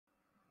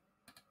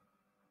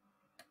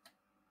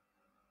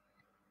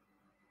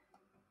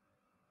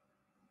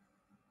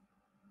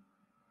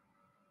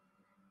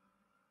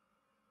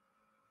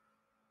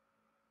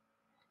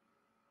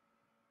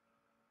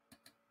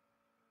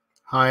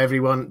Hi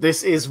everyone,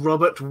 this is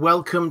Robert.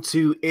 Welcome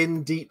to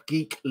In Deep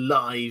Geek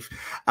Live.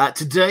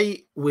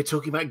 Today we're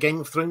talking about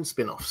Game of Thrones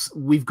spin-offs.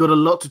 We've got a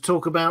lot to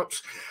talk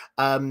about,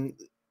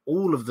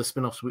 all of the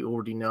spin-offs we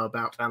already know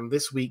about, and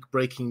this week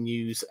breaking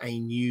news, a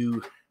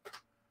new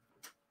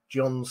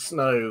Jon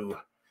Snow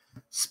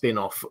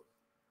spin-off.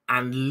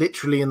 And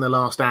literally in the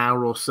last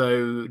hour or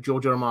so,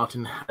 George R. R.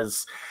 Martin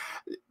has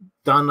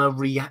done a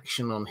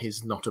reaction on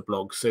his Not a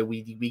Blog, so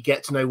we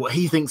get to know what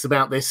he thinks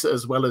about this,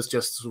 as well as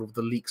just sort of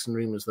the leaks and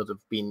rumors that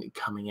have been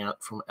coming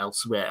out from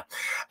elsewhere.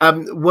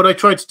 What I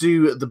try to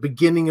do at the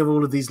beginning of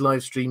all of these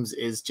live streams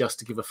is just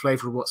to give a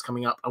flavor of what's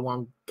coming up. I'm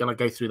going to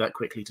go through that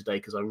quickly today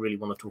because I really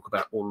want to talk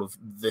about all of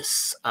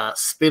this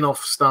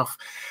spin-off stuff.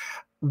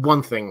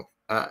 One thing,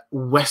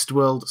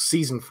 Westworld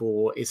Season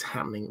 4 is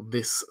happening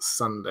this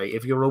Sunday.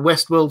 If you're a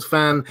Westworld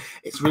fan,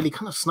 it's really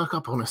kind of snuck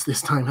up on us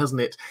this time,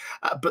 hasn't it?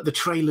 But the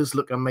trailers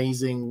look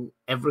amazing.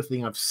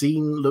 Everything I've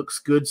seen looks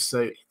good,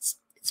 so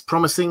it's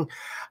promising.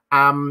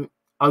 I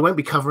won't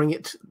be covering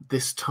it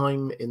this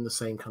time in the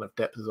same kind of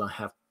depth as I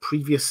have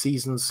previous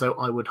seasons, so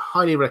I would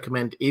highly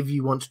recommend, if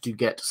you want to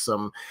get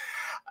some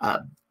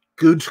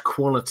good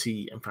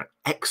quality, in fact,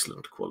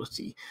 excellent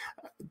quality,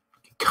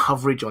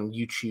 coverage on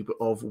YouTube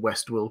of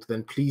Westworld,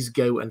 then please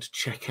go and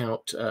check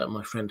out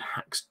my friend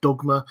Hack's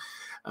Dogma.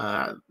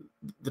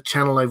 The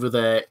channel over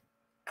there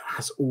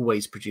has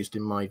always produced,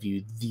 in my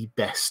view, the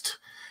best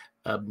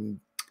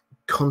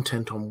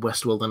content on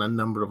Westworld and a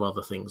number of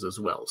other things as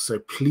well. So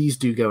please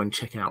do go and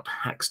check out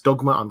Hack's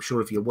Dogma. I'm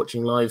sure if you're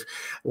watching live,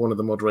 one of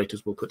the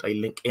moderators will put a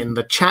link in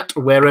the chat,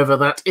 wherever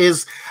that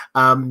is.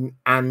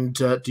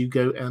 Do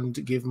go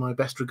and give my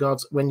best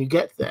regards when you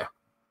get there.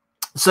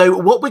 So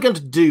what we're going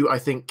to do, I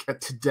think,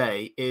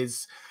 today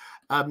is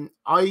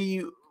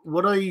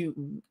what I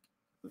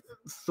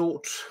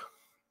thought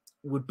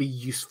would be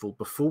useful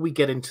before we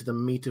get into the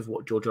meat of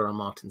what George R. R.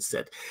 Martin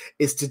said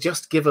is to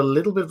just give a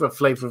little bit of a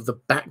flavor of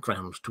the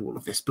background to all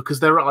of this, because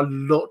there are a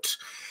lot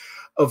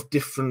of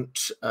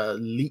different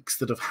leaks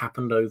that have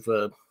happened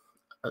over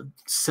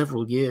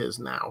several years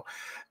now.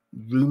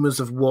 Rumors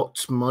of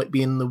what might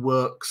be in the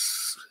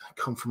works,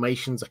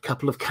 confirmations, a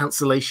couple of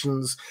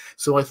cancellations.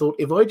 So I thought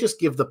if I just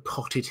give the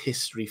potted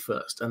history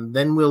first, and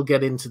then we'll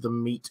get into the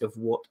meat of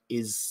what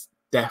is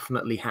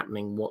definitely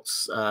happening,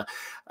 what's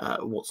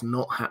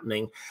not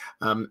happening,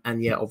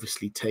 and yeah,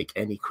 obviously take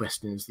any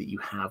questions that you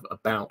have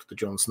about the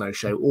Jon Snow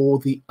show or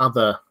the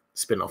other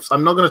spin-offs.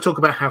 I'm not going to talk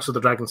about House of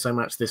the Dragon so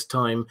much this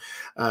time.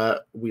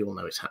 We all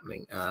know it's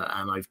happening,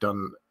 and I've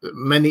done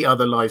many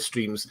other live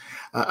streams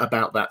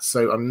about that,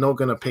 so I'm not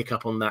going to pick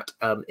up on that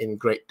in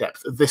great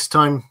depth this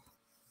time.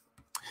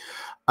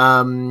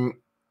 Andreas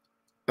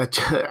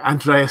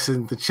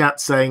in the chat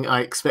saying,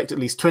 I expect at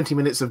least 20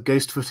 minutes of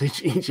ghost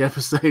footage each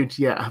episode.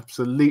 Yeah,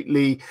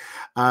 absolutely.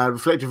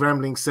 Reflective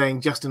Rambling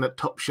saying, Justin at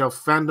Top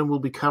Shelf Fandom will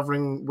be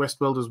covering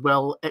Westworld as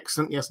well.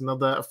 Excellent. Yes,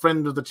 a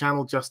friend of the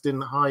channel,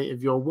 Justin. Hi,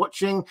 if you're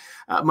watching.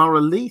 Mara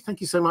Lee, thank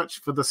you so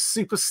much for the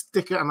super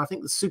sticker, and I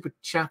think the super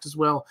chat as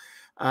well.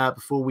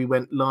 Before we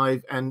went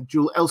live. And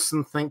Jewel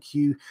Elson, thank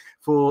you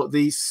for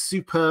the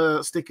super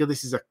sticker.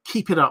 This is a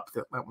keep it up,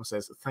 that one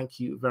says. Thank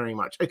you very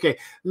much. Okay,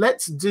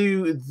 let's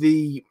do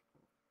the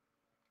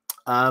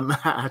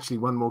actually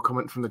one more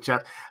comment from the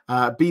chat.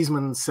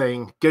 Beesman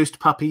saying ghost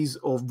puppies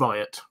or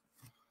riot.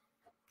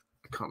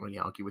 I can't really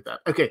argue with that.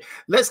 Okay,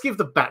 let's give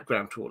the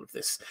background to all of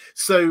this.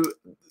 So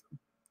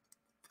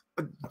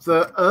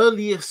the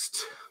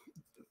earliest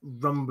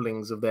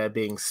rumblings of there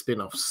being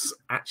spin-offs,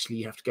 actually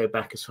you have to go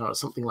back as far as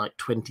something like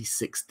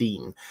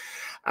 2016.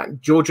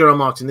 George R. R.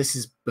 Martin, this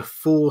is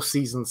before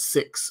season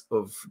 6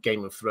 of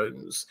Game of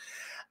Thrones,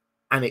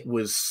 and it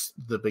was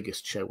the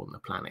biggest show on the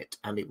planet,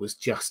 and it was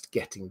just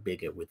getting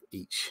bigger with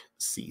each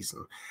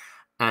season,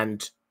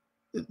 and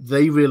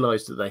they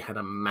realized that they had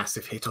a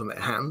massive hit on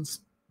their hands.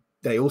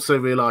 They also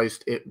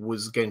realized it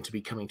was going to be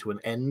coming to an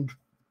end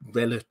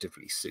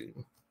relatively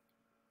soon.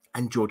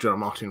 And George R. R.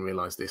 Martin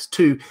realized this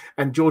too.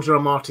 And George R. R.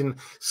 Martin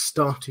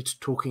started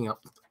talking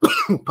up,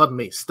 pardon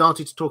me,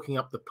 started talking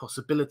up the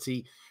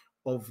possibility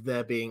of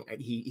there being,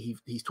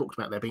 he's talked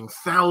about there being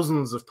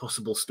thousands of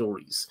possible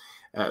stories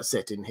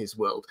set in his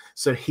world.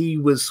 So he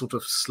was sort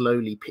of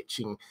slowly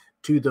pitching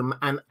to them.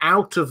 And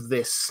out of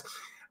this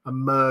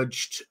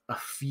emerged a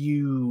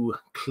few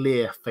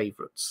clear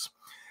favorites.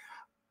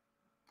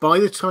 By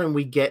the time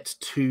we get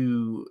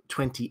to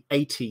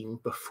 2018,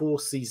 before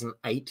season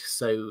 8,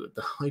 so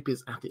the hype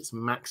is at its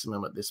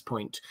maximum at this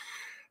point,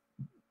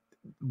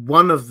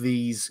 one of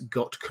these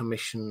got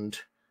commissioned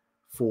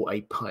for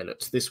a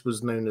pilot. This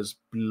was known as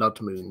Blood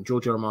Moon.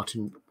 George R. R.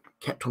 Martin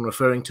kept on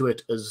referring to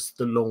it as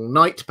The Long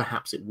Night.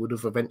 Perhaps it would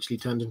have eventually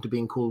turned into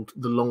being called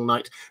The Long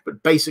Night,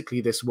 but basically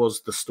this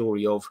was the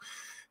story of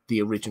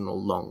the original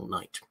Long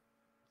Night.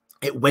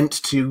 It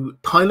went to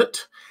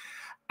pilot,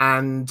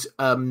 and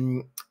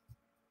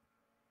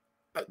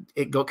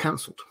it got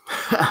cancelled.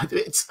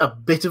 It's a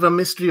bit of a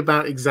mystery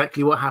about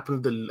exactly what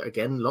happened.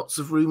 Again, lots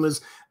of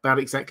rumors about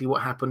exactly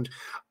what happened.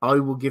 I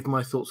will give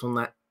my thoughts on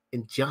that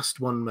in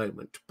just one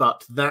moment,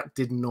 but that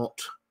did not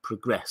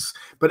progress.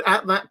 But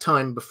at that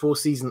time, before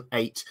season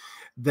 8,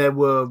 there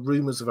were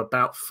rumors of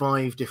about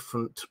 5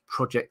 different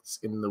projects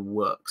in the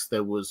works.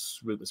 There was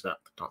rumors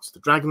about the Dance of the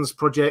Dragons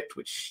project,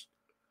 which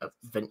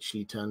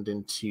eventually turned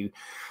into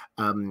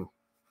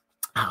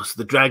House of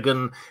the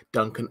Dragon,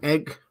 Dunk and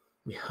Egg.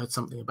 We heard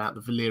something about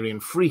the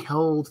Valyrian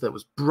Freehold. There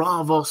was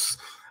Bravos.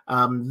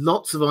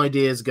 Lots of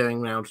ideas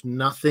going around.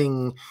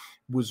 Nothing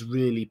was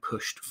really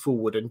pushed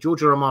forward. And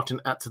George R. R.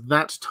 Martin, at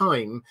that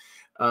time,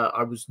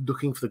 I was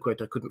looking for the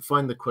quote. I couldn't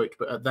find the quote,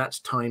 but at that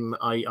time,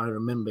 I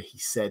remember he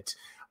said,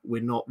 we're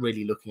not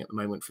really looking at the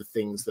moment for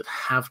things that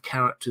have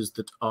characters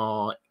that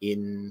are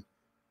in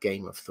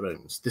Game of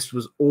Thrones. This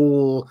was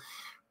all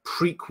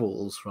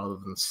prequels rather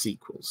than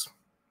sequels.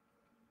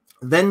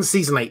 Then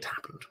season 8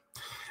 happened.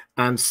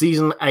 And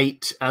season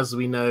 8, as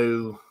we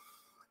know,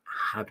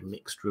 had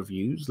mixed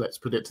reviews, let's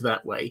put it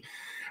that way.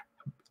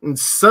 And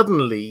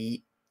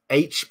suddenly,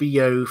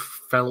 HBO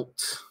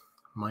felt,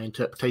 my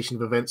interpretation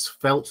of events,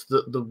 felt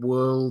that the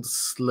world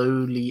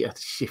slowly had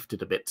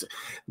shifted a bit.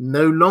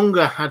 No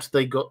longer had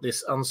they got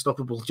this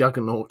unstoppable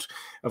juggernaut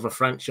of a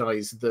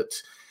franchise that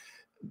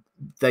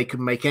they could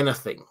make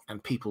anything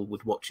and people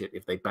would watch it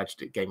if they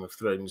badged it Game of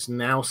Thrones.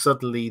 Now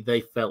suddenly they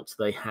felt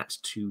they had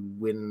to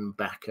win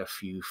back a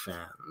few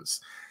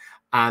fans.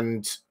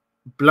 And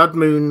Blood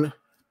Moon,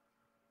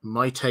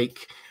 my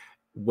take,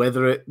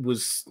 whether it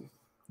was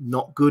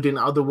not good in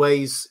other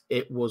ways,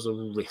 it was a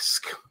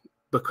risk,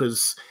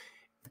 because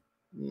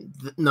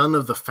none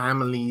of the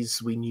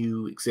families we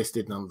knew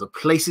existed, none of the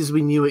places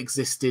we knew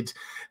existed.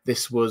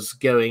 This was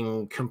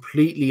going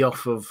completely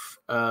off of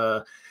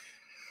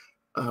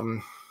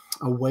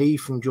away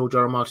from George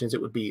R. R. Martin's.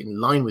 It would be in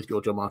line with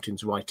George R. R.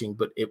 Martin's writing,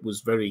 but it was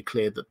very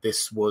clear that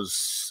this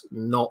was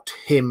not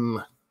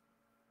him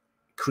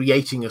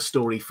creating a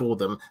story for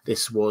them.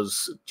 This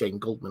was Jane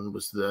Goldman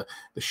was the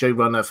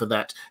showrunner for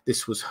that.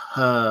 This was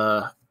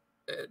her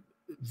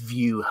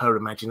view, her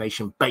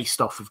imagination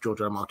based off of George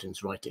R. R.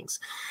 Martin's writings.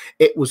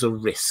 It was a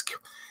risk.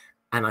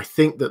 And I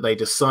think that they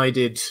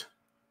decided,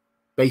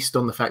 based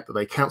on the fact that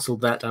they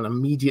cancelled that and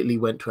immediately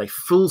went to a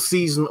full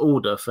season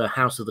order for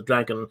House of the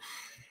Dragon,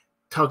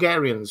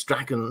 Targaryens,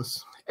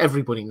 dragons,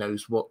 everybody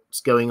knows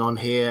what's going on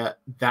here.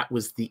 That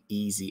was the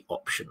easy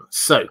option.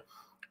 So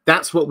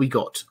that's what we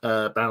got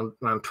around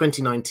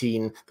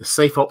 2019, the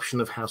safe option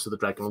of House of the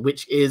Dragon,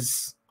 which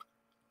is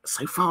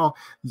so far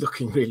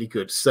looking really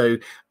good. So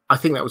I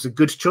think that was a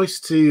good choice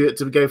to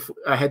go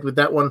ahead with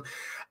that one.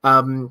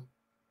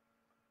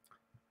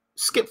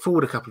 Skip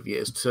forward a couple of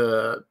years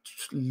to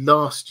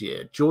last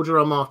year. George R.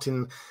 R.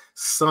 Martin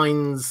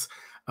signs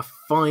a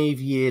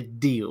 5-year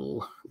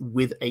deal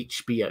with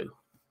HBO.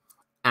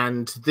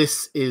 And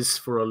this is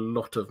for a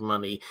lot of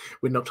money.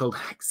 We're not told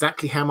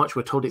exactly how much.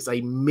 We're told it's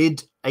a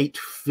mid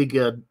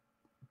 8-figure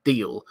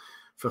deal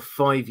for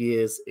 5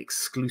 years,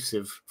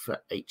 exclusive for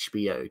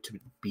HBO to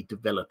be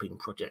developing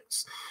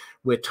projects.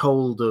 We're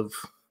told of,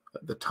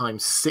 at the time,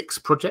 6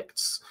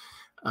 projects.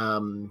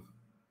 Nymeria,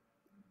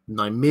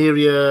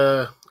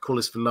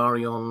 Corlys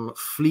Velaryon,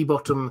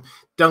 Fleabottom,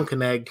 Dunk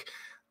and Egg,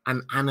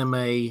 an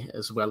anime,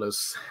 as well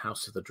as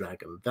House of the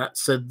Dragon.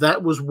 That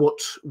was what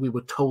we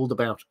were told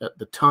about at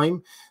the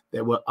time.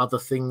 There were other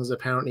things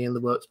apparently in the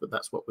works, but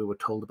that's what we were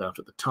told about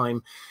at the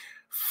time.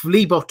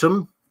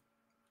 Fleabottom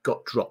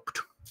got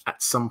dropped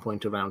at some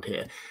point around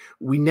here.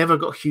 We never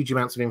got huge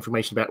amounts of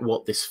information about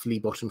what this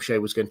Fleabottom show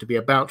was going to be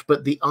about,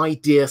 but the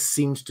idea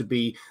seemed to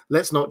be,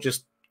 let's not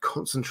just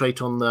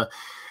concentrate on the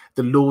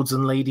lords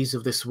and ladies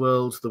of this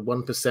world, the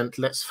 1%.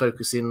 Let's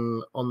focus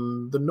in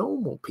on the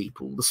normal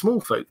people, the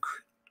small folk,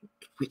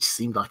 which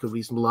seemed like a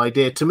reasonable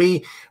idea to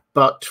me,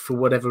 but for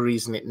whatever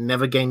reason, it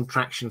never gained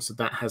traction, so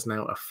that has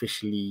now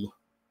officially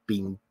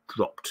been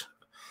dropped.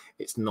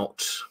 It's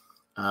not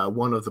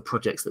one of the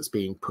projects that's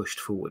being pushed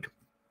forward.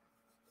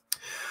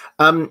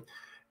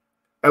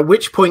 At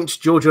which point,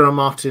 George R. R.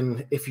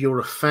 Martin, if you're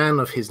a fan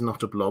of his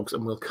Not a Blogs,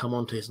 and we'll come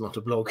on to his Not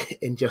a Blog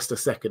in just a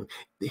second,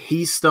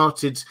 he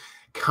started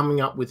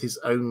coming up with his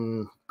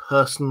own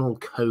personal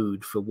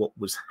code for what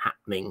was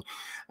happening,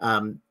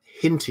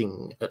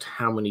 hinting at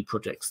how many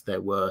projects there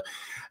were.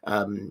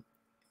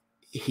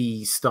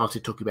 He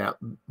started talking about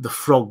the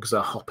frogs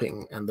are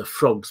hopping, and the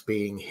frogs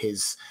being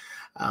his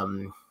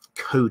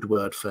code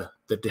word for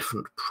the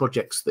different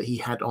projects that he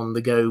had on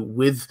the go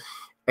with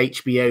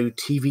HBO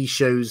TV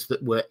shows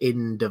that were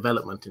in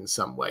development in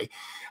some way.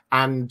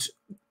 And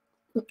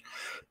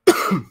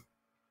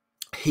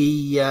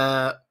he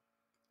I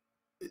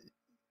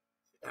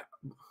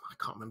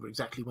can't remember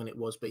exactly when it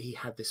was, but he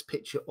had this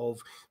picture of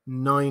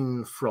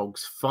 9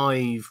 frogs,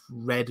 5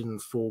 red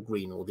and 4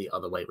 green, or the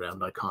other way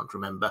around, I can't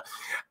remember.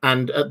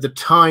 And at the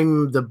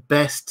time, the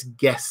best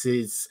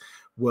guesses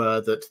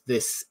were that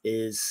this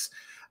is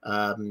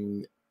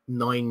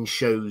 9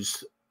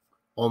 shows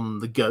on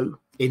the go,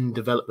 in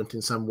development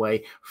in some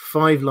way,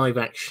 5 live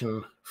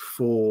action,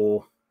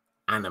 4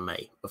 anime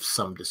of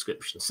some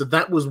description. So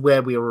that was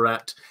where we were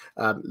at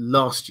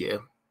last year.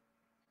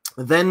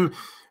 Then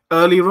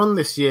earlier on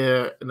this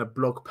year, in a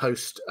blog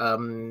post,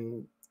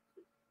 George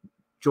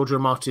R. R.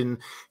 Martin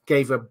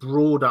gave a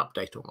broad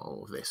update on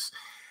all of this.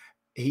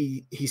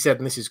 he said,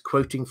 and this is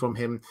quoting from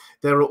him,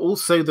 there are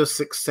also the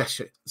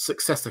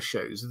successor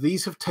shows.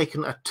 These have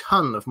taken a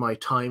ton of my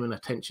time and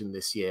attention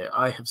this year.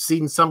 I have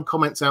seen some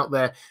comments out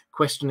there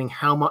questioning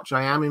how much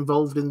I am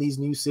involved in these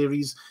new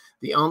series.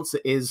 The answer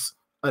is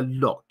a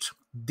lot.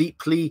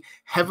 Deeply,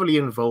 heavily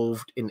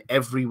involved in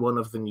every one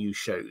of the new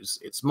shows.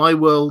 It's my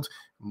world.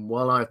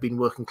 While I've been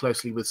working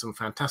closely with some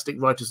fantastic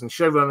writers and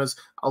showrunners,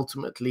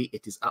 ultimately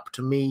it is up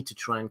to me to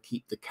try and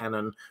keep the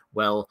canon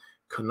well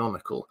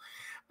canonical,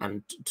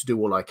 and to do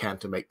all I can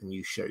to make the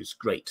new shows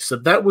great. So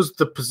that was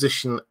the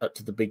position at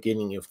the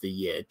beginning of the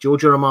year.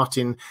 George R. R.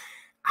 Martin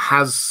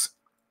has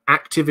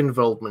active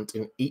involvement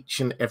in each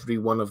and every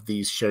one of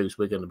these shows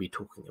we're going to be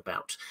talking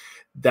about.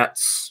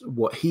 That's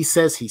what he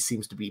says. He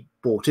seems to be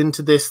bought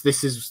into this.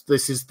 This is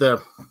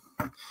the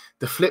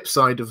flip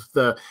side of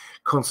the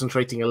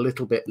concentrating a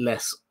little bit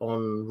less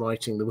on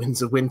writing The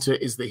Winds of Winter,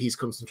 is that he's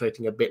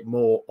concentrating a bit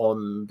more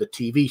on the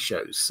TV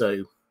shows.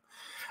 So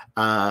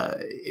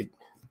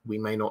we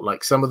may not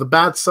like some of the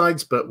bad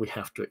sides, but we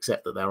have to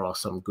accept that there are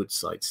some good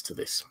sides to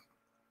this.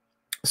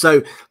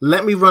 So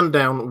let me run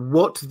down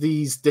what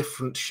these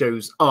different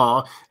shows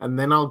are, and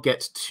then I'll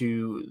get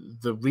to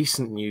the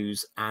recent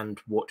news and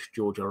what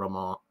George R.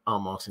 R.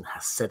 Martin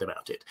has said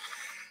about it.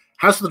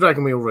 House of the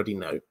Dragon we already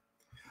know.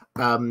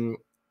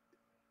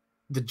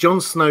 The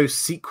Jon Snow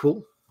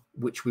sequel,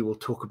 which we will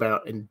talk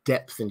about in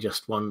depth in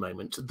just one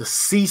moment. The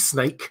Sea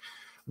Snake,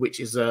 which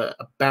is it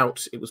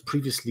was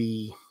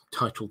previously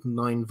titled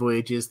 9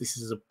 Voyages. This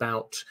is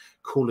about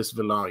Corlys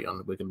Velaryon.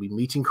 We're going to be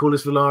meeting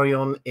Corlys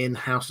Velaryon in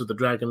House of the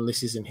Dragon.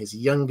 This is in his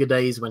younger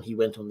days when he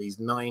went on these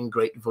 9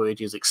 great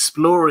voyages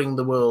exploring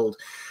the world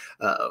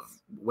of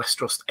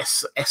Westeros,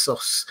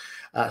 Essos,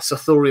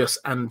 Sarthorius,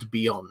 and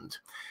beyond.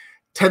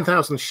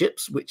 10,000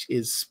 Ships, which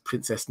is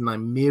Princess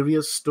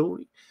Nymeria's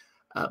story.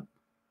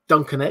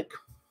 Duncan Egg.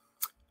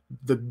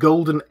 The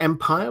Golden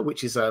Empire,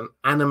 which is an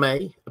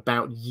anime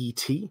about Yi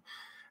Ti.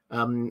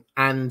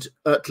 And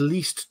at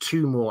least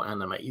 2 more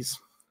animes.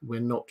 We're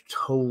not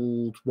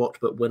told what,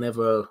 but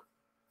whenever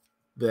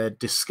they're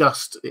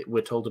discussed,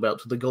 we're told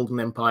about the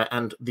Golden Empire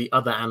and the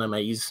other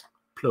animes,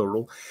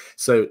 plural.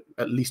 So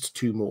at least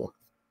 2 more.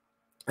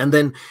 And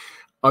then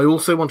I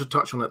also want to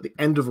touch on, at the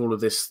end of all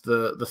of this,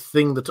 the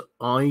thing that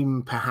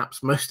I'm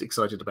perhaps most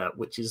excited about,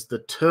 which is the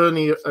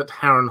Tourney at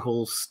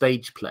Harrenhal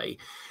stage play,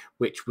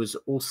 which was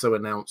also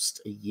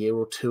announced a year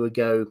or 2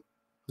 ago.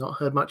 Not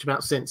heard much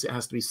about since, it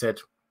has to be said,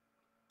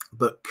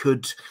 but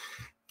could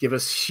give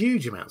us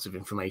huge amounts of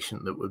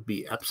information that would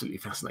be absolutely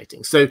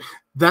fascinating. So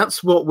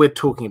that's what we're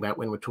talking about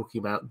when we're talking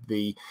about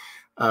the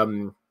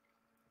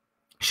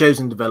shows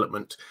in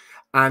development.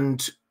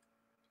 And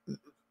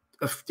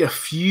a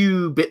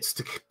few bits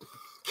to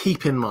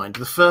keep in mind.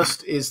 The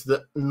first is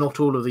that not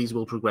all of these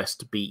will progress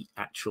to be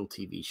actual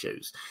TV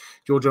shows.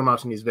 George R. R.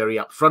 Martin is very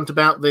upfront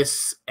about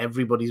this.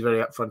 Everybody's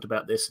very upfront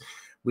about this.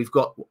 We've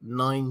got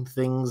 9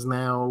 things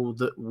now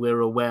that we're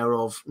aware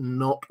of.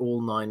 Not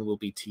all 9 will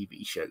be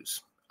TV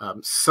shows.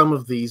 Some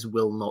of these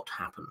will not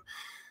happen.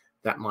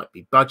 That might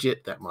be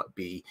budget. That might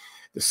be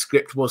the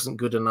script wasn't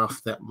good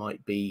enough. That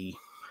might be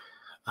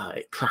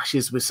it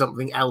clashes with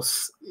something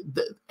else.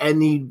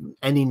 Any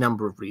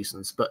number of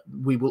reasons. But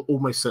we will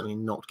almost certainly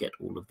not get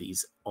all of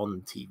these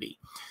on TV.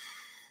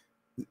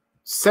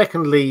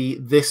 Secondly,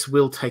 this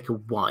will take a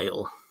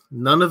while.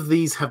 None of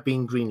these have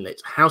been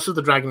greenlit. House of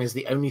the Dragon is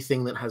the only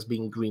thing that has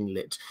been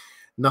greenlit.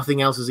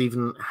 Nothing else has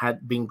even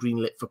been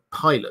greenlit for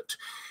pilot.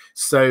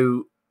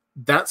 So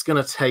that's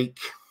going to take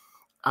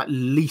at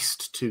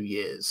least 2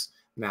 years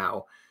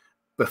now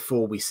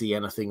before we see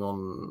anything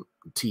on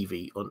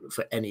TV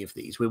for any of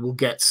these. We will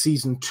get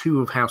season 2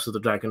 of House of the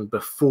Dragon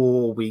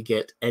before we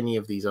get any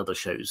of these other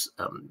shows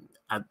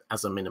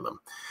as a minimum.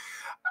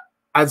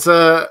 As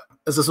a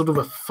sort of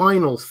a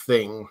final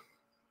thing,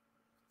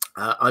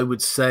 I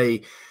would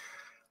say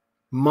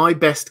my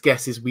best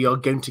guess is we are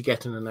going to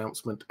get an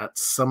announcement at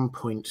some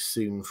point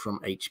soon from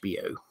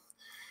HBO.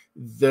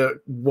 The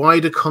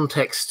wider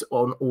context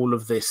on all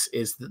of this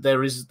is that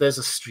there's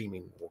a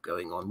streaming war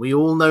going on. We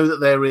all know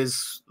that there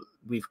is.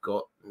 We've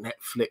got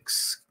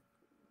Netflix,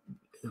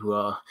 who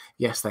are,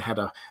 yes, they had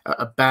a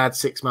bad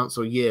 6 months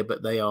or year,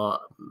 but they are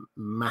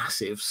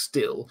massive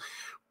still.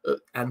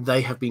 And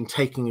they have been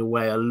taking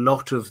away a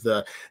lot of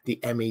the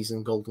Emmys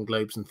and Golden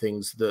Globes and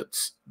things that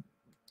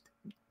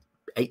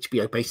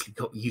HBO basically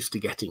got used to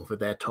getting for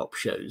their top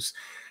shows.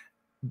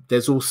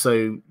 There's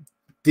also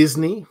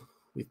Disney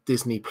with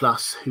Disney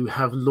Plus, who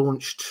have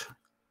launched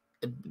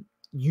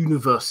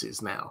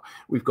universes now.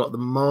 We've got the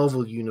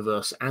Marvel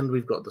universe and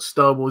we've got the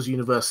Star Wars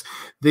universe.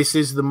 This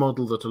is the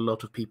model that a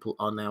lot of people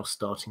are now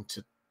starting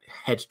to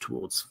head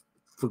towards,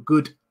 for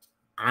good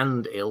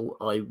and ill.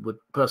 I would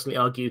personally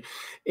argue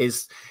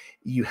is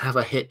you have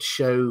a hit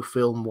show,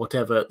 film,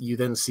 whatever, you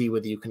then see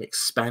whether you can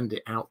expand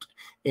it out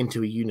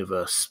into a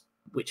universe,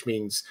 which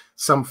means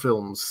some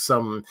films,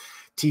 some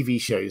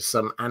TV shows,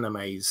 some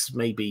animes,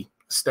 maybe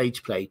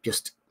stage play,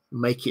 just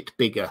make it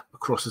bigger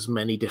across as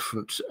many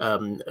different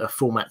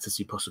formats as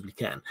you possibly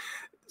can.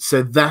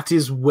 So that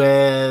is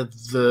where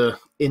the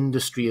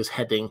industry is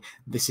heading.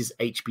 This is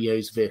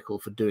HBO's vehicle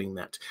for doing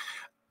that.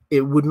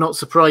 It would not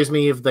surprise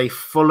me if they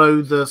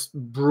follow the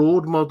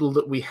broad model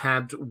that we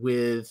had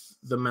with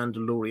The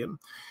Mandalorian,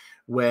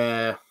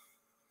 where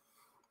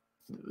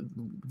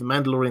The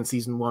Mandalorian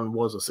season 1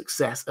 was a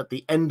success. At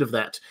the end of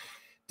that,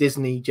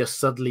 Disney just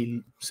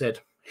suddenly said,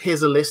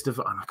 here's a list of,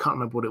 I can't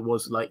remember what it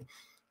was, like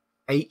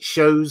 8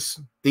 shows.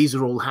 These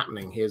are all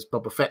happening. Here's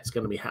Boba Fett's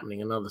going to be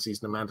happening. Another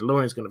season of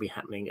Mandalorian is going to be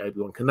happening.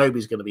 Obi-Wan Kenobi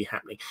is going to be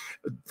happening.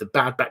 The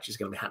Bad Batch is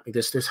going to be happening.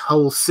 There's this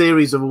whole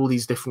series of all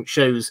these different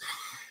shows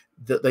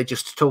that they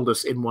just told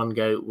us in one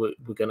go were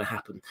going to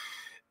happen.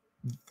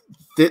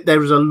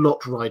 There is a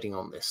lot riding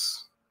on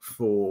this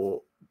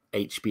for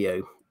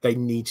HBO. They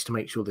need to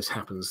make sure this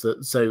happens.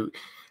 So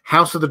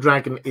House of the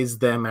Dragon is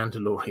their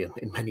Mandalorian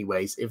in many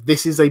ways. If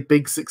this is a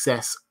big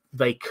success,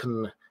 they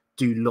can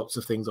do lots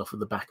of things off of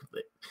the back of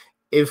it.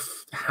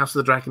 If House of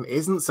the Dragon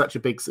isn't such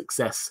a big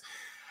success,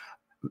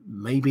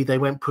 maybe they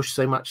won't push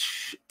so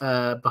much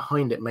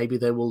behind it. Maybe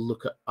they will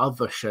look at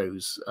other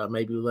shows.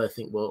 Maybe they'll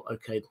think, well,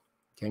 okay,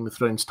 Game of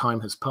Thrones time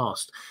has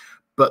passed.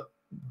 But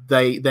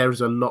there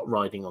is a lot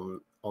riding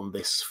on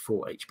this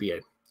for HBO.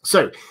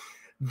 So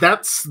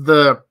that's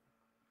the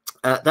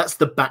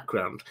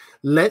background.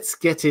 Let's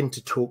get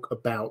into talk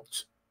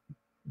about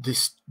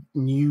this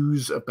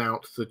news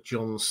about the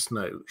Jon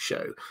Snow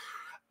show.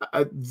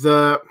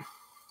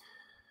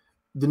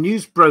 The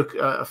news broke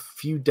a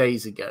few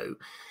days ago,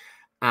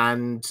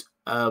 and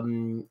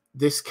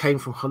this came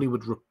from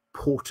Hollywood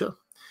Reporter.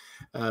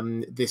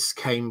 This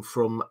came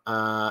from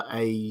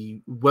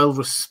a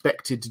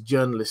well-respected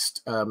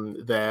journalist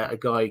there, a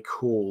guy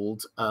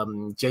called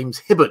James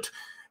Hibbert,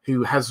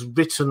 who has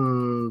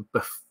written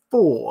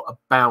before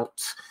about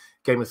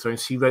Game of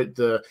Thrones. He wrote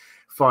the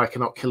Fire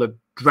Cannot Kill a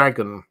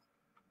Dragon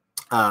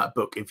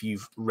book, if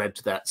you've read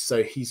that.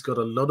 So he's got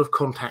a lot of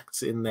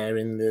contacts in there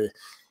in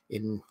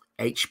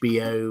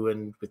HBO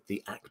and with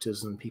the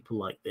actors and people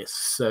like this.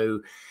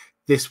 So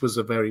this was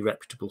a very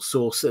reputable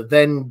source.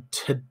 Then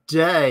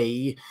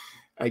today,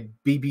 a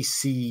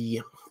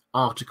BBC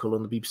article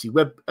on the BBC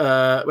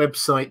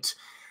website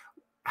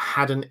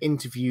had an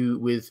interview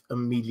with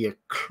Emilia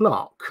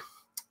Clarke.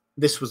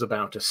 This was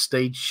about a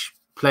stage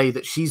play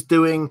that she's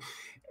doing.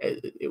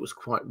 It was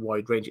quite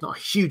wide-ranging. Not a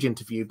huge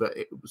interview, but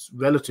it was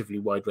relatively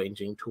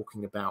wide-ranging,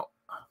 talking about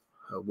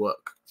her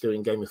work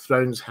doing Game of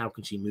Thrones. How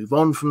can she move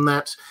on from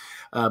that?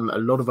 A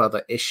lot of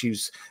other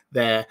issues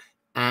there.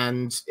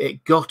 And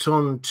it got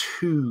on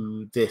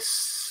to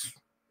this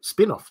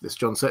spin-off, this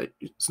Jon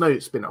Snow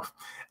spin-off.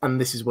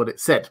 And this is what it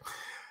said.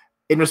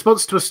 In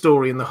response to a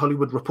story in the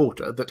Hollywood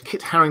Reporter that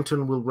Kit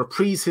Harington will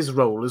reprise his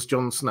role as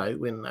Jon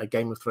Snow in a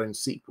Game of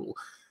Thrones sequel,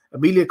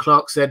 Emilia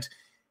Clarke said,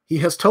 "He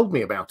has told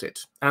me about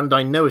it, and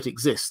I know it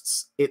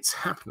exists. It's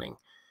happening."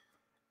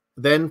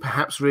 Then,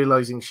 perhaps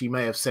realizing she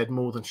may have said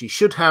more than she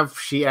should have,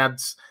 she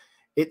adds,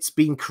 "It's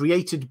been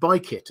created by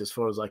Kit, as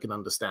far as I can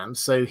understand,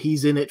 so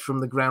he's in it from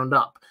the ground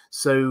up.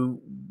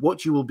 So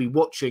what you will be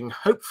watching,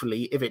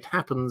 hopefully, if it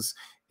happens,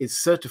 is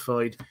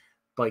certified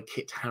by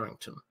Kit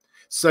Harington."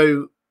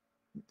 So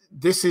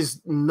this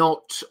is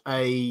not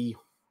a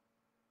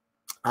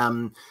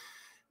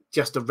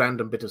just a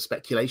random bit of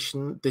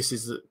speculation. This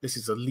is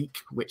a leak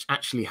which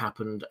actually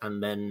happened,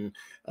 and then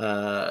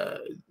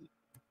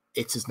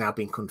it has now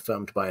been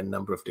confirmed by a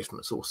number of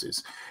different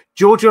sources.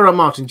 George R. R.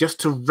 Martin, just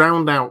to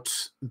round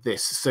out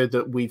this so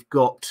that we've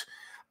got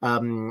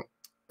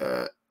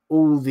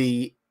all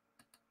the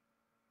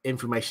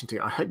information to,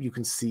 I hope you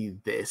can see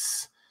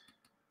this.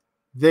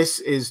 This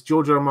is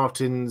George R. R.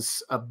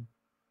 Martin's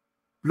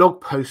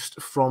blog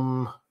post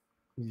from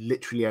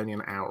literally only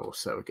an hour or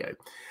so ago.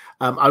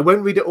 I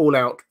won't read it all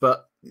out,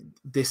 but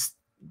this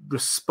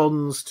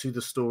responds to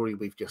the story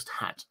we've just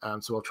had.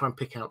 So I'll try and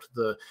pick out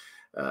the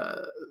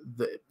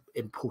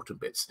important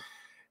bits.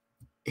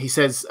 He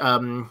says,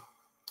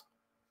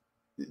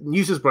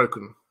 "News has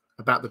broken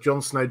about the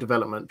Jon Snow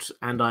development,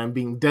 and I am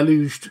being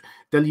deluged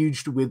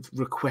with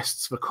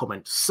requests for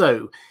comment.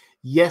 So,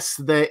 yes,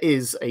 there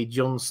is a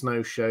Jon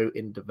Snow show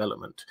in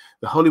development.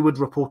 The Hollywood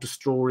Reporter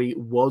story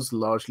was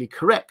largely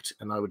correct,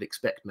 and I would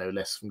expect no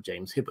less from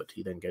James Hibbert."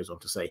 He then goes on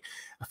to say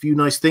a few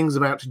nice things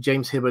about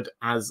James Hibbert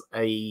as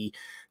a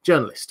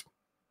journalist.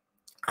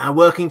 "Our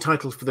working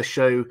title for the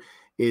show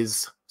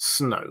is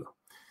Snow.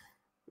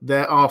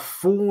 There are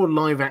 4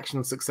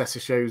 live-action successor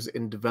shows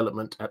in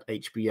development at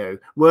HBO.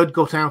 Word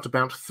got out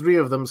about 3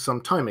 of them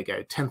some time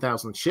ago.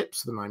 10,000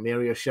 Ships, the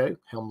Nymeria show,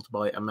 helmed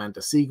by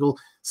Amanda Siegel,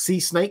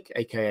 Sea Snake,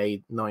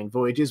 aka 9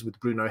 Voyages with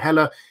Bruno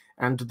Heller,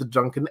 and The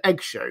Drunken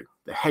Egg Show,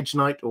 The Hedge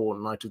Knight or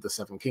Knight of the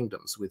Seven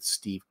Kingdoms, with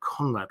Steve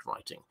Conrad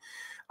writing.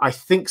 I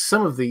think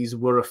some of these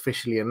were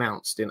officially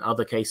announced. In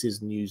other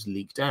cases, news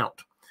leaked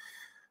out.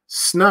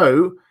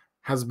 Snow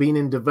has been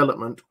in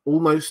development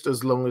almost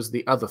as long as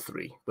the other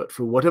 3, but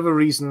for whatever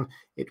reason,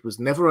 it was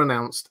never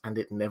announced and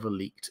it never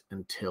leaked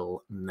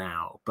until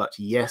now. But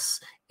yes,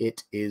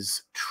 it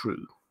is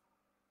true."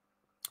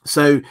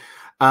 So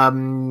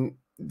the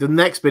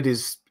next bit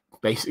is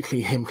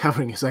basically him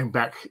covering his own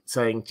back,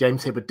 saying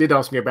James Hibberd did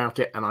ask me about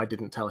it and I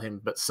didn't tell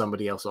him, but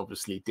somebody else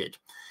obviously did.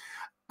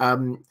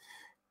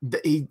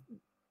 He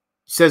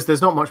says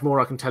there's not much more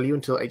I can tell you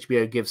until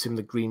HBO gives him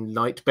the green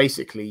light.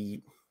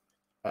 Basically,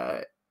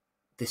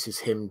 this is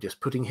him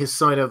just putting his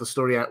side of the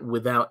story out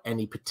without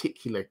any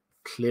particular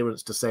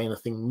clearance to say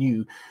anything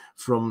new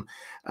from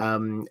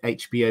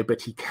HBO,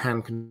 but he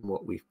can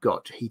what we've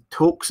got. He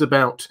talks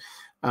about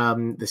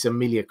this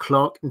Emilia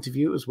Clarke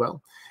interview as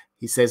well.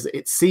 He says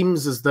it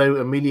seems as though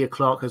Emilia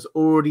Clarke has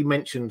already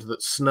mentioned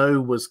that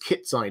Snow was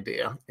Kit's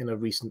idea in a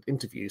recent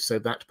interview, so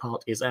that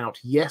part is out.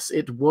 Yes,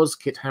 it was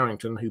Kit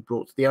Harington who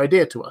brought the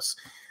idea to us.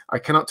 I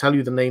cannot tell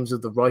you the names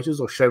of the writers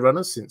or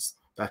showrunners since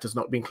that has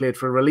not been cleared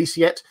for release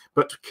yet,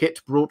 but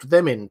Kit brought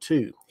them in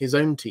too, his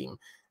own team,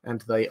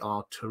 and they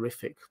are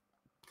terrific.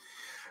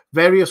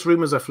 Various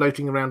rumours are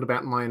floating around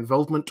about my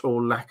involvement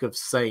or lack of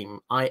same.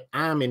 I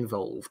am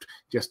involved,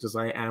 just as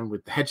I am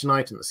with The Hedge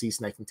Knight and The Sea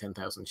Snake and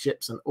 10,000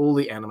 Ships and all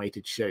the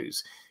animated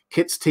shows.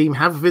 Kit's team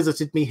have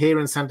visited me here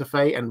in Santa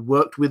Fe and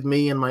worked with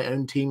me and my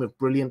own team of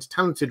brilliant,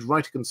 talented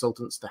writer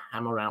consultants to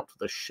hammer out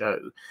the show.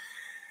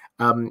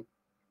 Then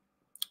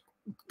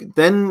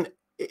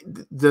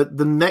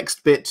the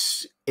next bit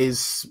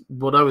is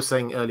what I was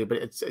saying earlier, but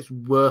it's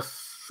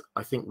worth,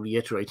 I think,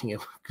 reiterating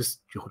it because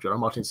George R. R.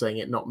 Martin's saying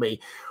it, not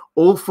me.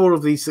 All 4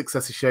 of these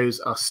successor shows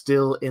are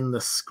still in the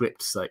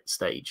script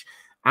stage.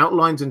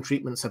 Outlines and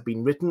treatments have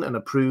been written and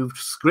approved.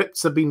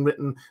 Scripts have been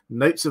written.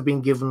 Notes have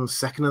been given.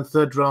 Second and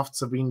third drafts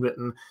have been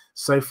written.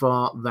 So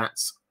far,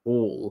 that's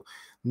all.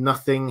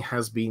 Nothing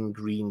has been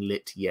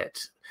greenlit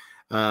yet.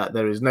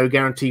 There is no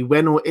guarantee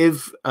when or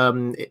if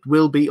it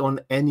will be on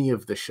any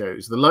of the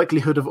shows. The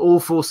likelihood of all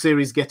 4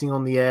 series getting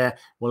on the air,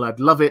 well, I'd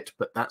love it,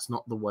 but that's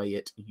not the way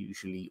it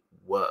usually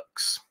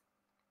works.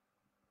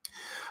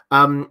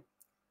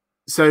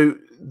 So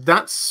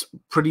that's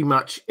pretty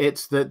much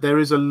it. That there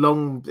is a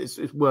long, it's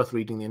worth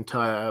reading the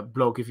entire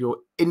blog if you're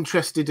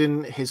interested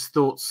in his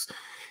thoughts.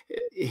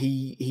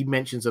 He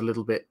mentions a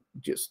little bit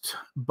just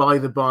by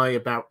the by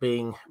about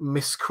being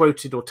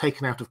misquoted or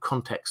taken out of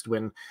context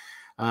when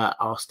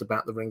asked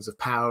about the Rings of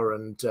Power,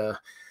 and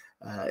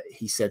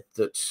he said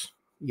that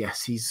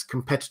yes, he's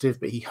competitive,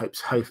 but he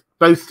hopes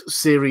both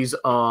series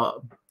are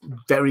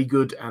very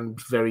good and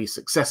very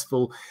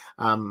successful,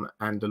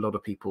 and a lot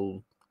of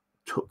people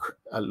took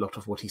a lot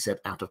of what he said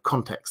out of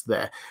context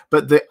there.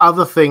 But the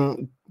other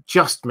thing,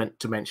 just meant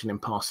to mention in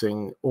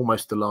passing,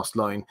 almost the last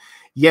line,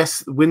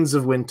 yes, Winds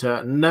of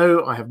Winter,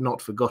 no, I have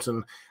not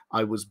forgotten.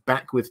 I was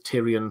back with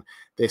Tyrion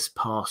this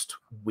past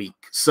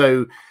week.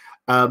 So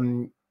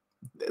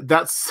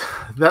that's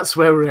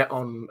where we're at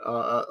on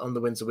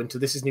the Winds of Winter.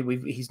 This is new.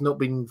 He's not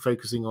been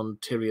focusing on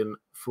Tyrion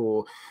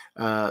for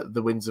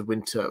the Winds of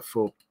Winter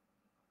for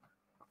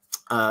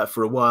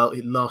a while.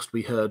 Last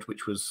we heard,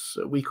 which was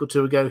a week or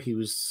 2 ago, he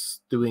was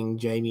doing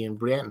Jaime and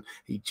Brienne.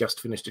 He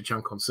just finished a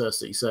chunk on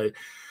Cersei, so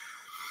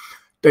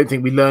don't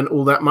think we learn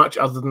all that much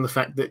other than the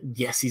fact that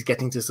yes, he's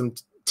getting to some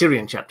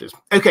Tyrion chapters.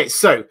 Okay,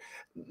 so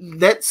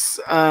let's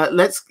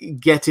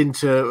get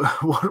into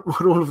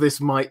what all of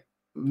this might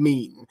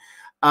mean.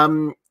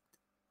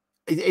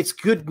 It's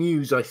good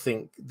news, I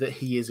think, that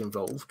he is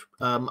involved.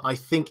 I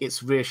think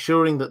it's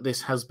reassuring that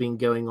this has been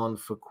going on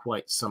for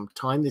quite some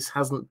time. This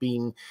hasn't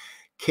been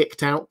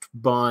kicked out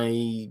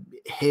by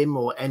him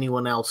or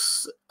anyone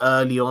else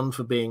early on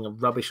for being a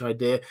rubbish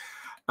idea.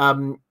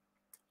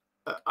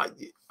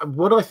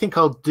 What I think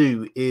I'll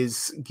do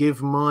is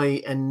give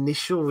my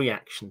initial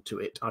reaction to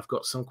it. I've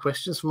got some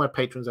questions from my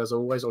patrons, as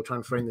always. I'll try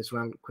and frame this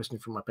around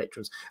questions from my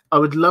patrons. I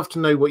would love to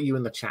know what you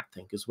in the chat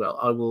think as well.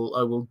 I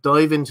will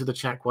dive into the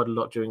chat quite a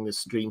lot during this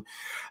stream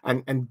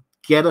and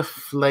get a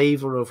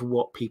flavor of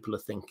what people are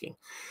thinking.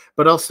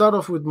 But I'll start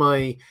off with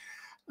my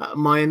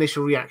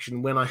initial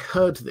reaction when I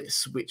heard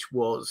this, which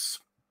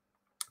was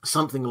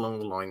something along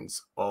the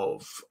lines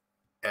of,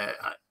 I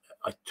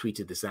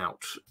tweeted this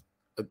out,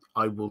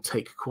 I will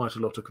take quite a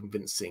lot of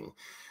convincing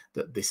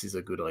that this is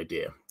a good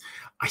idea.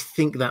 I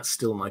think that's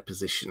still my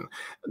position.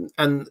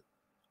 And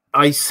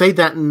I say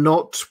that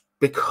not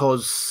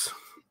because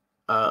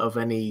of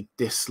any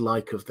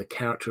dislike of the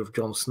character of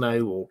Jon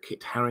Snow or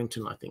Kit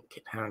Harington. I think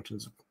Kit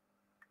Harington's a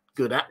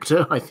good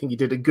actor. I think he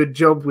did a good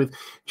job with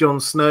Jon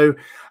Snow.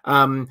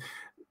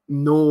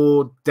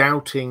 Nor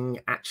doubting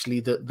actually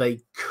that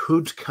they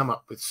could come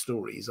up with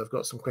stories. I've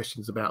got some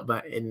questions about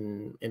that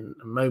in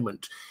a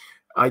moment.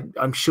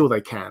 I'm sure they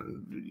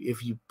can.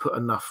 If you put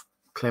enough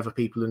clever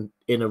people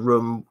in a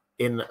room,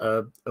 in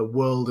a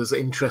world as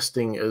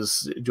interesting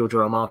as George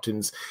R. R.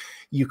 Martin's,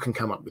 you can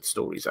come up with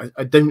stories.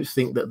 I don't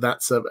think that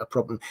that's a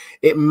problem.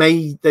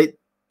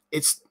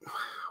 It's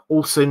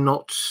also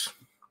not...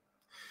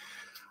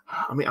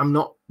 I mean, I'm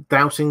not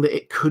doubting that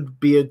it could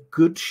be a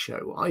good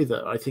show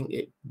either. I think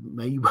it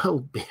may well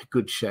be a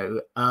good show.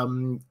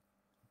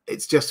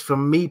 It's just, for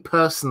me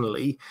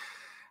personally,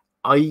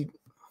 I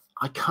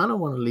kind of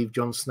want to leave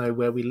Jon Snow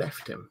where we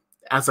left him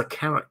as a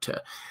character.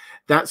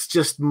 That's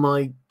just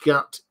my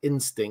gut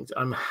instinct.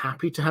 I'm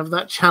happy to have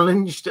that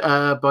challenged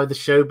by the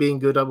show being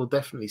good. I will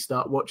definitely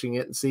start watching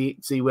it and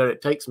see where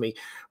it takes me.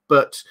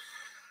 But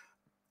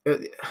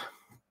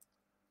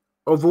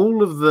of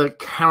all of the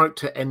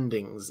character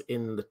endings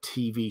in the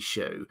TV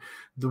show,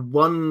 the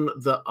one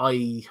that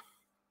I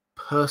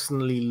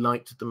personally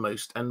liked the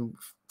most and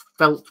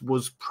felt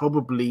was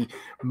probably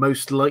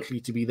most likely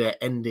to be their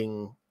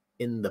ending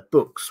in the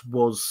books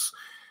was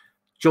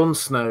Jon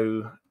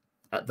Snow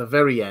at the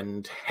very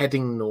end,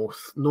 heading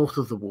north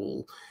of the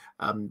Wall,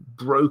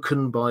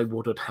 broken by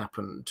what had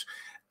happened,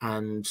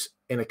 and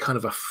in a kind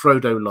of a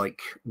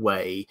Frodo-like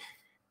way,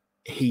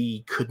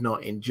 he could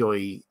not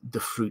enjoy the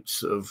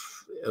fruits of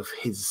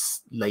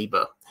his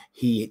labor.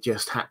 He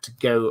just had to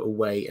go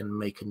away and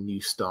make a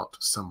new start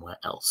somewhere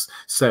else.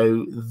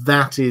 So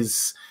that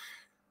is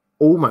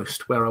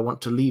almost where I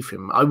want to leave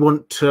him. I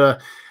want to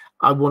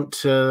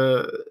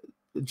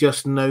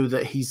just know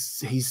that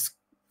his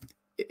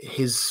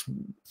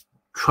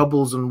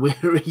troubles and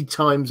weary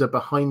times are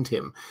behind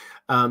him.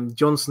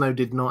 Jon Snow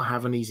did not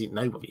have an easy.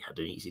 Nobody had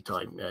an easy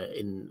time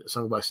in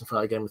Song of Ice and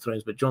Fire, Game of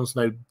Thrones, but Jon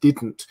Snow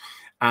didn't.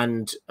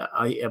 And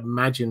I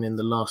imagine in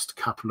the last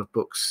couple of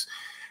books,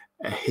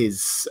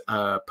 his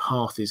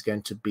path is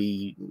going to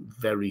be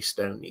very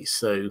stony.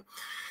 So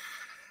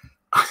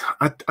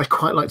I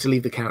quite like to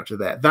leave the character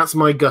there. That's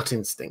my gut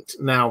instinct.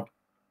 Now,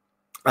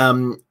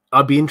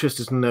 I'd be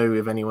interested to know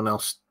if anyone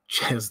else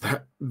shares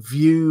that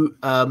view.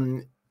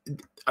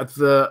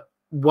 The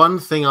one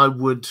thing I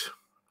would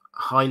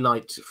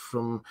highlight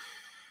from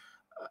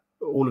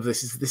all of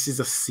this is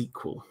a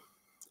sequel.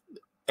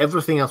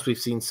 Everything else we've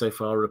seen so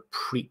far are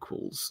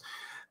prequels,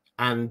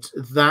 and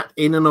that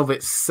in and of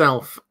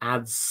itself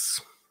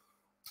adds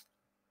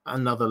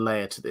another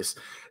layer to this.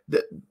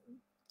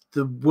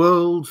 The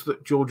world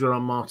that George R. R.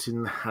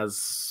 Martin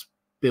has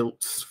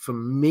built, for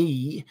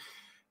me,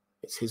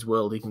 it's his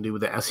world. He can do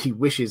with it as he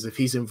wishes. If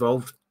he's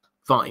involved,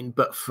 fine.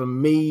 But for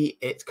me,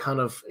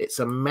 it's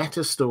a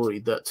meta story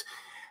that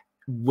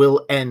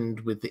will end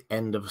with the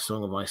end of A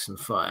Song of Ice and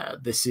Fire.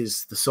 This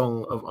is the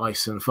Song of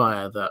Ice and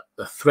Fire, the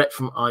threat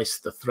from ice,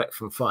 the threat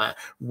from fire.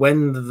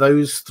 When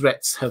those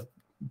threats have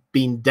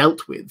been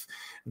dealt with,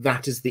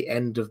 that is the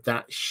end of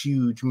that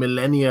huge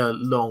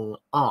millennia-long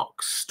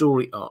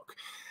story arc.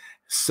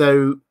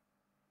 So,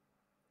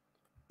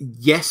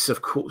 yes,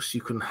 of course,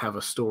 you can have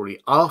a story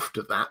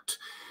after that,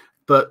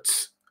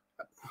 but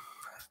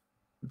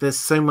there's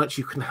so much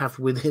you can have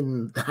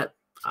within that.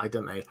 I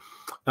don't know.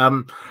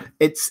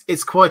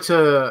 It's quite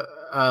a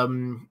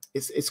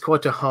it's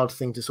quite a hard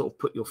thing to sort of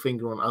put your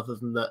finger on, other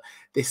than that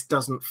this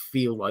doesn't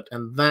feel right.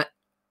 And that,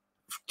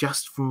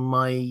 just from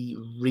my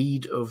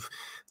read of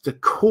the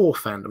core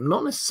fandom,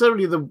 not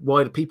necessarily the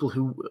wider people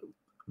who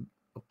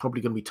are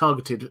probably going to be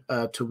targeted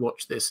to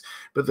watch this,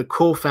 but the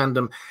core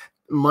fandom,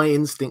 my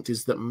instinct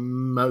is that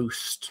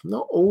most,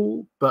 not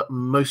all, but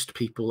most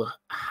people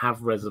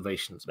have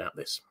reservations about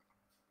this.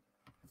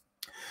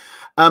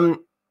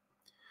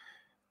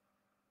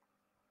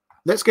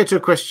 Let's get to a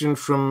question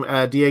from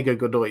Diego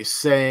Godoy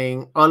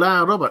saying,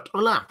 "Hola, Robert.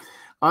 Hola.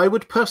 I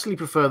would personally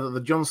prefer that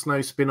the Jon Snow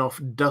spin-off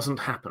doesn't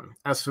happen.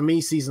 As for me,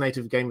 season 8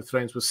 of Game of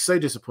Thrones was so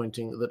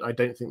disappointing that I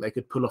don't think they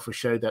could pull off a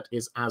show that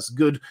is as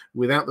good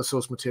without the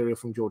source material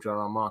from George R.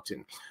 R.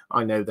 Martin.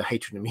 I know the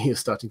hatred in me is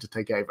starting to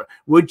take over.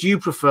 Would you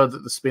prefer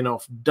that the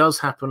spin-off does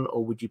happen,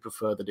 or would you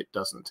prefer that it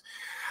doesn't?"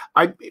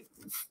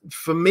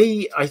 For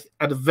me, at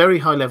a very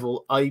high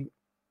level, I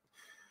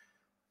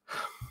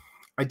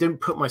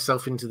don't put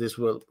myself into this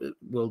world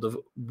of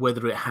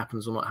whether it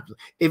happens or not happens.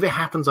 If it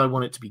happens, I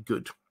want it to be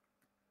good.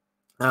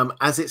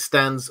 As it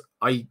stands,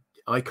 I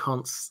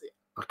can't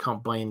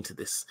buy into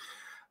this.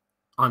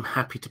 I'm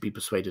happy to be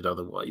persuaded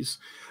otherwise.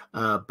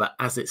 But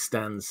as it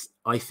stands,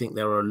 I think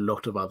there are a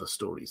lot of other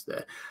stories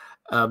there.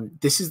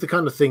 This is the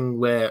kind of thing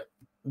where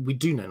we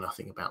do know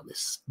nothing about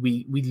this.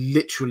 We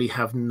literally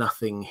have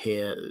nothing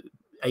here.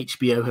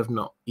 HBO have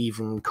not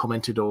even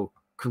commented or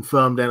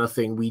confirmed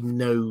anything. We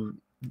know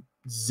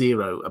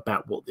zero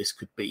about what this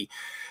could be.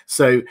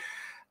 So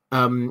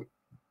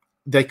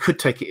they could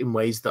take it in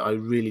ways that I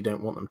really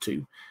don't want them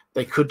to.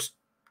 They could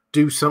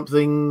do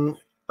something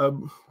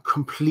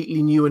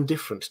completely new and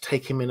different,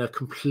 take him in a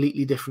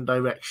completely different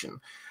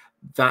direction.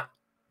 That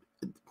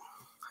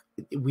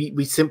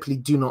we simply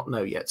do not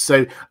know yet.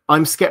 So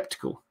I'm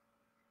skeptical.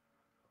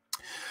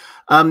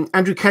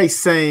 Andrew Kay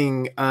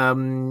saying,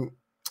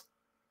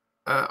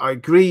 I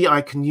agree.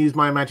 I can use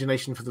my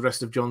imagination for the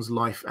rest of Jon's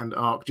life and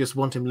arc. Just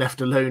want him left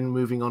alone,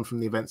 moving on from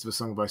the events of A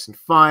Song of Ice and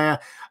Fire.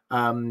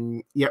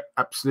 Yep,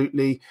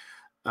 absolutely.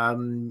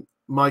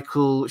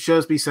 Michael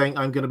Shersby saying,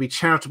 I'm going to be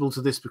charitable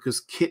to this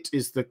because Kit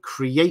is the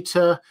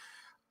creator.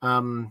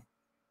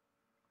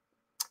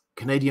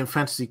 Canadian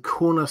Fantasy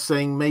Corner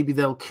saying maybe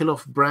they'll kill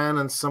off Bran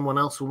and someone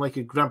else will make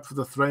a grab for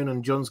the throne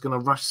and Jon's going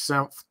to rush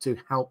south to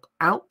help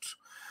out.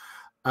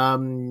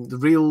 The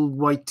Real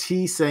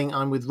YT saying,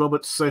 I'm with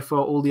Robert. So far,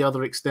 all the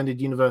other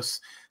extended universe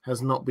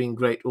has not been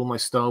great. All my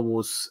Star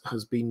Wars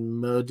has been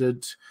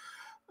murdered.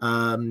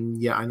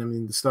 Yeah, I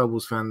mean, the Star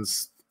Wars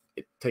fans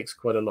it takes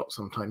quite a lot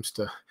sometimes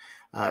to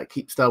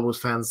keep Star Wars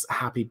fans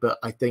happy, but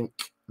I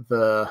think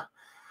not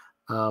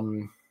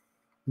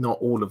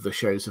all of the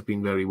shows have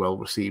been very well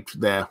received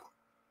there.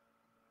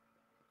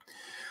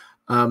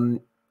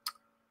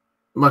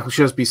 Michael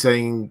Shersby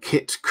saying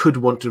Kit could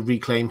want to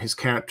reclaim his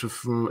character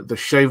from the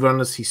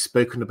showrunners. He's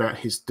spoken about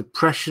his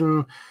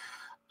depression.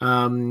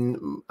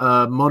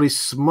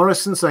 Maurice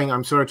Morrison saying,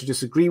 I'm sorry to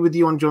disagree with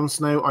you on Jon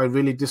Snow. I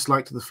really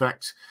disliked the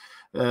fact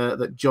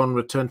that Jon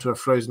returned to a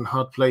frozen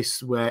hard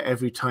place where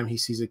every time he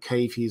sees a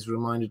cave, he's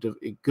reminded of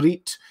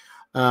Ygritte.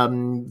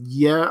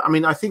 Yeah, I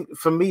mean, I think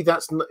for me,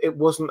 it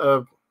wasn't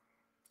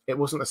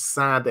a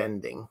sad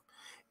ending.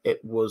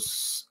 It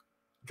was,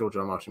 George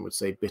R. R. Martin would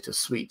say,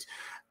 bittersweet.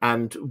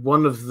 And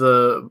one of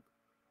the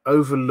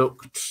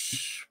overlooked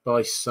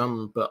by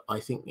some, but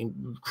I think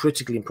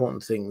critically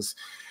important things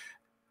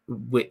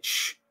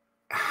which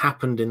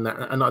happened in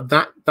that, and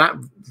that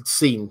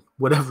scene,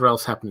 whatever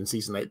else happened in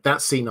season 8,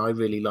 that scene I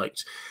really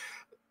liked.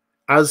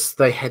 As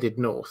they headed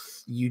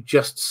north, you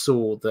just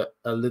saw that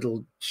a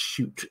little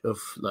shoot of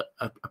like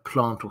a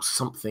plant or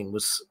something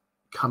was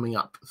coming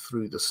up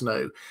through the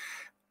snow,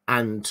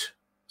 and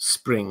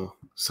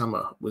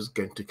summer was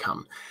going to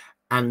come.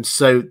 And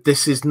so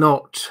this is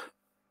not,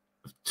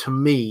 to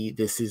me,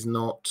 this is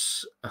not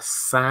a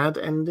sad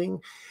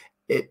ending.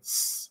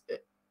 It's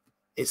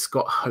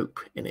got hope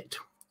in it.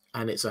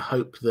 And it's a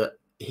hope that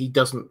he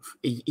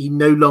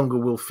no longer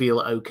will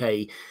feel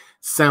okay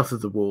south of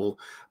the wall,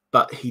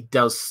 but he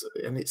does,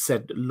 and it's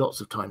said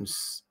lots of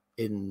times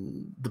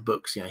in the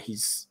books, you know,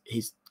 he's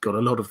got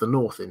a lot of the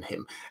north in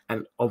him.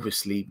 And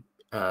obviously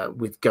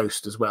with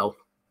Ghost as well,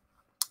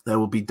 there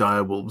will be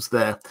direwolves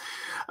there.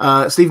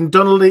 Stephen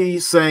Donnelly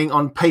saying,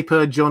 on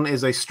paper, Jon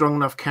is a strong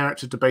enough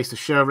character to base the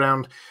show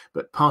around,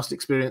 but past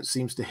experience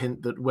seems to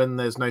hint that when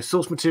there's no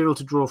source material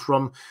to draw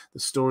from, the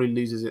story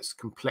loses its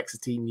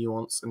complexity,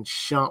 nuance, and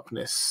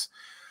sharpness.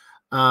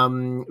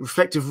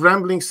 Reflective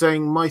Rambling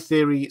saying, my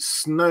theory,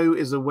 Snow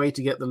is a way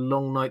to get the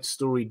Long Night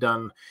story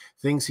done.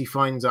 Things he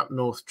finds up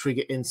north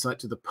trigger insight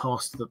to the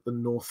past that the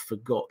North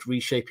forgot.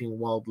 Reshaping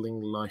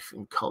wildling life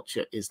and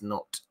culture is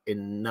not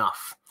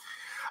enough.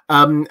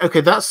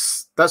 Okay,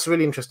 that's a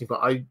really interesting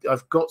part.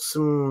 I've got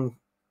some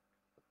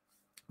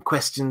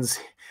questions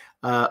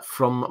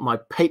from my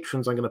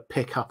patrons I'm going to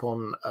pick up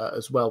on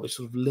as well, which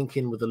sort of link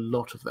in with a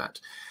lot of that.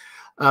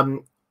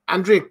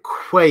 Andrea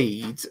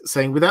Quaid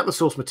saying, without the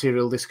source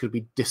material, this could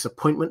be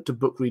disappointment to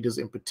book readers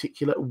in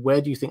particular. Where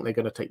do you think they're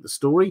going to take the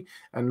story?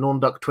 And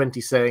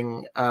Nornduck20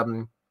 saying,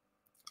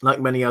 like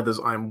many others,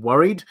 I'm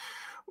worried.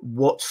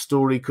 What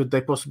story could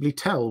they possibly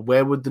tell?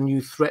 Where would the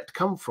new threat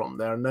come from?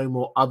 There are no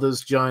more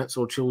others, giants,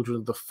 or children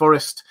of the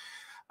forest.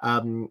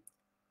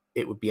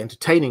 It would be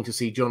entertaining to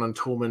see Jon and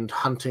Tormund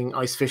hunting,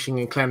 ice fishing,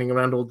 and clowning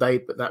around all day,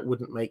 but that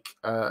wouldn't make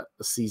a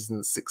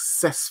season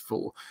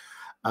successful.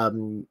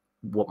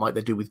 What might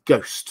they do with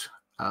Ghost?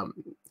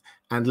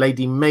 And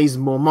Lady Maze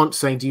Mormont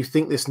saying, do you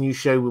think this new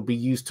show will be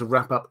used to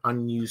wrap up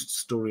unused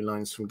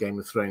storylines from Game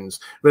of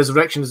Thrones?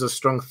 Resurrection is a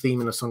strong theme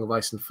in A Song of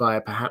Ice and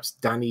Fire. Perhaps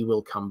Dany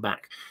will come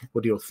back.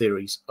 What are your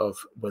theories of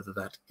whether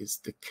that is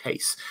the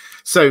case?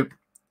 So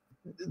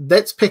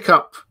let's pick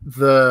up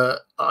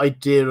the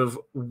idea of,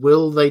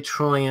 will they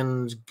try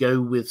and go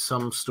with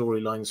some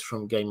storylines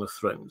from Game of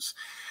Thrones?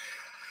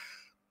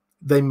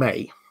 They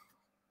may.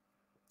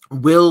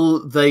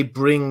 Will they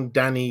bring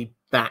Dany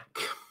back?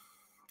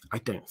 I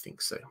don't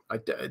think so.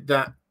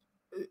 That,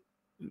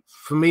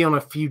 for me, on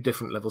a few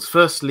different levels.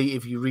 Firstly,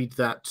 if you read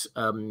that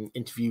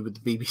interview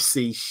with the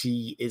BBC,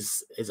 she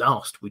is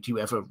asked, would you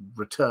ever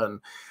return?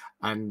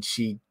 And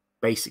she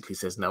basically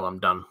says, no, I'm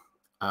done.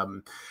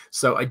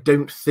 So I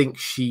don't think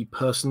she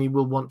personally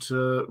will want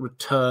to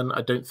return.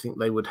 I don't think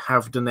they would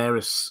have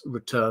Daenerys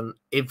return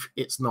if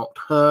it's not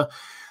her.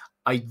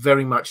 I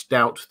very much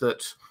doubt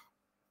that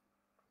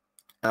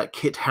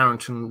Kit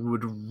Harington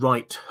would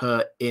write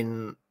her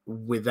in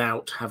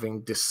without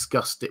having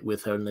discussed it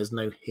with her, and there's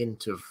no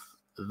hint of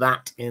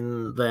that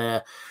in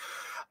there.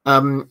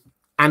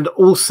 And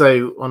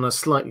also, on a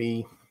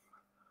slightly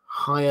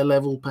higher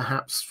level,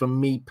 perhaps,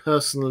 from me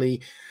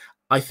personally,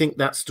 I think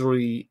that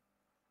story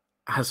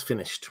has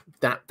finished.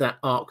 That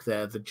arc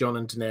there, the Jon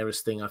and Daenerys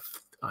thing,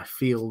 I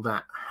feel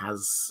that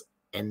has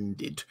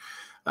ended.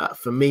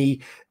 For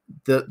me,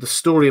 the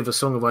story of A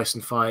Song of Ice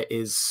and Fire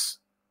is,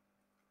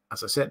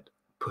 as I said,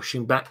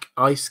 pushing back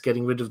ice,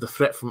 getting rid of the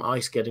threat from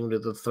ice, getting rid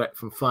of the threat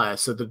from fire.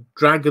 So the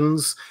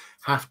dragons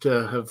have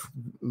to have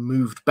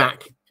moved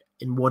back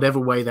in whatever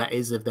way that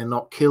is. If they're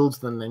not killed,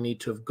 then they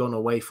need to have gone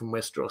away from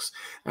Westeros.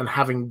 And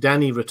having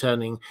Dany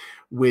returning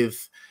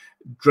with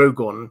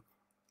Drogon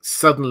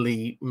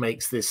suddenly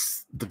makes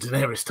this the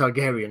Daenerys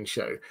Targaryen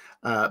show,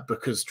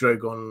 because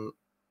Drogon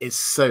is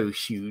so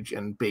huge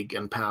and big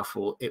and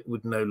powerful. It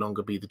would no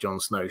longer be the Jon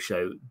Snow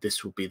show.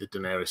 This will be the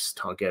Daenerys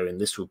Targaryen.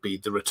 This will be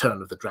the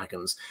return of the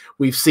dragons.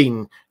 We've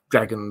seen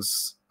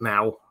dragons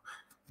now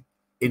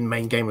in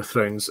main Game of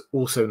Thrones,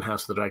 also in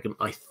House of the Dragon.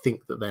 I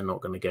think that they're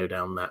not going to go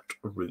down that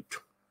route.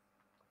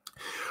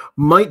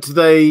 Might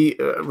they,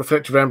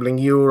 Reflective Rambling,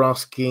 you were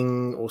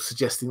asking or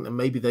suggesting that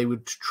maybe they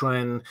would try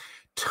and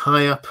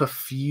tie up a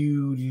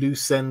few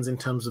loose ends in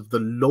terms of the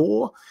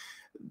lore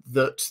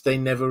that they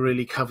never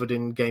really covered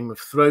in Game of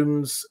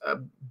Thrones.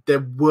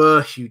 There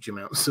were huge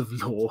amounts of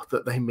lore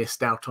that they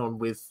missed out on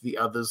with the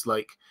others,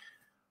 like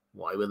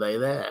why were they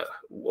there?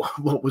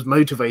 What was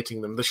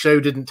motivating them? The show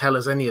didn't tell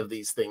us any of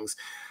these things.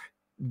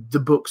 The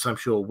books, I'm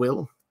sure,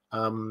 will.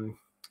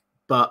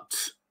 But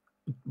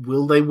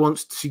will they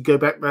want to go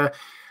back there?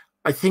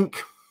 I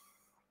think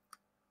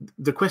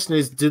the question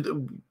is,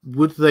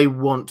 would they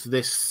want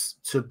this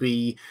to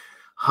be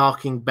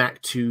harking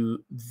back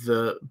to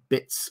the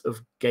bits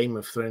of Game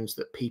of Thrones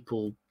that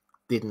people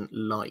didn't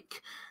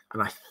like?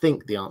 And I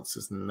think the answer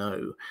is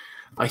no.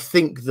 I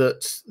think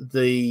that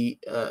the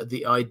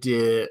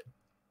idea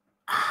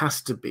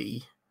has to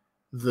be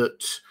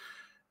that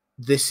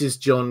this is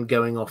Jon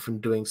going off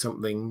and doing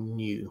something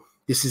new.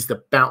 This is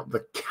about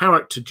the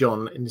character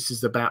Jon, and this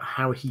is about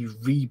how he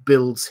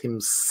rebuilds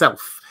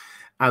himself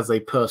as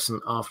a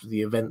person after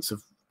the events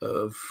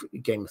of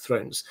Game of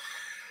Thrones.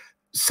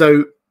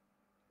 So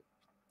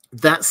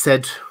that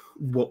said,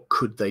 what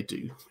could they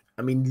do?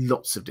 I mean,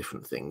 lots of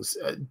different things.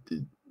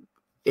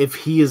 If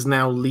he is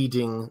now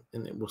leading,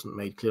 and it wasn't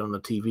made clear on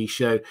the TV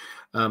show,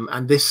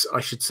 and this,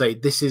 I should say,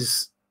 this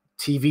is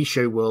TV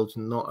show world,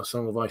 not a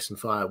Song of Ice and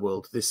Fire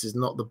world. This is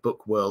not the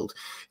book world.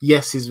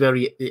 Yes,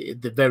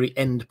 the very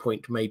end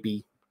point may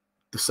be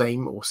the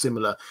same or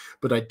similar,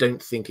 but I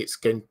don't think it's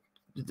going.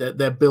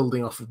 They're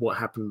building off of what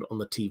happened on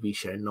the TV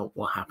show, not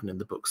what happened in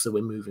the books. So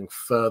we're moving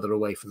further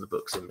away from the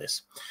books in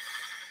this.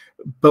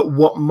 But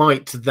what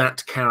might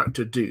that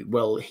character do?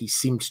 Well, he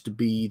seems to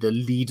be the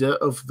leader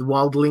of the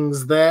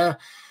wildlings there.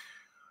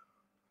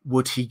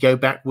 Would he go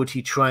back? Would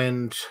he try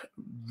and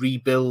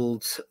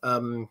rebuild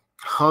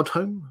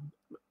Hardhome?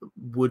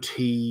 Would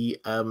he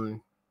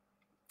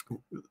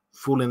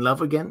fall in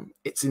love again?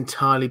 It's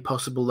entirely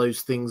possible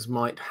those things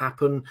might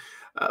happen.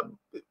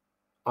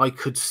 I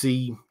could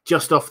see,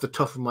 just off the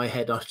top of my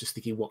head, I was just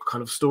thinking, what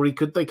kind of story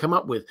could they come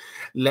up with?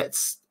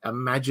 Let's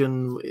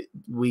imagine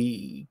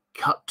we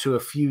cut to a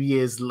few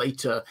years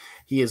later.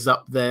 He is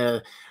up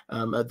there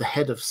at the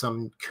head of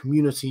some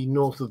community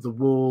north of the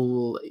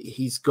wall.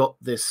 He's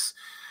got this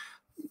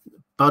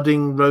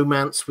budding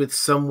romance with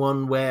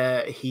someone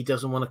where he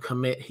doesn't want to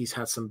commit. He's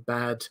had some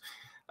bad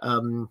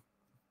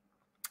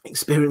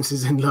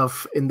experiences in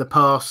love in the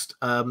past,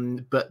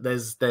 but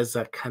there's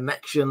a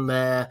connection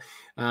there.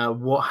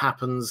 What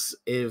happens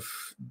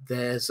if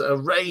there's a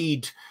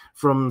raid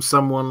from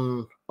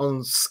someone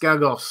on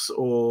Skagos,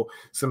 or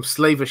some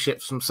slaver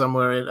ships from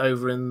somewhere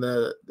over in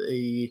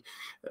the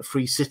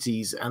Free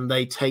Cities, and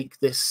they take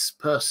this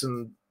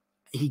person?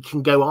 He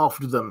can go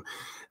after them.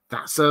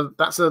 That's a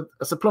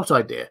plot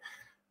idea.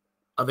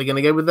 Are they going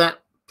to go with that?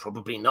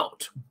 Probably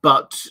not.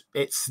 But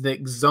it's the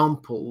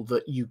example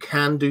that you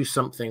can do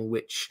something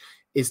which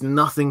is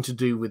nothing to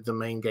do with the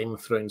main Game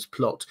of Thrones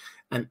plot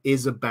and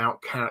is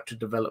about character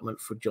development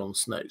for Jon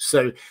Snow.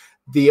 So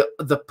the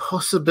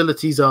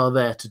possibilities are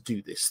there to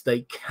do this.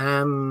 They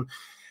can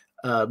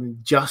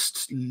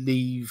just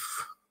leave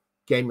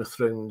Game of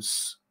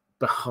Thrones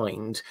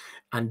behind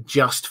and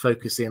just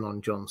focus in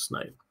on Jon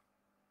Snow.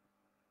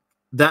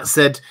 That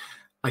said,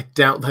 I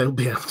doubt they'll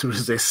be able to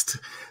resist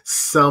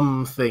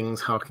some things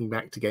harking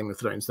back to Game of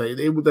Thrones.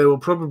 They will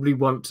probably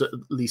want to, at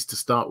least to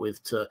start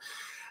with, to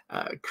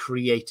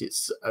create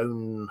its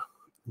own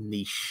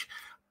niche.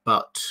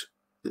 But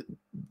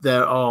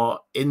there are,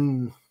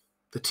 in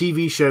the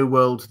TV show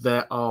world,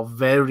 there are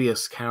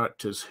various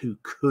characters who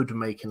could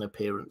make an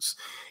appearance,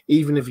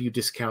 even if you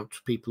discount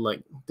people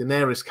like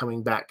Daenerys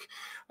coming back.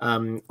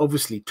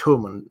 Obviously,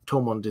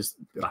 Tormund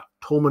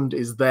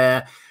is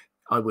there.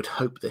 I would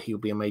hope that he'll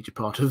be a major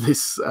part of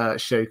this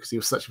show because he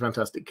was such a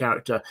fantastic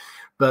character.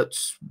 But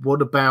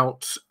what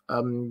about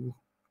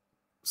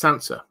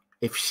Sansa?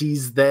 If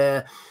she's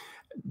there,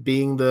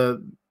 being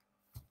the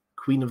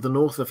Queen of the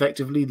North,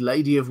 effectively,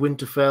 Lady of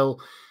Winterfell,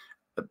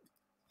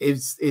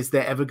 is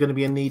there ever going to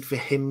be a need for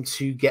him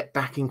to get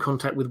back in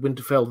contact with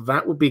Winterfell?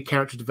 That would be a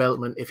character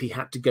development. If he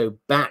had to go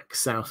back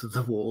south of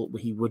the wall,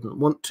 he wouldn't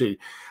want to.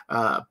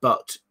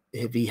 But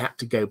if he had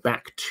to go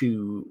back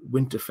to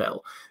Winterfell,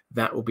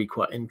 that will be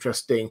quite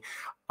interesting.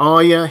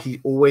 Arya, he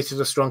always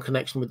has a strong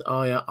connection with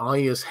Arya.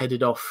 Arya's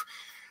headed off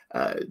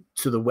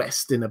to the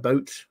west in a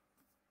boat.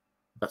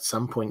 At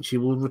some point, she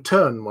will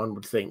return, one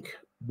would think.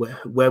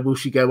 Where will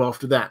she go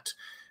after that?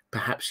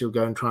 Perhaps she'll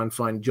go and try and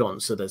find Jon.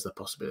 So there's the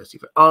possibility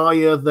for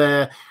Arya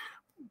there.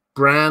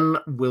 Bran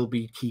will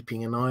be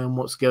keeping an eye on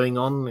what's going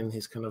on in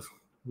his kind of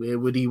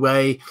weirwoody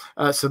way.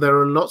 So there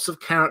are lots of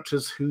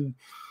characters who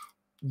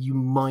you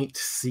might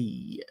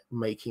see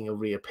making a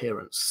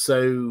reappearance.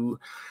 So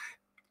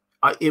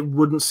it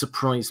wouldn't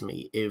surprise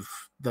me if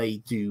they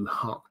do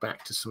hark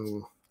back to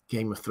some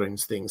Game of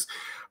Thrones things.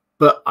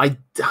 But I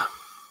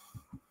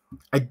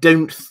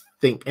don't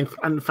think,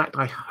 in fact,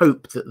 I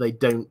hope that they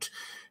don't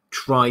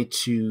try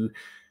to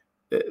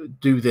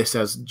do this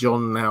as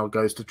Jon now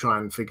goes to try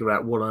and figure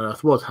out what on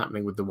earth was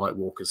happening with the White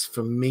Walkers.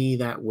 For me,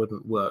 that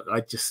wouldn't work.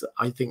 I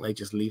think they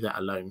just leave that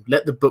alone.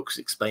 Let the books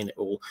explain it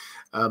all.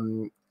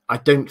 I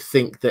don't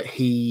think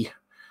he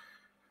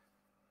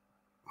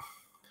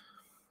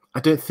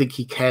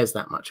cares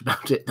that much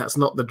about it. That's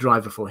not the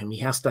driver for him. He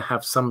has to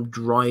have some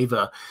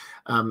driver.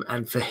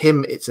 And for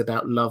him, it's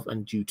about love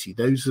and duty.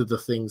 Those are the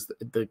things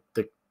that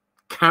the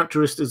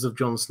characteristics of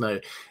Jon Snow.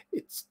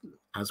 It's,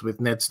 as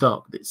with Ned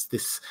Stark, it's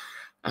this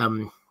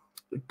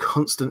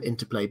constant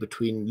interplay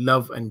between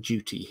love and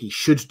duty. He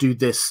should do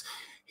this.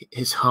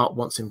 His heart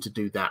wants him to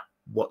do that.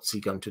 What's he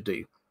going to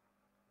do?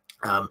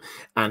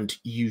 And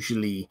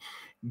usually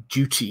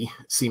duty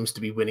seems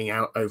to be winning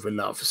out over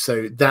love.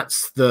 So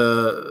that's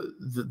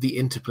the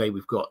interplay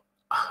we've got.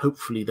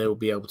 Hopefully they will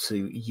be able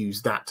to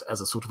use that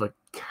as a sort of a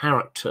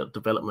character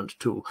development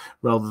tool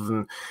rather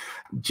than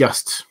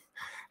just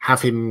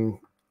have him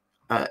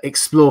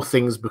explore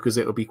things because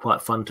it will be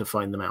quite fun to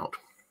find them out.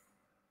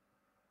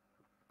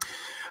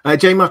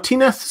 Jay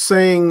Martinez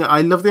saying, I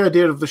love the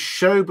idea of the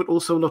show, but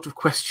also a lot of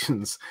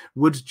questions.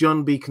 Would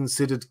Jon be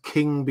considered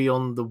king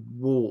beyond the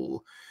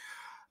wall?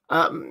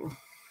 They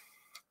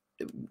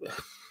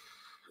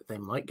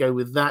might go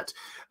with that.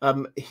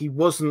 He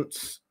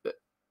wasn't...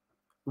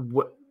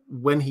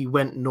 When he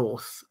went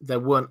north, there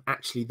weren't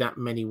actually that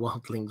many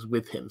wildlings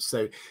with him.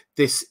 So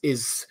this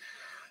is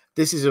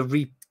a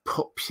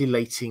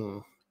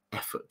repopulating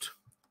effort.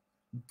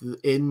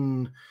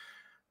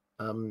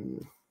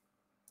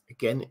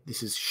 Again,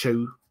 this is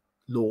show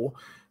lore,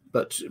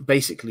 but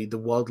basically the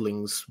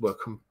wildlings were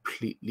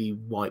completely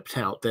wiped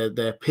out.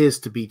 There appears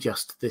to be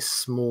just this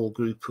small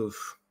group of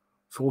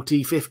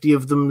 40, 50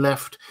 of them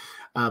left,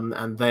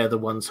 and they're the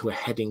ones who are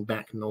heading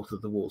back north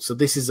of the wall. So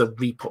this is a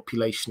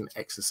repopulation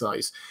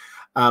exercise.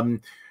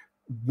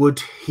 Would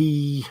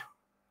he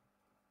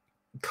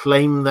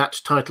claim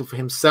that title for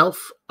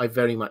himself? I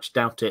very much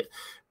doubt it,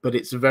 but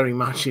it's very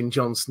much in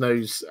Jon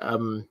Snow's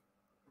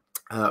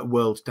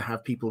world to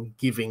have people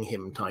giving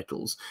him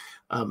titles.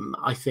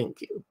 I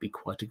think it would be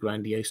quite a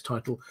grandiose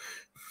title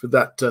for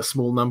that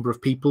small number of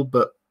people,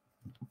 but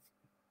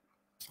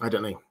I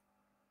don't know.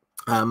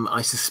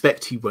 I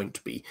suspect he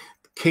won't be.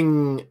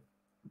 King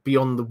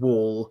beyond the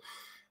wall,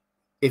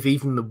 if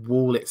even the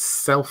wall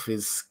itself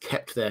is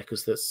kept there,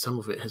 because some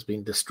of it has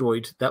been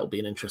destroyed, that'll be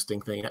an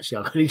interesting thing.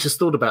 Actually, I've only just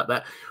thought about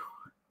that.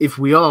 If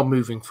we are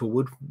moving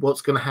forward,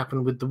 what's going to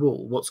happen with the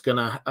wall?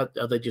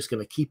 Are they just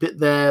going to keep it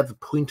there? The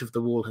point of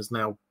the wall has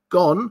now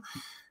gone.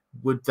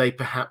 Would they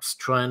perhaps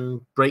try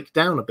and break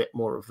down a bit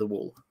more of the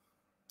wall?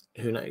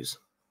 Who knows?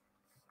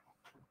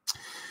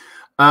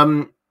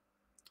 Roman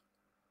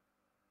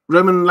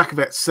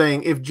Lakovet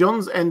saying, if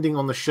Jon's ending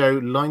on the show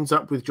lines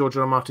up with George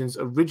R. R. Martin's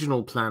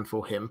original plan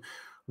for him,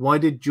 why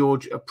did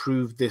George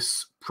approve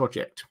this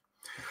project?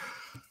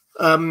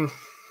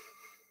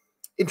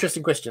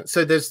 Interesting question.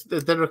 So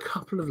there are a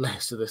couple of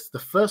layers to this. The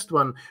first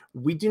one,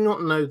 we do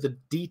not know the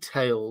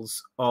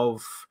details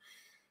of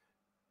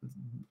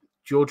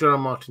George R. R.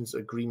 Martin's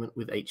agreement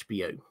with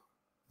HBO.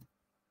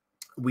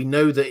 We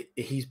know that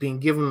he's been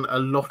given a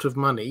lot of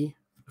money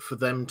for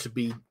them to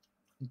be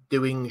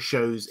doing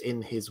shows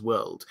in his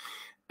world.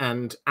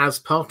 And as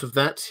part of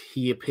that,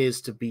 he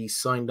appears to be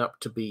signed up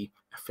to be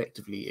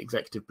effectively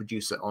executive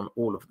producer on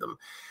all of them.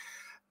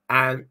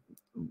 And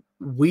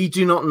we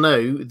do not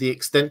know the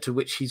extent to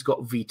which he's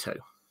got veto.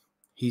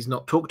 He's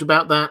not talked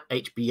about that.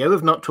 HBO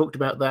have not talked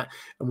about that.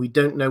 And we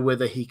don't know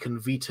whether he can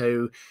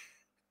veto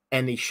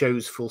any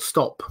shows full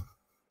stop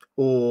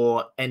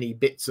or any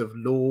bits of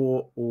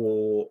law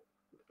or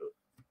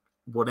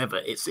whatever.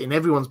 It's in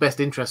everyone's best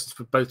interest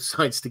for both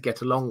sides to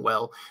get along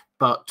well.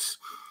 But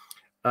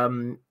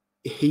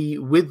he,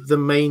 with the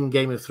main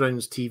Game of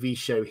Thrones TV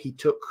show, he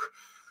took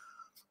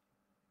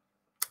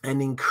an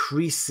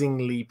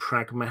increasingly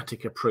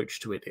pragmatic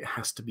approach to it, it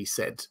has to be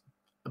said,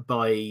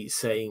 by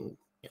saying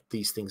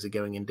these things are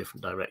going in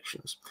different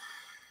directions.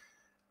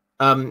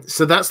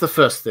 So that's the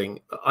first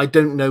thing. I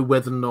don't know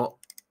whether or not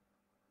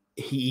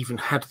he even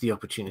had the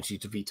opportunity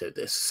to veto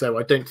this, so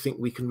I don't think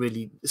we can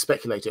really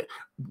speculate it.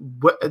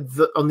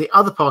 On the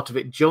other part of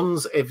it,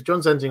 if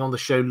Jon's ending on the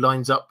show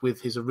lines up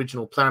with his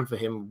original plan for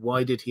him,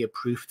 why did he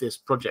approve this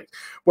project?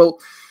 Well,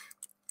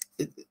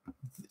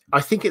 I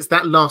think it's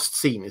that last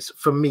scene.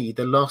 For me,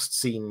 the last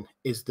scene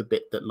is the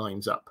bit that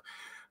lines up.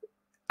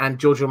 And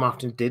George R. R.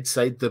 Martin did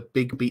say the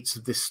big beats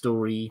of this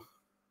story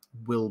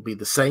will be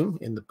the same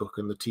in the book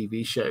and the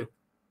TV show.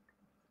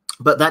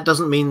 But that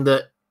doesn't mean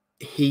that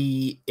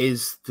he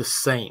is the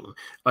same.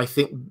 I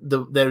think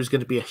there is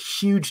going to be a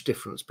huge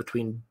difference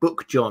between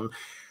book Jon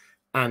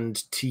and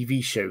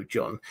TV show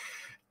Jon.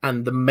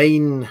 And the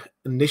main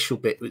initial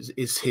bit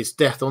is his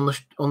death on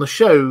the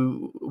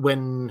show.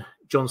 When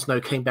Jon Snow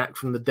came back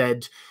from the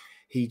dead,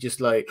 he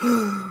just like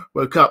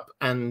woke up,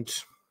 and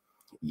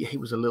he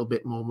was a little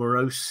bit more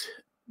morose,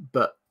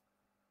 but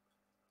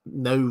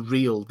no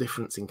real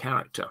difference in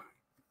character.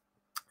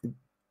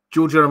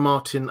 George R. R.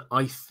 Martin,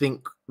 I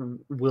think,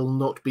 will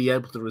not be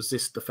able to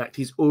resist the fact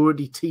he's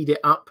already teed it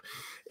up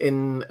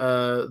in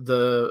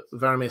the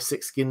Varamir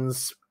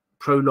Sixskins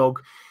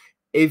prologue,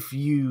 if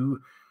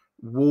you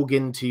walk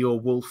into your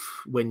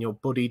wolf when your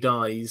body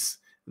dies,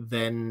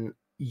 then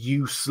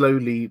you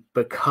slowly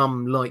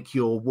become like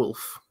your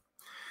wolf.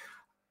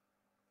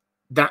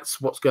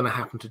 That's what's going to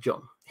happen to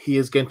John. He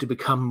is going to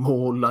become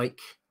more like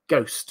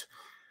Ghost.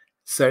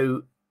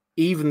 So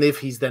even if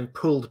he's then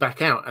pulled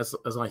back out, as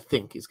I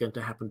think is going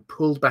to happen,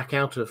 pulled back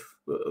out of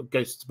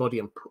Ghost's body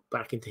and put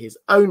back into his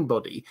own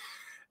body,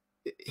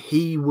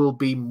 he will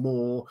be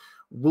more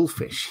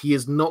wolfish. He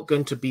is not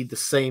going to be the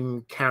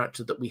same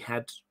character that we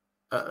had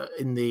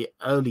in the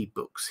early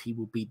books. He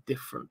will be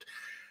different.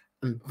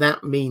 And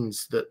that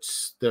means that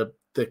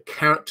the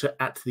character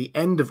at the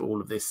end of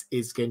all of this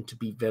is going to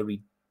be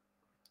very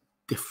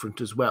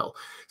different as well.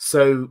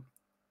 So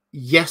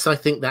yes, I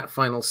think that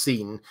final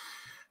scene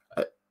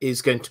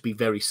is going to be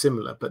very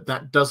similar, but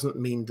that doesn't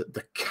mean that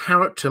the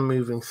character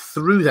moving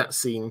through that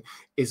scene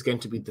is going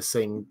to be the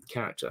same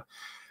character.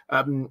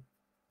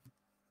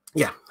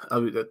 Yeah,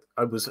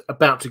 I was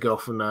about to go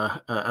off on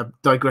a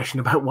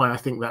digression about why I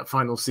think that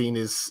final scene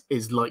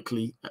is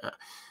likely,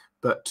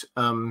 but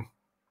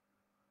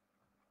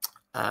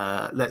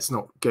let's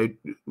not go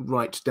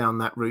right down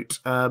that route.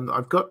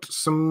 I've got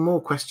some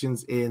more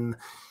questions in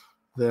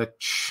the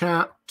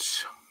chat.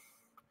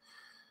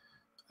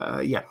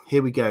 Yeah,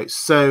 here we go.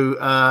 So,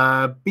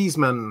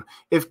 Beesman,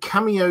 if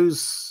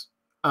cameos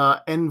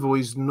are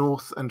envoys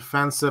north and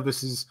fan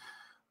services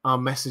are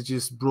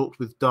messages brought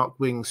with dark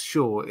wings,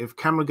 sure. If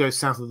camera goes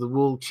south of the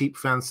wall, cheap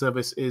fan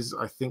service is,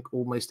 I think,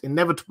 almost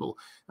inevitable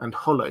and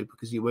hollow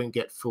because you won't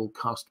get full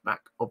cast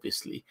back,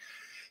 obviously.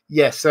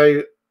 Yeah,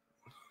 so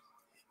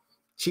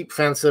cheap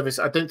fan service,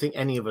 I don't think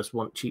any of us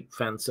want cheap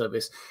fan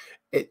service.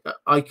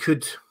 I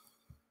could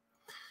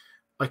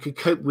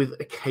cope with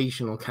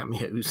occasional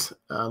cameos,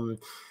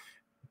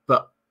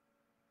 but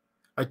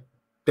I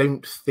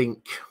don't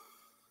think.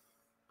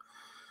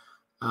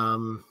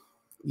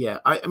 Yeah,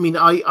 I mean,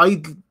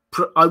 I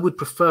would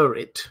prefer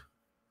it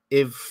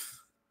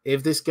if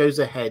this goes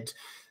ahead,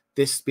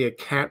 this be a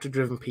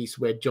character-driven piece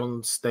where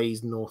John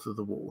stays north of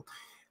the wall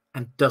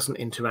and doesn't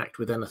interact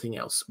with anything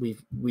else. We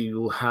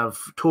will have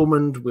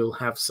Tormund, we'll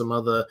have some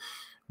other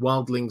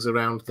wildlings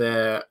around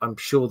there. I'm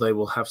sure they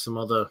will have some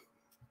other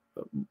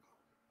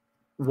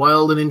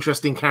wild and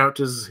interesting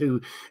characters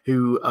who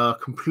are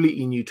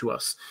completely new to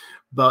us.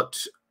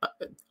 But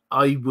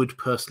I would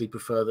personally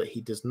prefer that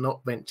he does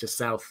not venture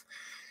south.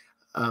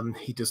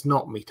 He does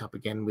not meet up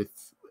again with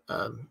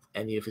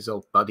any of his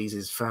old buddies,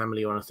 his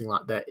family, or anything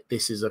like that.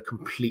 This is a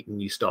completely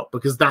new start,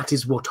 because that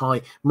is what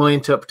my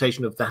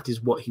interpretation of that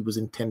is what he was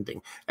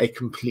intending, a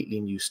completely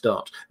new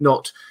start.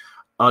 Not,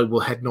 I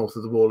will head north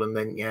of the wall and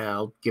then, yeah,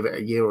 I'll give it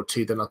a year or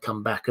two, then I'll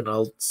come back and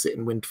I'll sit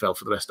in Winterfell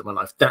for the rest of my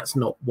life. That's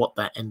not what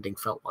that ending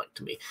felt like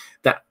to me.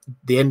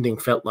 The ending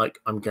felt like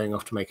I'm going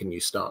off to make a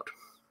new start.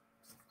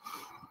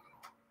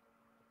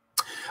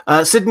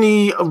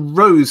 Sydney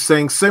Rose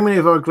saying, so many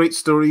of our great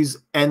stories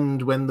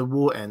end when the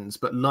war ends,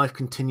 but life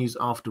continues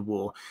after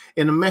war.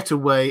 In a meta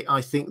way,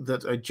 I think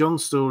that a John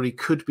story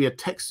could be a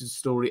texted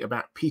story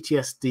about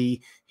PTSD,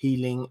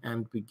 healing,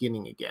 and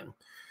beginning again.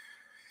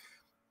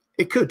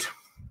 It could.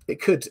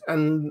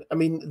 And I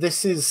mean,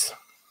 this is,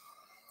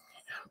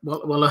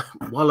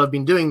 while I've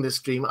been doing this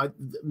stream,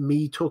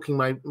 me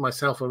talking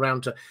myself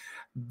around to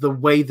the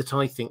way that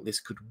I think this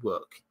could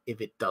work,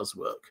 if it does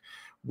work,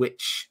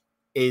 which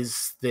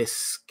is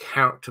this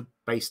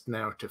character-based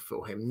narrative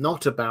for him,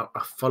 not about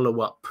a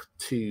follow-up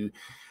to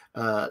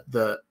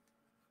the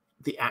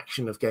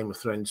action of Game of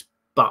Thrones,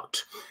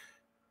 but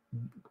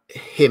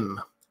him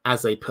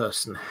as a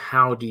person.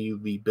 How do you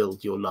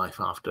rebuild your life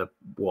after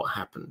what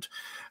happened?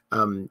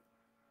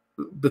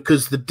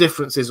 Because the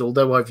difference is,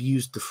 although I've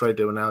used the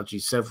Frodo analogy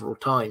several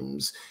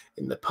times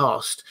in the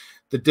past,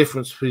 the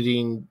difference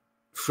between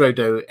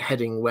Frodo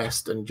heading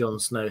west and Jon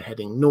Snow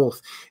heading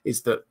north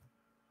is that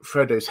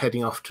Frodo's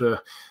heading off to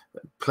a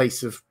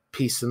place of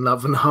peace and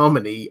love and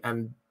harmony,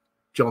 and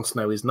Jon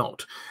Snow is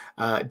not.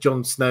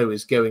 Jon Snow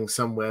is going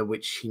somewhere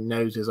which he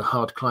knows is a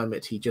hard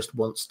climate. He just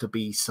wants to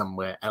be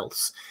somewhere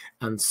else.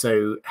 And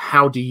so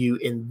how do you,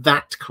 in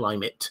that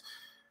climate,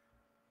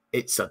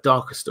 it's a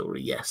darker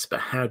story, yes, but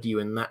how do you,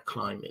 in that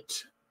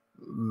climate,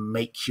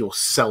 make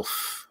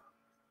yourself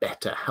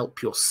better,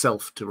 help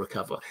yourself to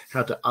recover?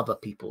 How do other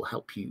people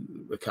help you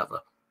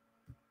recover?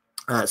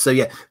 So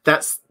yeah,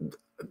 that's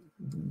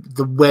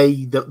the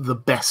way that the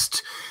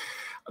best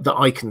that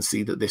I can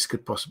see that this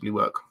could possibly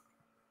work.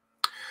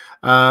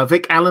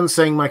 Vic Allen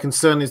saying, my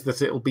concern is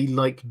that it'll be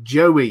like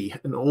Joey,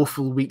 an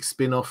awful weak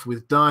spin-off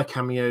with dire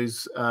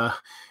cameos,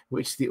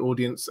 which the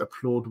audience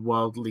applaud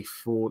wildly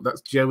for.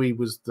 That's Joey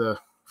was the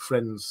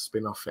Friends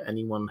spin-off for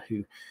anyone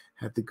who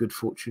had the good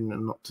fortune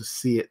not to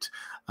see it.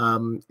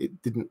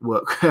 It didn't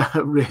work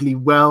really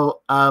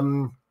well.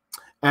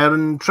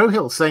 Aaron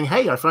Trohill saying,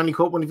 hey, I finally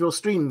caught one of your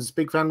streams.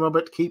 Big fan,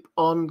 Robert. Keep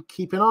on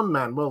keeping on,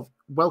 man. Well,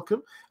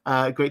 welcome.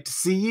 Great to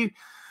see you.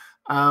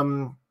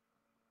 I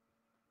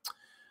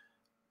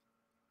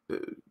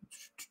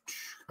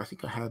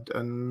think I had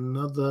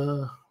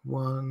another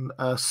one.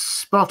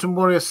 Spartan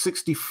Warrior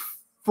 64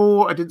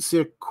 4. I didn't see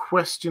a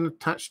question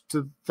attached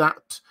to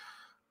that.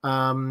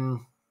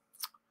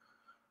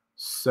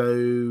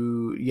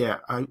 So yeah,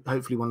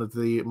 hopefully one of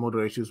the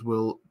moderators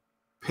will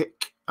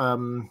pick up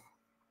on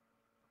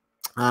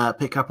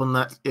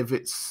that if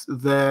it's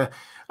there.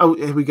 Oh,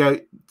 here we go.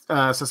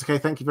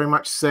 Sasuke, thank you very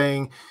much.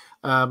 Saying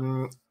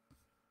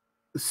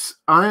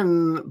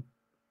Iron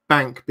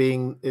Bank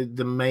being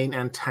the main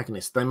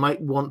antagonist, they might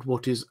want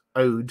what is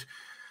owed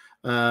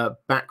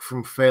back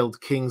from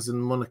failed kings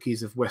and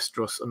monarchies of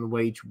Westeros and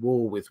wage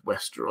war with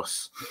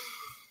Westeros.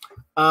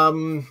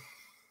 Well,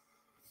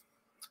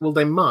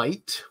 they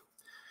might.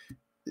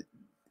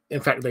 In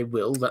fact, they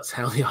will. That's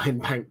how the Iron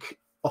Bank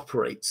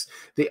operates.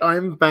 The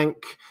Iron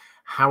Bank,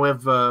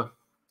 however,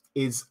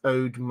 is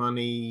owed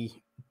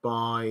money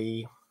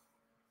by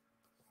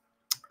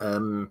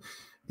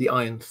the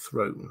Iron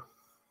Throne.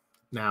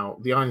 Now,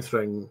 the Iron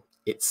Throne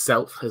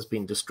itself has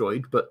been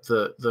destroyed, but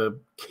the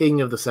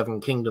King of the Seven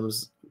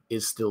Kingdoms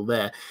is still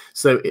there.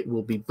 So it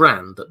will be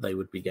Bran that they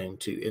would be going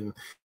to.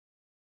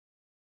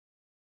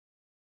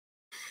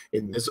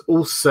 There's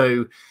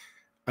also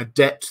a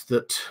debt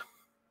that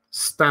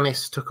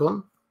Stannis took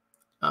on.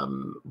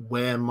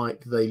 Where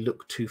might they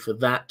look to for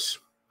that?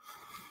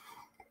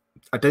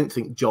 I don't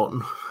think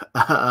Jon,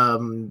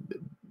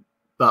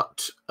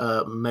 but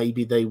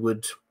maybe they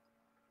would.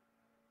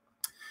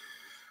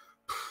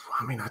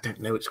 I mean, I don't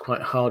know. It's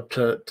quite hard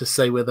to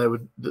say where they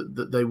would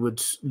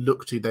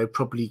look to. They would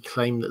probably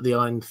claim that the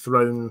Iron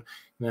Throne,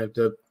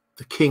 the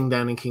king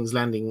down in King's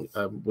Landing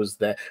was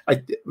there.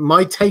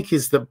 My take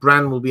is that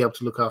Bran will be able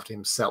to look after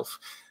himself.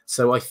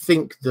 So I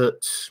think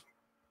that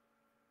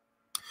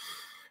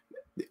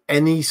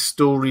any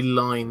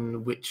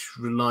storyline which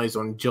relies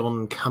on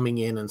Jon coming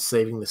in and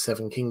saving the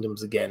Seven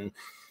Kingdoms again,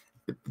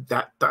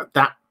 that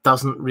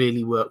doesn't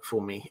really work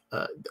for me.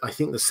 I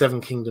think the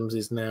Seven Kingdoms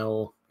is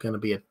now going to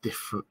be a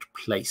different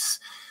place,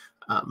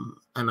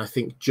 and I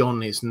think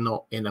Jon is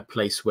not in a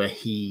place where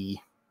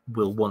he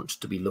will want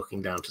to be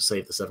looking down to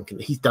save the Seven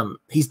Kingdoms.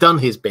 He's done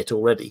his bit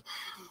already.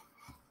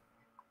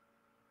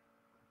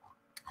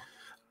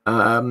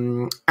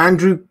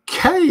 Andrew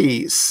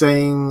K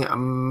saying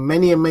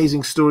many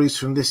amazing stories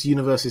from this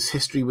universe's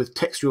history with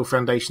textual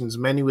foundations,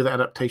 many with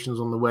adaptations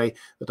on the way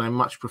that I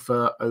much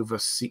prefer over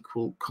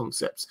sequel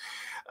concepts.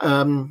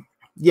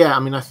 Yeah, I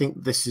mean, I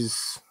think this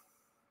is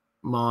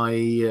my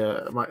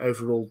my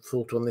overall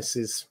thought on this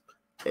is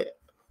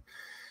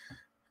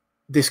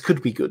this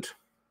could be good.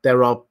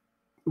 There are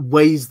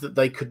ways that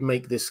they could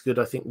make this good.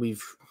 I think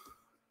we've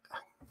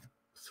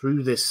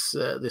through this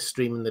this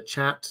stream in the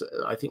chat,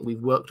 I think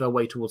we've worked our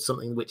way towards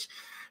something which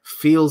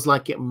feels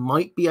like it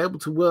might be able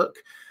to work.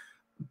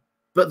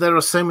 But there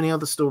are so many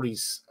other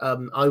stories.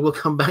 I will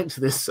come back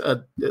to this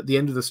at the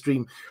end of the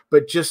stream.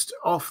 But just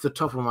off the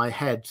top of my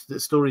head, the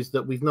stories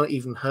that we've not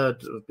even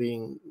heard of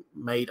being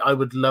made, I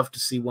would love to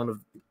see one of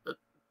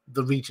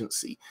the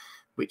Regency,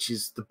 which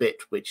is the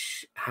bit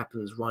which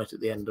happens right at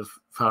the end of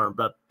Fire and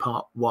Blood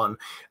Part 1.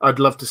 I'd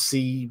love to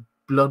see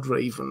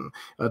Bloodraven.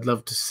 I'd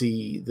love to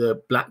see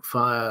the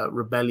Blackfire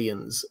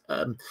rebellions.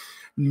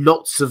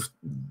 Lots of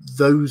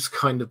those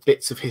kind of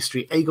bits of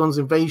history. Aegon's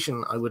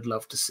invasion, I would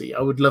love to see.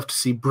 I would love to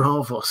see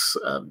Bravos.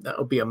 That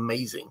would be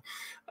amazing.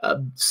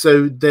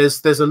 So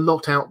there's a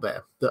lot out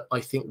there that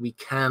I think we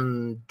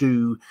can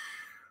do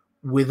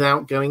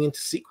without going into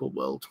sequel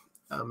world.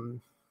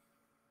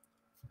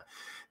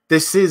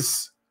 This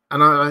is,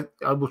 and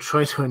I will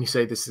try to only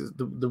say this is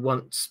the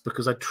once,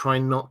 because I try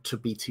not to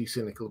be too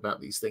cynical about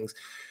these things.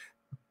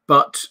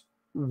 But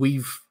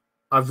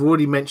I've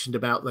already mentioned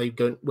about they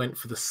went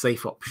for the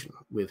safe option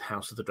with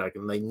House of the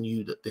Dragon. They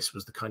knew that this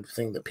was the kind of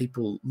thing that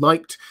people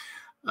liked.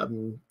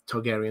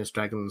 Targaryen's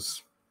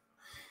dragons.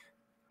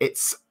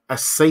 It's a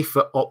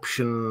safer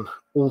option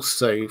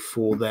also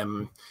for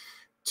them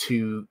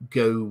to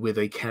go with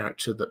a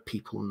character that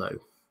people know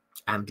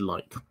and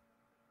like.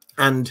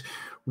 And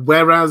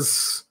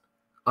whereas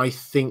I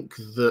think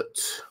that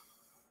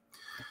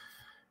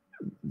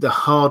the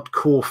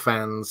hardcore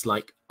fans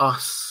like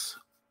us,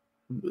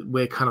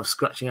 we're kind of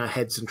scratching our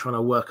heads and trying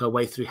to work our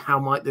way through how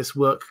might this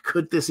work?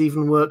 Could this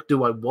even work?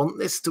 Do I want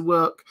this to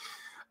work?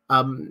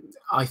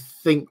 I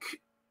think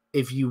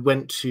if you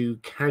went to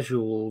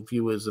casual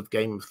viewers of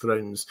Game of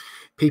Thrones,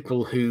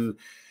 people who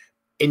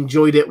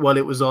enjoyed it while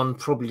it was on,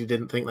 probably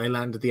didn't think they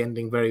landed the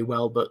ending very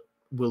well, but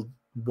will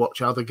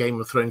watch other Game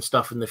of Thrones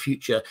stuff in the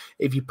future.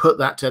 If you put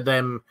that to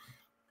them,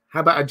 how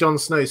about a Jon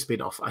Snow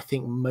spin-off? I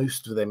think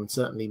most of them,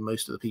 certainly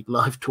most of the people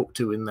I've talked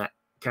to in that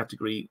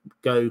category,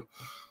 go,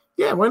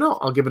 yeah, why not?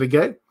 I'll give it a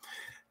go.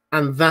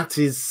 And that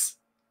is,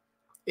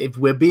 if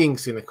we're being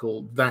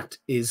cynical, that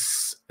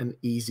is an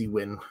easy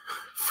win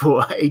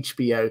for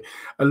HBO.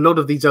 A lot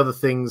of these other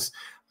things,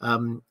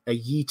 a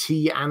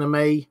Yi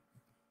anime,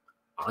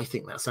 I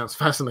think that sounds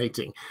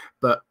fascinating,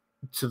 but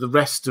to the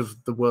rest of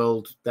the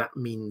world, that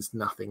means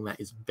nothing. That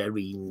is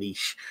very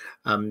niche.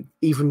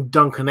 Even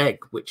Dunk and Egg,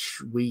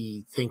 which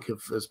we think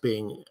of as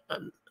being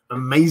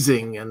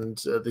amazing,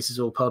 and this is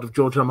all part of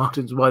George R.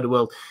 Martin's wider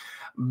world.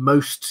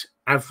 Most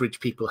average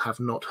people have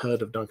not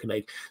heard of Dunk and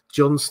Egg.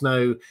 Jon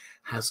Snow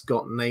has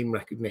got name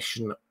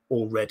recognition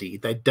already.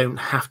 They don't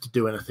have to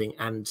do anything,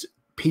 and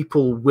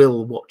people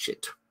will watch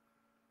it.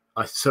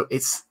 So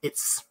it's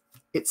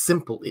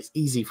simple. It's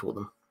easy for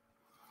them.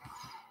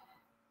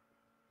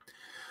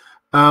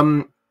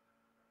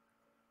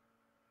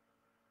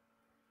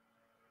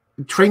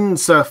 Train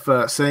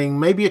Surfer saying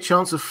maybe a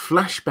chance of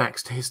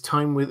flashbacks to his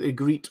time with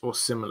Ygritte or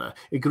similar.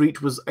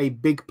 Ygritte was a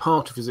big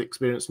part of his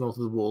experience north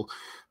of the Wall.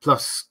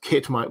 Plus,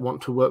 Kit might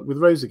want to work with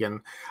Rose again.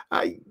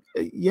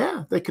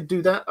 Yeah, they could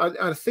do that.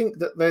 I think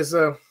that there's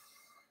a.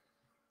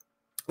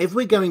 If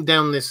we're going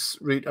down this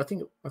route, I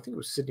think it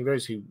was Sydney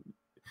Rose who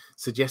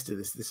suggested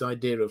this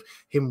idea of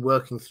him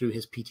working through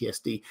his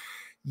PTSD.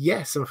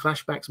 Yes, some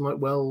flashbacks might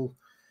well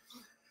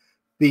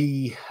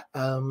be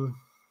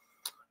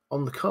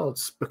on the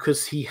cards,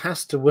 because he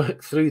has to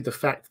work through the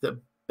fact that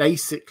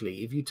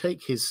basically, if you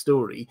take his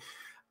story,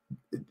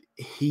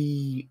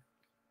 he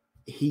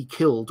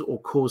killed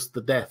or caused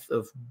the death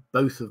of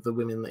both of the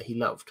women that he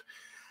loved,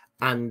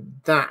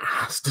 and that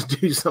has to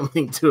do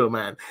something to a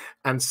man.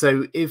 And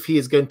so if he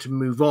is going to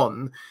move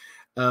on,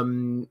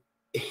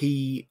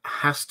 he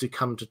has to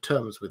come to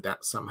terms with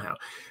that somehow,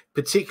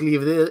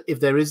 particularly if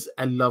there is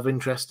a love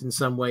interest in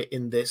some way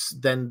in this.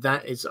 Then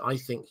that is, I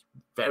think,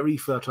 very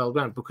fertile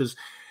ground, because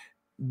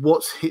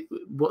what's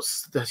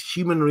the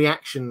human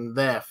reaction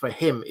there for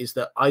him is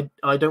that I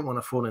don't want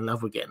to fall in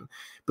love again,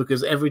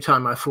 because every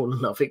time I fall in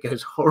love it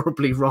goes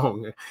horribly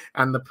wrong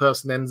and the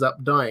person ends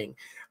up dying,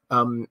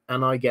 and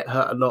I get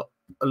hurt a lot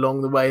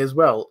along the way as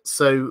well.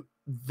 So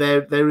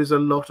there is a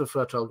lot of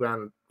fertile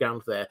ground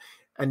there,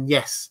 and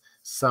yes,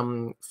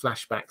 some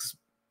flashbacks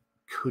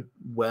could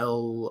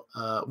well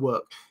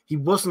work. He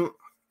wasn't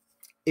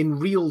in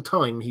real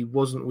time, he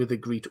wasn't with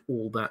Ygritte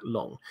all that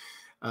long.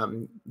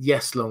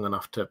 Yes, long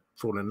enough to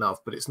fall in love,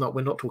 but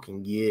we're not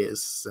talking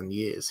years and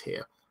years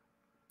here.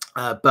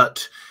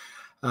 But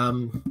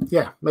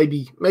yeah,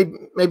 maybe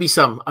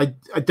some. I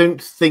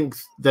don't think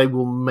they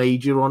will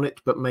major on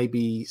it, but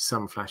maybe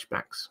some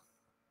flashbacks.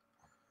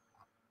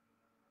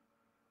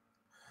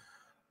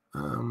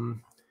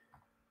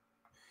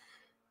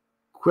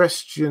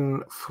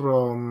 Question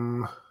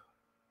from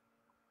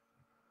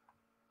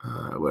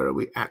where are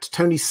we at?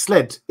 Tony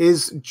Sled.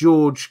 Is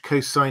George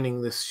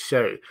co-signing this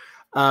show?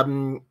 I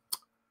mean,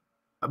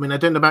 I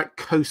don't know about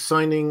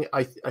co-signing.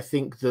 I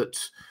think that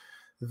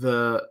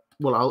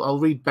I'll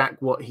read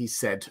back what he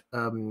said,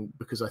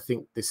 because I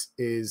think this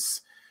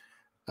is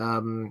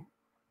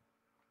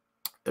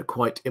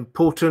quite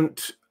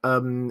important.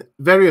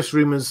 Various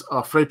rumors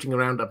are floating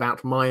around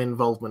about my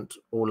involvement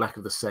or lack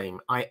of the same.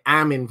 I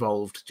am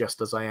involved,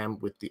 just as I am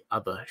with the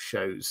other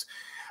shows.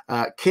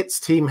 Kit's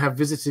team have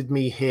visited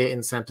me here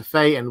in Santa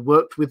Fe and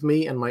worked with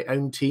me and my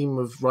own team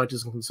of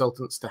writers and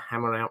consultants to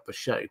hammer out the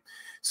show.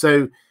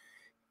 So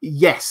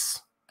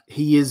yes,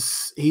 he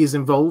is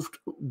involved.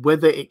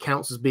 Whether it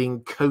counts as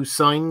being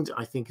co-signed,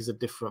 I think, is a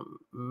different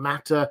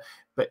matter,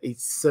 but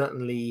it's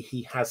certainly,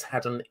 he has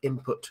had an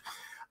input,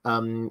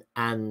 and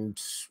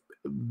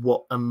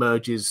what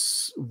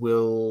emerges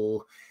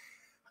will,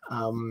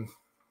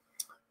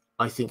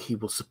 I think he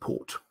will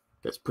support.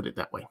 Let's put it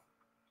that way.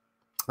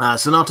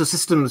 Sonata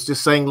Systems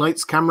just saying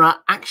lights, camera,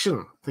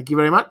 action. Thank you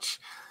very much.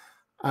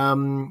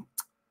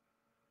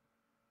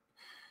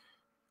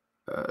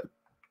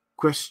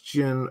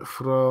 Question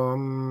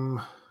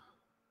from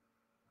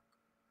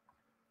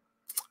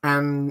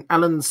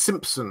Alan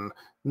Simpson.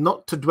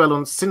 Not to dwell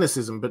on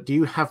cynicism, but do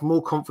you have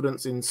more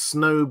confidence in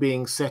Snow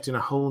being set in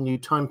a whole new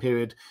time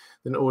period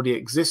than already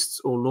exists,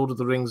 or Lord of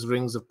the Rings,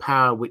 Rings of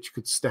Power, which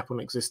could step on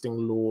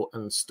existing lore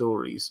and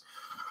stories?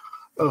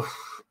 I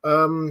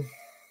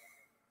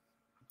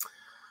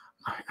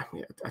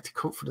mean,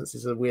 confidence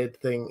is a weird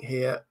thing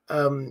here.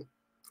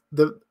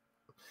 The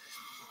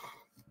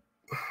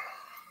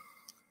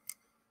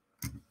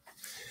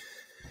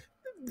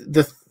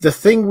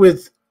thing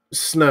with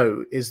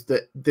Snow is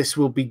that this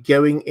will be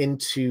going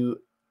into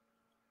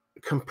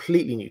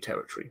completely new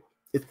territory.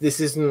 This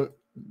isn't,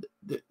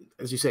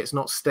 as you say, it's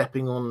not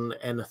stepping on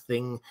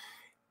anything.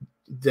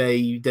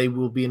 They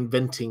will be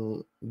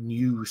inventing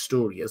new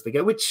story as they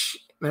go, which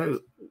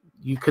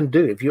you can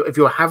do if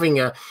you're having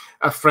a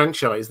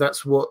franchise.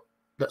 That's what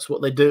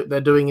they do.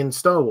 They're doing in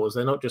Star Wars.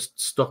 They're not just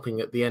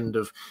stopping at the end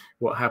of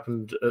what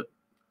happened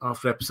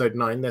after Episode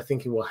 9. They're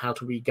thinking, well, how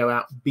do we go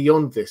out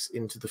beyond this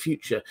into the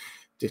future?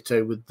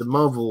 Ditto with the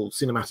Marvel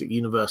Cinematic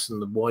Universe and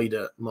the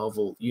wider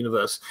Marvel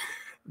Universe,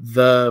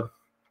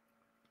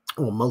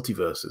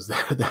 multiverses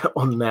they're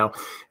on now.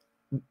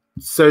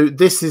 So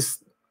this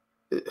is,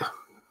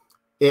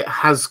 it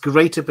has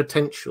greater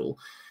potential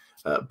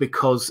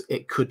because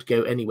it could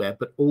go anywhere,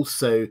 but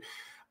also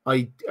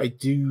I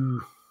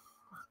retain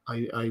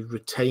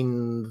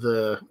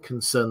the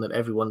concern that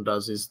everyone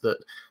does, is that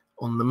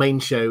on the main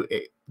show,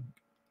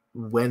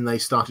 when they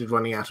started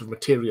running out of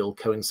material,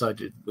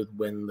 coincided with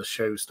when the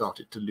show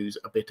started to lose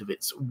a bit of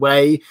its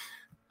way.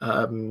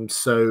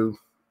 So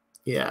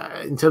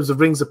yeah, in terms of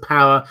Rings of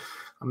Power,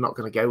 I'm not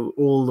going to go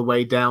all the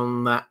way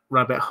down that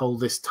rabbit hole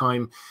this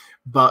time,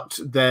 but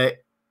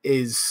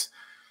is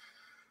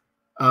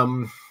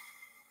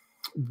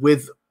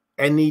with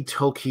any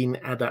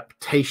Tolkien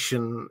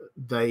adaptation,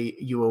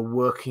 you are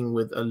working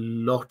with a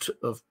lot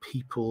of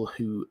people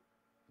who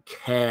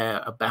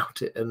care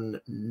about it and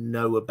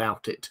know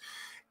about it.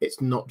 It's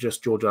not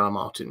just George R. R.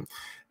 Martin.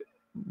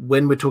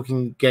 When we're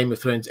talking Game of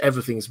Thrones,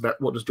 everything's about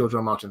what does George R.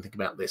 R. Martin think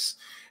about this.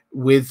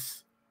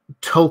 With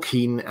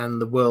Tolkien and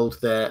the world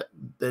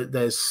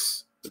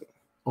there's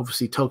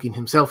obviously Tolkien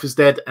himself is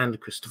dead, and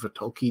Christopher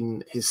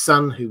Tolkien, his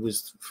son, who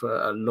was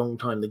for a long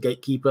time the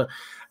gatekeeper.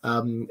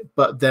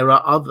 But there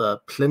are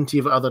plenty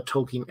of other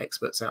Tolkien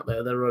experts out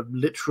there. There are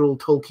literal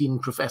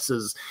Tolkien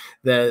professors.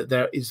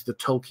 There is the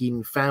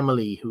Tolkien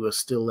family who are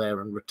still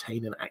there and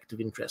retain an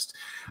active interest.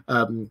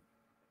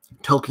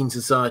 Tolkien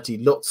Society,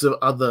 lots of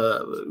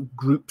other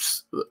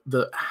groups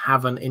that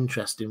have an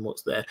interest in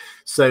what's there.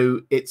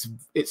 So it's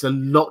a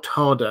lot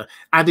harder.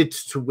 Added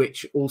to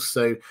which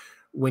also,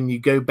 when you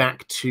go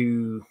back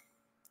to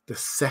the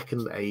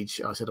Second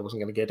Age, I said I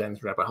wasn't going to go down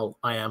this rabbit hole.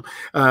 I am.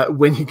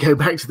 When you go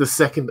back to the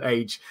Second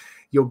Age,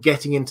 you're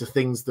getting into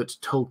things that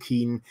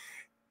Tolkien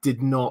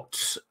did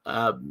not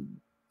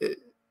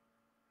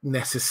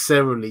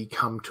necessarily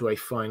come to a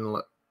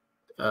final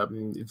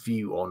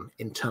view on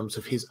in terms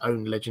of his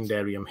own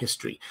Legendarium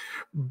history,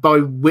 by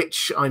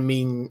which I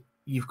mean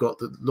you've got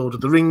the Lord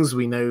of the Rings,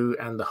 we know,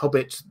 and the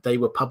Hobbit. They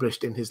were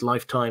published in his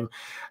lifetime.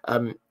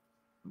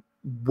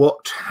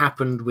 What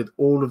happened with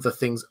all of the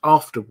things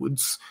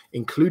afterwards,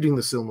 including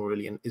the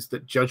Silmarillion, is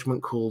that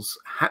judgment calls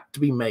had to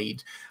be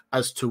made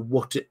as to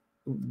what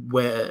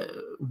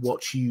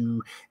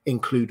you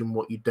include and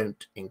what you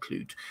don't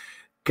include.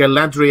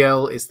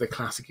 Galadriel is the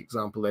classic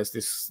example. There's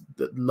this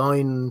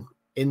line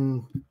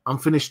in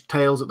Unfinished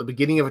Tales at the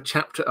beginning of a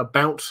chapter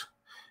about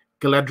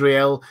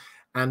Galadriel,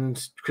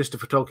 and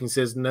Christopher Tolkien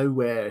says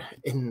nowhere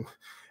in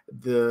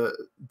the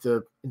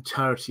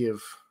entirety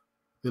of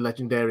the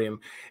Legendarium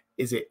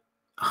is it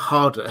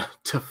harder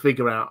to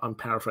figure out, I'm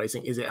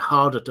paraphrasing, is it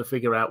harder to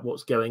figure out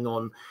what's going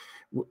on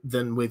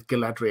than with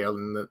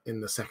Galadriel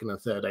in the Second and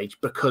Third Age,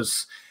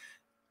 because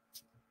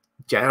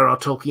J.R.R.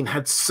 Tolkien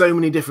had so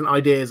many different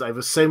ideas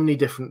over so many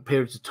different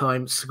periods of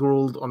time,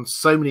 scrawled on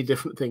so many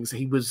different things.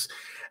 He was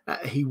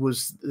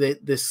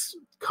this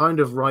kind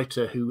of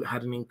writer who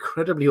had an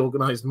incredibly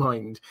organized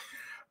mind,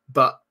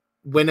 but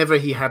whenever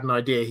he had an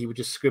idea, he would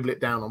just scribble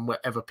it down on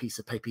whatever piece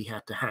of paper he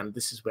had to hand.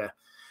 This is where,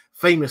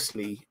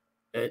 famously,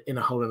 in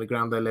A Hole in the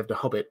Ground There Lived a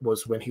Hobbit,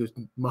 was when he was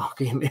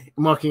marking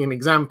an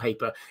exam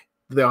paper.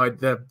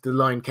 The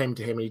line came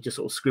to him and he just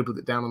sort of scribbled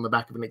it down on the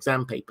back of an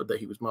exam paper that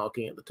he was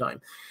marking at the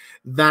time.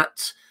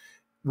 That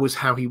was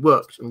how he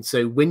worked. And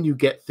so when you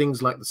get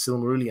things like the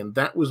Silmarillion,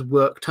 that was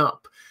worked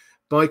up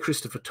by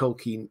Christopher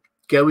Tolkien,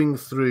 going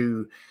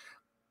through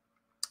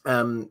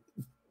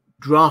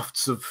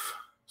drafts of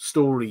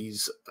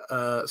stories,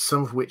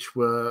 some of which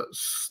were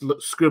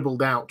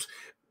scribbled out,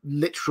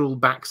 literal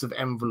backs of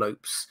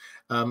envelopes,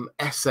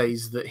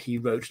 essays that he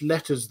wrote,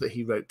 letters that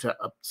he wrote to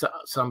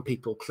some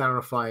people,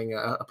 clarifying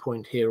a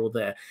point here or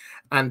there,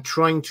 and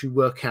trying to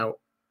work out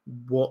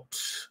what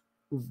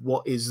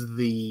is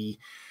the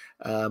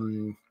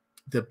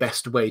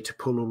best way to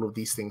pull all of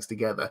these things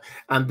together.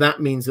 And that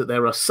means that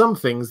there are some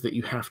things that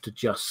you have to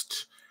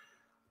just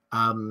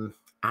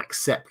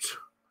accept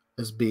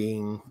as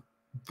being,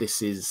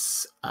 this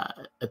is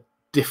at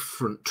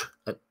different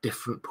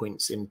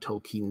points in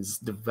Tolkien's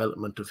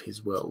development of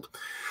his world,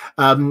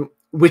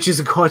 which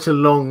is quite a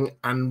long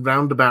and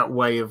roundabout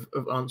way of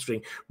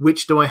answering.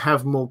 Which do I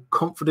have more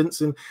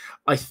confidence in?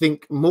 I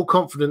think more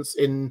confidence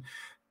in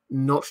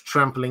not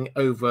trampling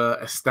over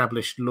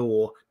established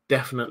lore.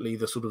 Definitely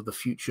the sort of the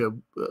future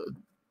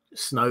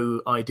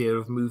Snow idea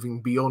of moving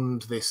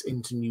beyond this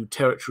into new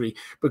territory,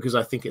 because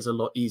I think it's a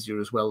lot easier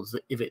as well.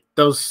 That if it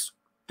does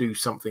do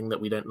something that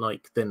we don't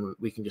like, then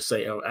we can just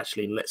say, oh,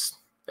 actually, let's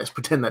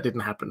pretend that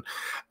didn't happen.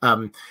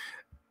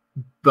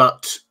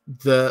 But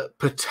the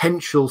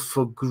potential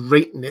for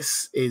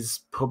greatness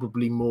is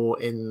probably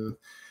more in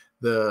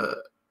the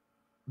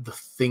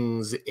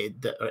things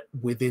that are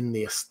within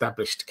the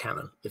established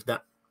canon, if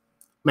that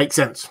makes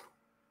sense.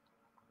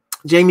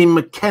 Jamie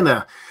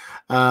McKenna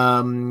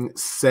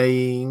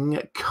saying,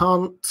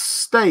 can't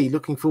stay,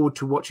 looking forward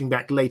to watching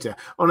back later.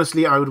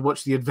 Honestly, I would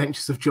watch The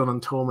Adventures of John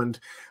and Tormund,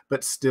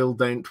 but still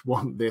don't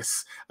want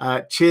this.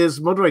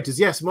 Cheers, moderators.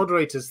 Yes,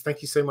 moderators,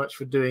 thank you so much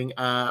for doing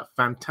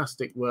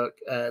fantastic work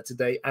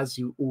today, as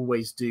you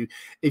always do.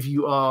 If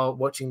you are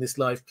watching this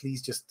live,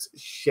 please just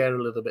share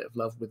a little bit of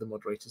love with the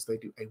moderators. They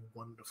do a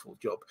wonderful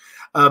job.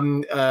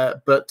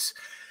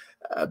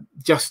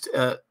 Just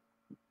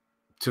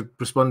to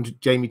respond,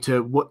 Jamie,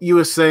 to what you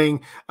were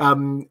saying,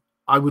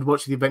 I would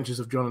watch The Adventures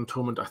of John and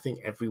Tormund. I think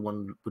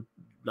everyone would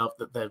love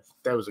that.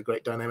 There was a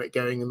great dynamic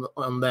going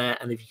on there,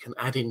 and if you can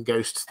add in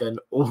ghosts, then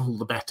all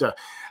the better.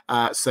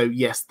 So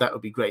yes, that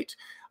would be great.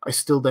 I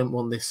still don't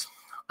want this.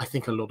 I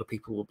think a lot of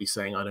people will be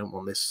saying, I don't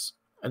want this,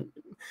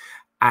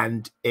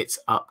 and it's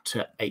up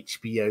to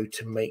HBO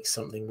to make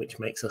something which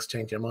makes us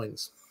change our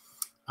minds,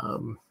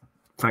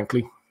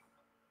 frankly.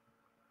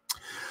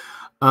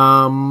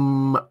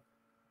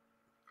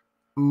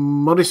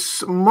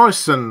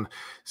 Morrison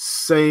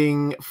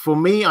saying, for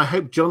me, I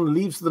hope John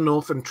leaves the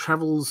north and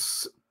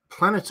travels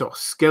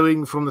Planetos,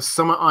 going from the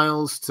Summer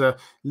Isles to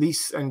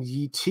Lys and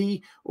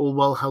Yt, all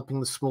while helping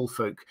the small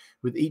folk,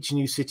 with each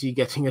new city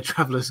getting a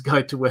traveller's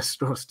guide to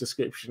Westeros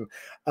description.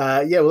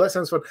 Yeah, well, that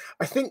sounds fun.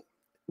 I think,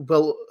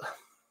 well,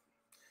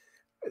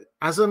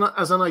 as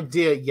an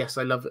idea, yes,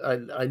 I love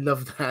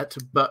that,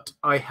 but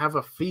I have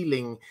a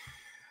feeling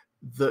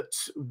that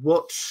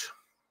what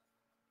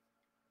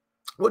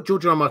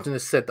George R. R. Martin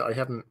has said that I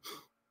haven't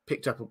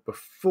picked up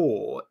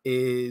before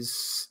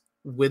is,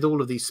 with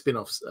all of these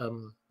spin-offs,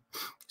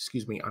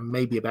 excuse me, I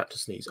may be about to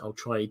sneeze. I'll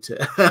try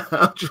to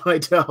I'll try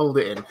to hold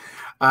it in.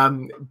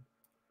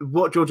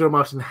 What George R. R.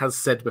 Martin has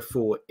said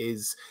before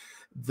is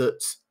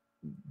that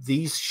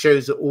these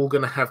shows are all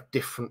going to have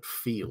different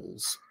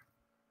feels.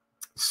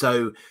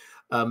 So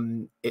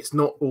it's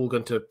not all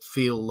going to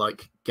feel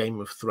like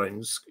Game of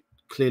Thrones.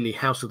 Clearly,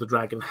 House of the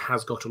Dragon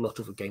has got a lot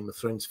of a Game of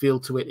Thrones feel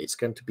to it. It's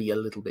going to be a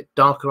little bit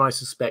darker, I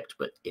suspect,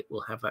 but it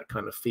will have that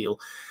kind of feel.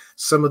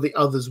 Some of the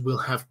others will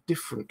have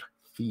different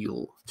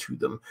feel to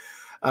them.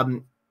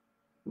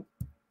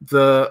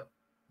 The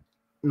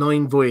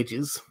 9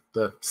 Voyages,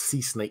 the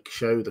Sea Snake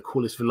show, the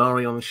Corlys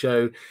Velaryon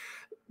show,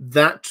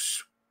 that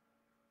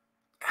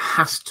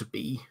has to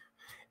be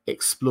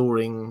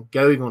exploring,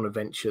 going on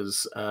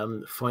adventures,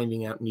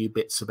 finding out new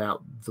bits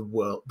about the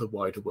world, the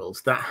wider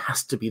worlds. That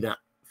has to be that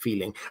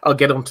feeling. I'll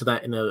get onto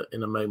that in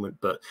a moment,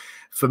 but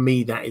for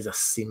me, that is a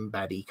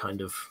Sinbad-y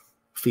kind of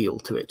feel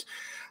to it.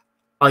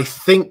 I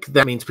think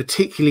that means,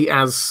 particularly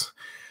as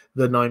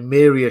the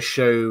Nymeria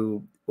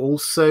show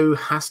also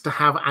has to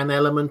have an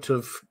element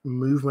of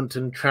movement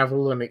and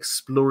travel and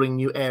exploring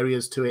new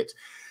areas to it,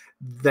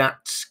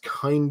 that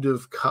kind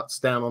of cuts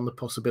down on the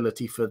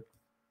possibility for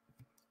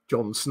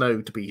Jon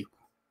Snow to be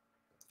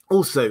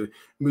also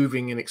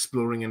moving and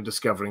exploring and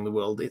discovering the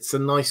world. It's a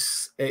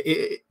nice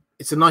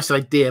it's a nice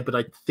idea, but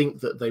I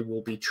think that they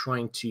will be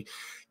trying to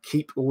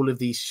keep all of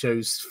these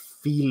shows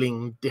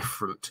feeling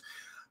different.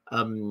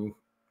 Dunk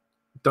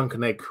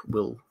and Egg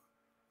will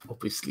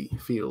obviously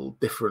feel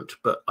different,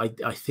 but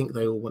I think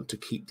they all want to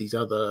keep these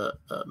other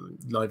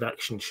live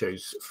action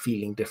shows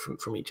feeling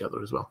different from each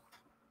other as well.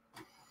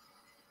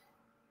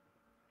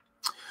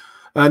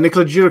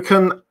 Nicola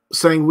Jurican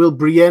saying, will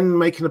Brienne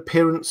make an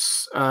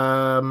appearance?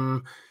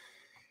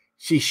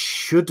 She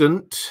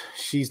shouldn't.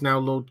 She's now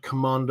Lord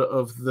Commander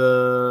of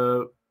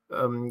the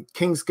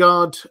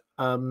Kingsguard,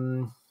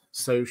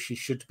 so she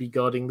should be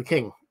guarding the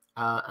king,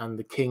 and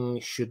the king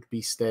should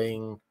be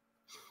staying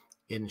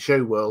in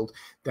Show World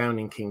down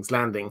in King's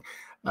Landing,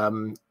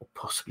 or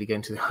possibly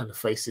going to the Isle of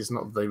Faces.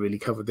 Not that they really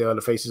covered the Isle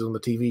of Faces on the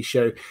TV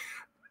show,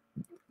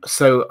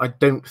 so I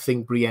don't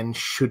think Brienne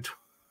should.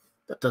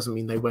 That doesn't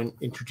mean they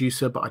won't introduce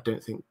her, but I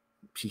don't think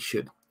she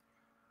should.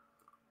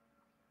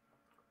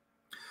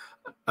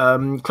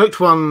 Cloaked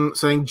One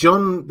saying,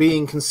 Jon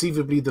being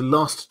conceivably the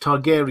last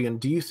Targaryen,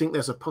 do you think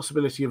there's a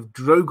possibility of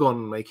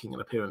Drogon making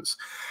an appearance?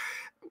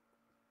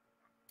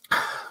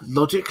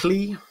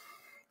 Logically,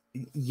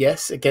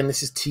 yes. Again,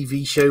 this is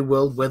TV show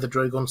world. Whether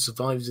Drogon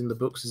survives in the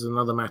books is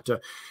another matter.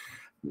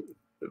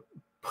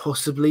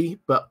 Possibly,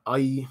 but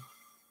I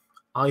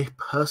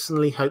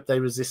personally hope they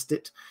resist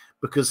it,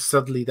 because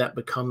suddenly that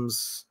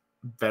becomes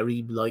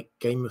very like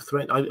Game of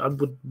Thrones. I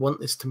would want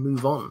this to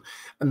move on.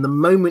 And the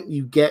moment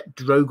you get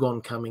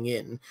Drogon coming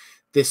in,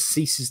 this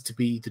ceases to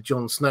be the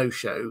Jon Snow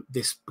show.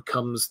 This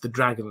becomes the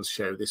Dragons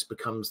show. This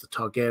becomes the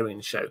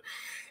Targaryen show.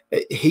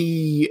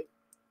 He's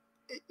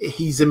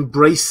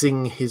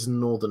embracing his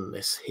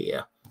northernness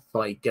here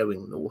by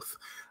going north.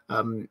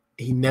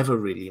 He never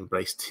really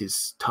embraced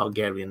his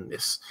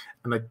Targaryenness.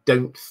 And I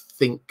don't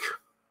think,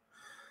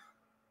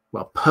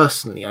 well,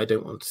 personally, I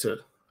don't want to.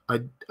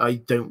 I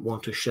don't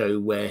want a show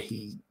where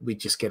we're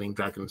just getting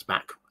dragons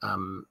back.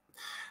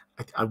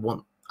 I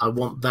want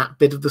that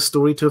bit of the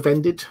story to have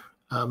ended.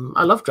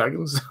 I love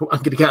dragons. I'm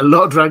going to get a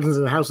lot of dragons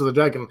in the House of the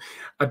Dragon.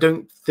 I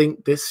don't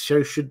think this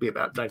show should be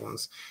about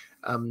dragons.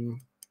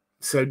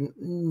 So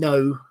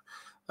no,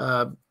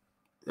 a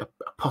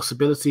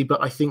possibility,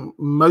 but I think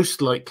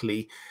most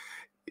likely,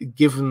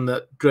 given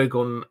that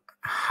Drogon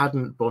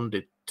hadn't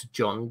bonded to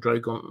Jon,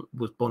 Drogon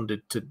was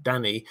bonded to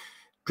Dany,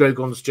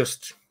 Drogon's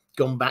just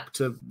gone back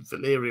to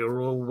Valyria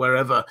or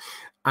wherever,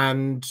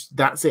 and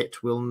that's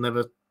it. We'll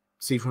never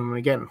see from him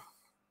again.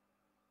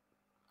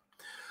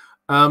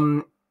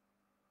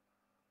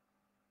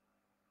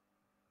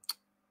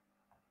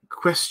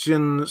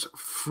 Questions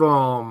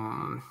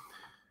from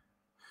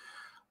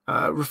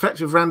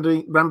Reflective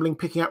Rambling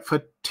picking up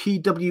for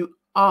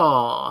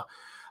TWR,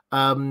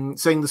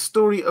 saying the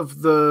story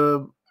of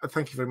the...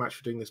 Thank you very much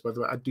for doing this, by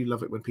the way. I do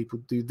love it when people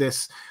do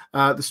this.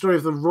 The story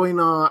of the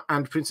Rhoynar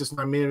and Princess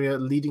Nymeria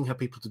leading her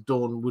people to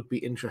Dawn would be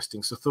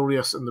interesting.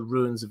 Sothorios and the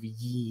ruins of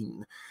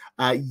Yen.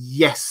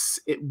 Yes,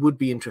 it would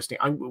be interesting.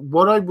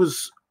 What I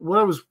was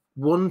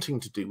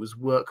wanting to do was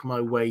work my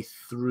way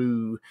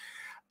through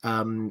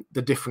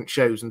the different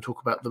shows and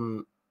talk about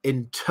them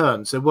in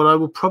turn. So what I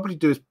will probably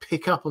do is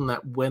pick up on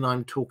that when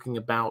I'm talking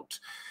about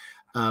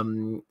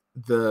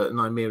the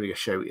Nymeria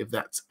show, if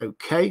that's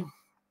okay.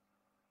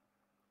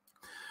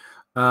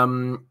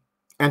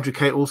 Andrew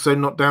K also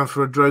not down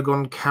for a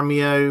Drogon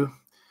cameo.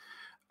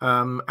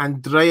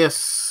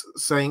 Andreas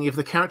saying, if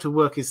the character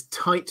work is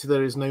tight,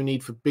 there is no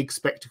need for big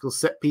spectacle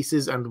set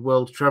pieces and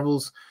world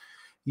travels.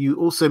 You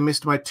also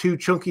missed my 2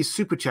 chunky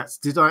super chats.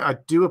 Did I? I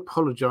do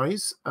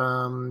apologize.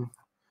 Where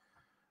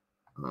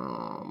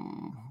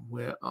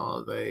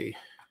are they?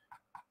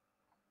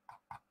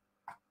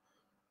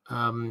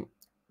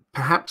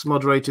 Perhaps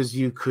moderators,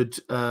 you could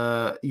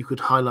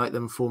highlight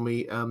them for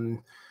me.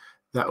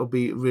 That would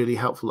be really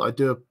helpful. I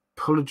do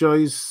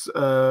apologize.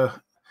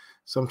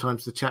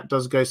 Sometimes the chat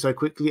does go so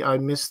quickly, I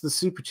miss the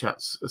super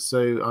chats.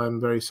 So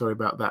I'm very sorry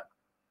about that.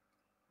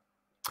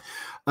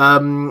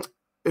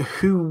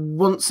 Who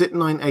Wants It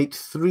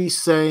 983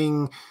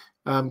 saying,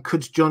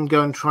 could John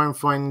go and try and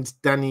find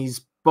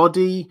Danny's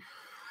body?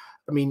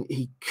 I mean,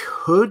 he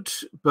could,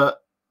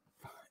 but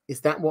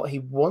is that what he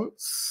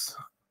wants?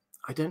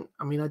 I don't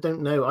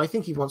know. I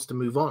think he wants to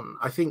move on.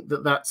 I think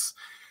that's...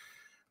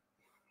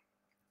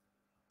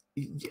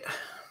 Yeah.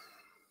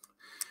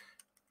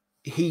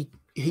 He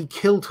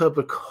killed her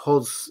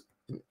because,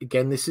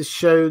 again, this is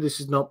show, this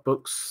is not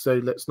books, so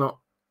let's not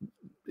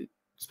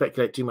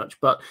speculate too much,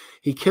 but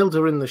he killed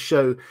her in the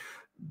show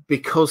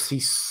because he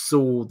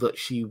saw that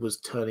she was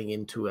turning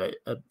into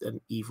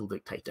an evil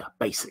dictator,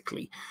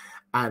 basically,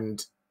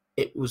 and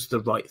it was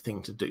the right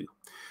thing to do.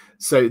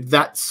 So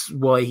that's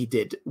why he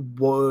did.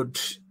 Would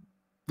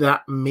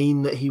that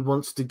mean that he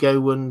wants to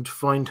go and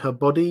find her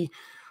body?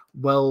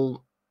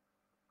 Well,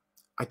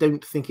 I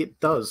don't think it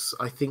does.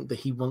 I think that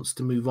he wants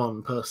to move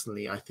on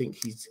personally. I think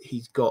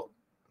he's got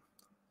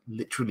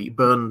literally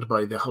burned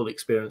by the whole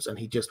experience and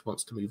he just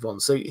wants to move on.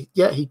 So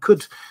yeah, he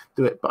could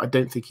do it, but I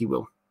don't think he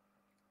will.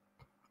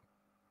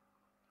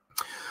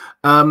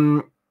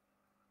 Right,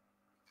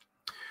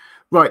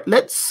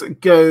 let's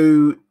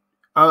go.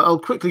 I'll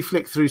quickly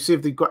flick through, see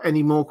if they've got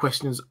any more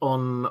questions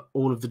on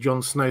all of the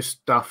Jon Snow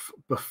stuff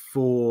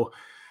before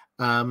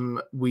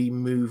we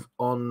move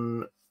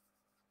on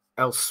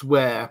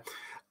elsewhere.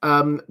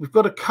 We've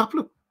got a couple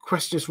of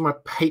questions from my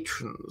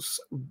patrons.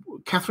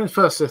 Catherine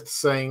Furseth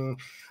saying,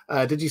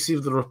 did you see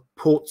the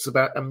reports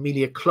about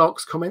Emilia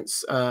Clarke's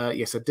comments?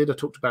 Yes, I did. I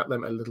talked about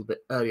them a little bit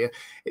earlier.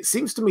 It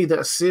seems to me that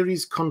a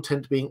series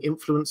content being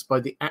influenced by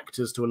the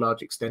actors to a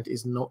large extent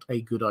is not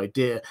a good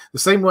idea. The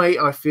same way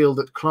I feel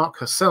that Clarke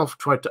herself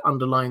tried to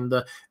underline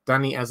the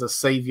Dany as a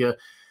savior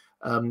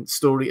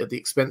story at the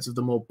expense of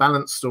the more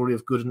balanced story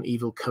of good and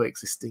evil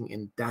coexisting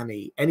in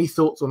Dany. Any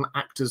thoughts on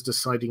actors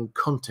deciding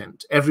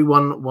content?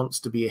 Everyone wants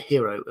to be a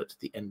hero at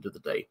the end of the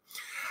day.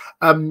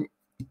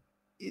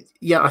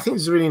 Yeah, I think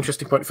this is a really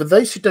interesting point. For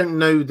those who don't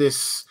know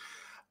this,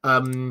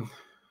 Emilia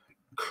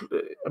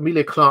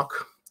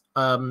Clarke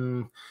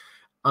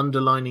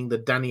underlining the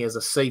Dany as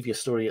a savior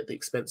story at the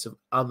expense of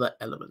other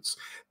elements.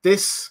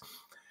 This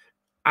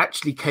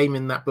actually came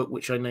in that book,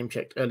 which I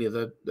name-checked earlier,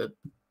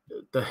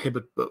 the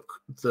Hibbard book,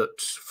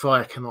 that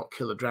Fire Cannot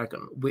Kill a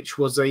Dragon, which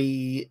was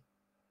it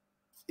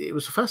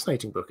was a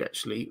fascinating book,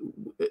 actually.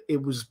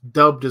 It was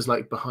dubbed as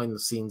like behind the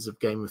scenes of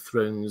Game of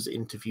Thrones,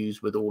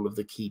 interviews with all of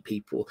the key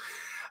people.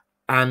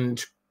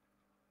 And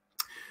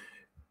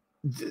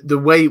the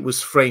way it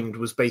was framed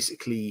was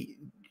basically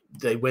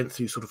they went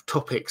through sort of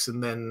topics,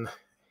 and then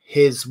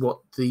here's what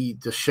the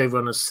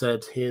showrunners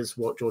said, here's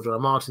what George R. R.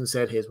 Martin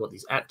said, here's what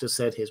these actors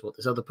said, here's what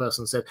this other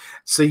person said.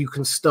 So you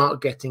can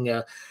start getting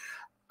a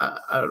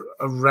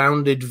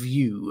rounded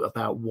view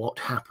about what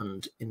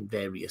happened in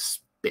various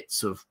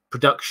bits of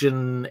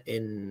production,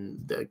 in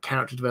the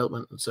character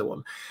development, and so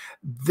on.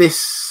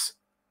 This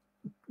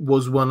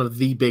was one of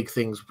the big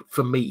things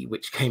for me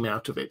which came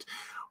out of it,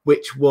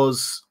 which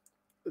was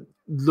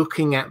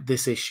looking at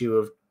this issue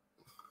of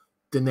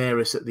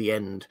Daenerys at the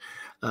end,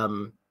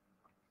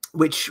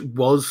 which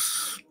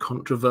was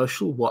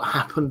controversial, what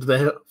happened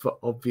there, for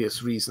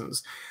obvious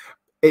reasons.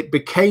 It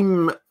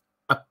became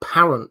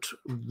apparent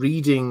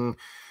reading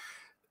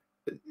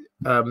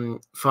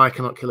Fire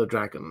Cannot Kill a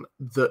Dragon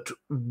that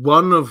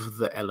one of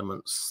the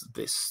elements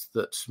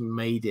that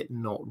made it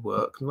not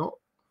work,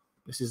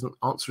 this isn't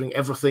answering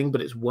everything,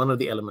 but it's one of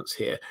the elements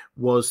here,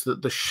 was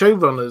that the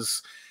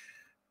showrunners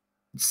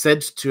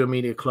said to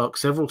Emilia Clarke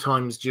several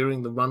times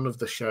during the run of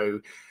the show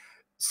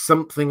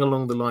something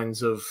along the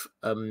lines of,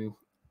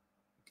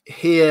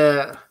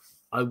 here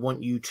I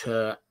want you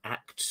to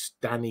act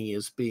Dany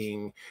as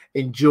being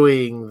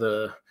enjoying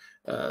the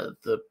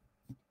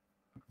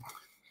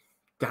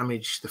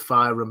damage, the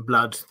fire and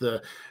blood,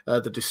 the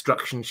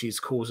destruction she's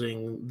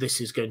causing.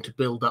 This is going to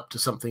build up to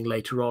something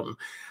later on.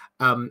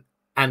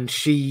 And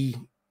she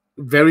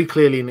very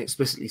clearly and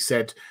explicitly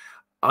said,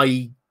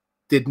 I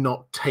did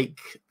not take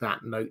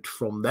that note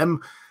from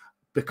them,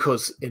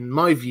 because in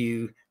my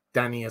view,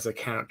 Dany as a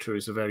character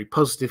is a very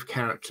positive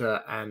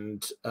character,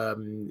 and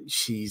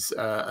she's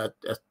a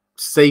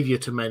savior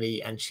to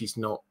many, and she's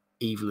not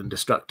evil and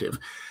destructive.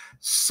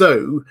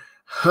 So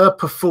her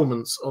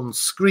performance on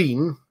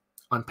screen,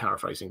 I'm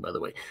paraphrasing, by the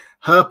way,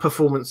 her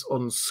performance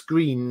on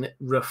screen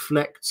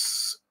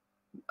reflects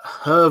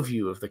her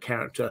view of the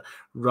character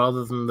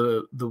rather than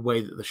the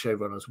way that the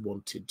showrunners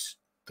wanted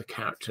the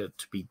character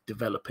to be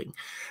developing.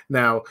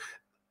 Now,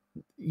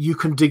 you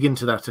can dig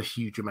into that a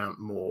huge amount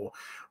more.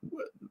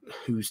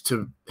 Who's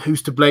to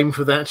blame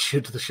for that?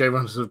 Should the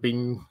showrunners have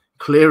been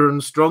clearer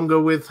and stronger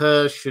with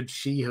her? Should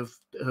she have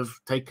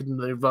taken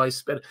the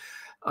advice better?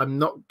 I'm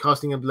not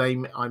casting a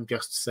blame. I'm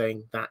just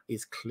saying that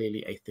is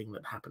clearly a thing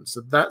that happened.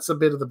 So that's a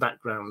bit of the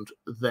background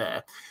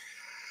there.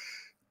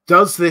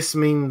 Does this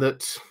mean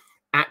that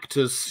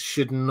actors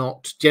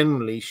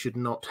generally should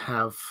not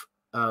have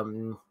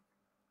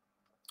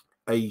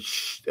a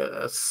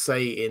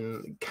say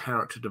in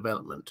character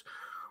development?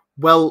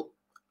 Well,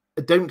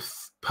 I don't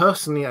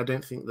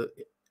think that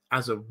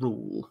as a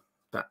rule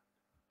that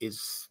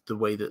is the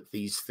way that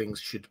these things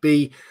should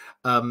be.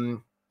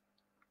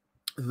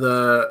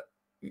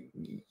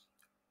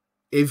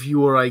 If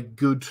you are a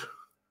good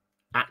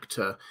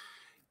actor,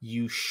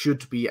 you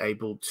should be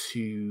able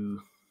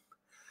to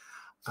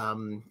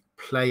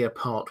play a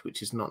part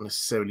which is not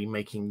necessarily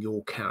making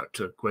your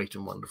character great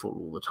and wonderful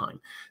all the time.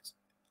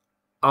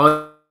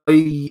 I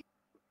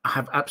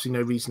have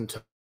absolutely no reason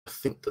to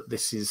think that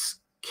this is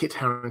Kit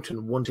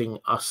Harington wanting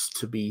us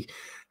to be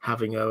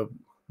having a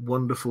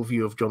wonderful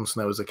view of Jon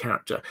Snow as a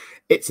character.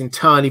 It's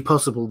entirely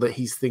possible that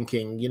he's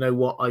thinking, you know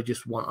what,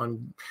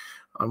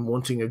 I'm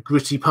wanting a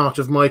gritty part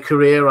of my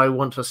career. I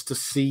want us to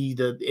see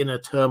the inner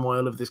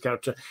turmoil of this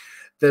character.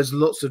 There's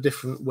lots of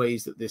different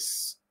ways that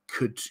this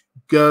could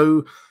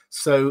go.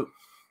 So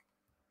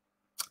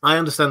I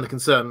understand the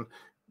concern.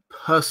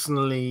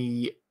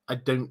 Personally,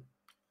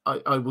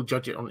 I will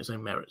judge it on its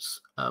own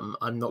merits.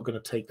 I'm not going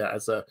to take that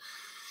as a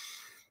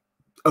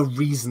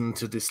reason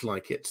to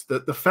dislike it.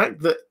 The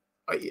fact that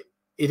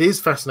it is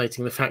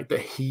fascinating, the fact that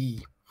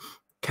he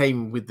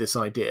came with this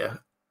idea,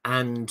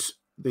 and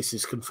this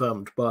is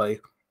confirmed by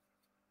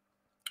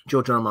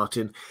George R. R.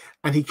 Martin,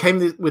 and he came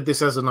with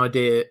this as an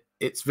idea.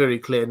 It's very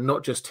clear,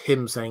 not just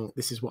him saying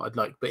this is what I'd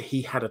like, but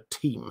he had a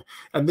team.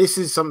 And this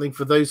is something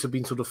for those who've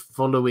been sort of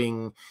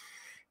following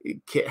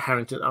Kit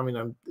Harington. I mean,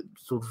 I'm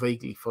sort of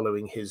vaguely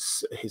following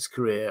his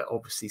career,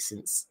 obviously,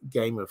 since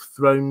Game of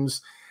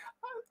Thrones.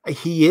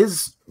 He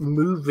is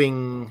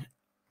moving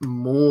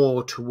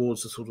more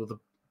towards the sort of the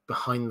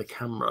behind the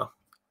camera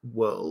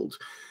world,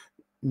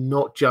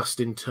 not just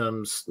in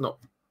terms, not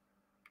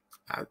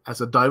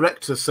as a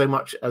director so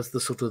much as the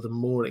sort of the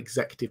more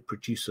executive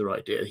producer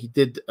idea. He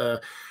did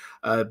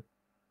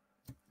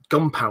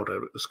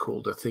Gunpowder, it was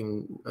called, I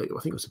think it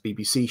was a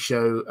BBC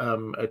show,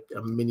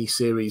 a mini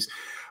series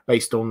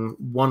based on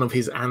one of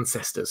his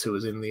ancestors who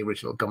was in the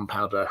original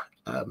Gunpowder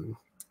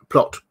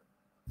plot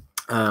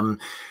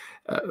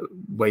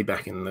way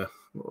back in the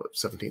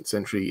 17th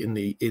century in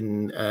the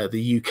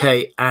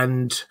UK,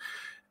 and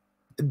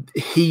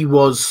he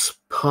was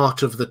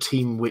part of the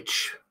team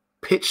which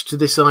pitched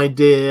this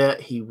idea.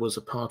 He was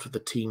a part of the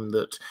team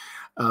that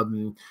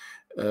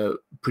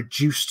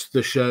produced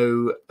the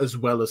show, as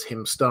well as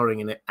him starring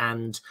in it.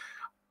 And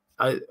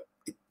I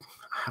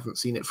haven't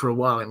seen it for a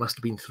while. It must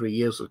have been 3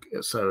 years or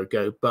so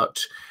ago, but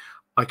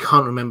I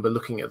can't remember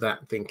looking at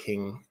that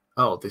thinking,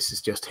 oh, this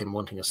is just him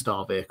wanting a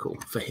star vehicle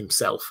for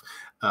himself.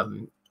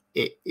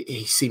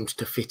 He seemed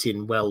to fit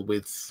in well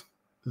with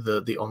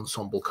the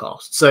ensemble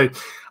cast. So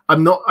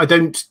I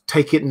don't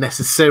take it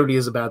necessarily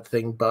as a bad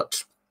thing,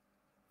 but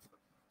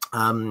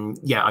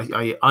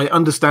I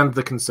understand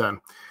the concern.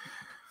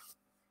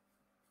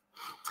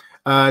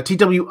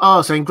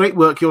 TWR saying, great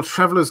work. Your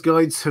traveler's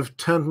guides have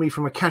turned me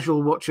from a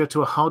casual watcher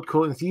to a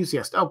hardcore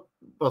enthusiast. Oh,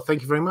 well,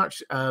 thank you very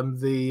much.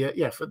 They're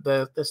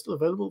still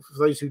available for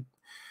those who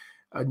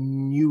are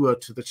newer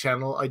to the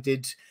channel. I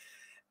did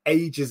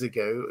ages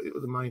ago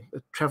my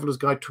traveler's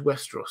guide to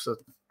Westeros, a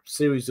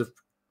series of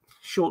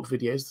short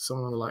videos, some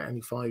are like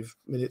only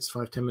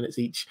 5-10 minutes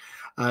each,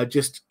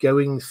 just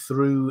going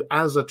through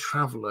as a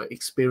traveler,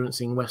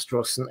 experiencing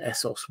Westeros and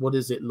Essos. What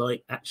is it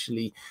like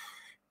actually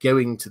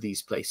going to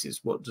these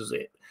places? What does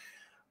it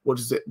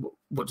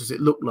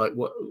look like?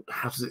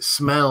 How does it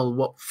smell?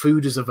 What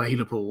food is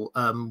available?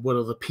 What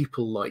are the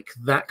people like?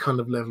 That kind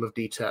of level of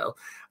detail.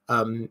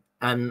 And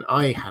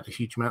I had a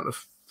huge amount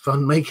of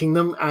fun making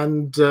them,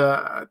 and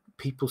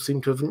people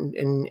seem to have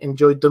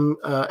enjoyed them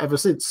ever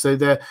since. So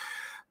they're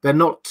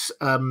not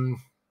all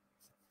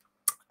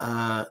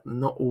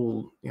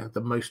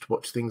the most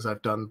watched things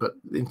I've done, but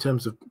in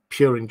terms of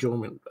pure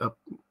enjoyment,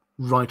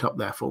 right up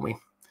there for me.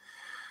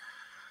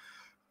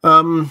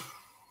 Someone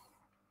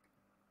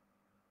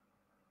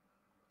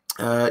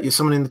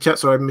in the chat,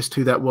 sorry I missed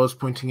who that was,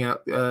 pointing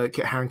out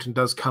Kit Harington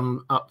does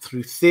come up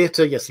through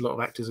theatre. Yes, a lot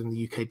of actors in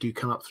the UK do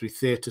come up through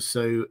theatre,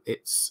 so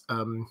it's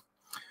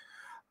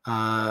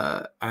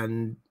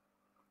and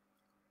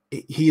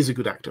he is a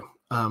good actor.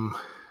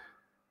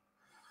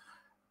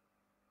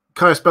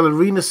 Caius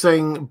Ballerina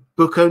saying,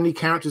 book only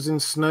characters in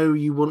Snow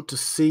you want to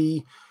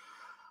see.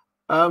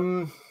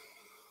 I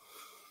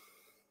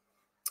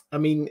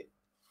mean,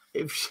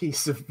 if she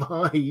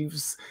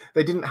survives,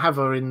 they didn't have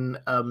her in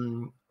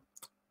on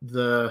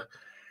the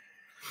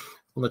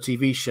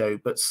TV show,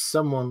 but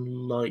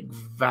someone like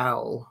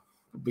Val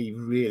would be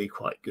really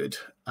quite good.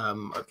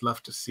 I'd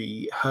love to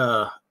see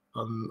her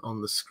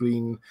on the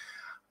screen.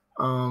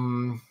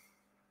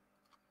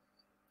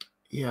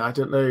 Yeah, I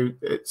don't know.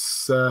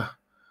 It's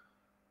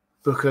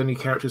book only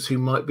characters who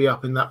might be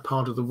up in that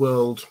part of the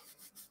world.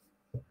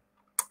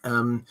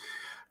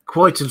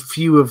 Quite a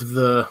few of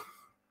the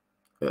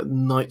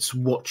Night's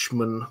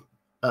Watchmen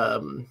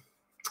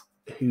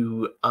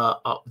who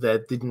are up there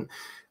didn't.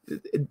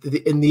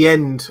 In the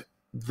end,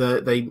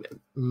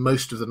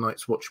 most of the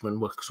Night's Watchmen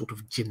were sort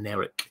of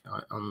generic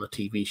on the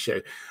TV show,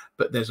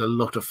 but there's a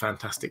lot of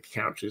fantastic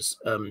characters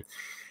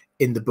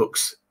in the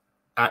books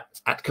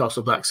at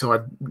Castle Black, so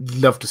I'd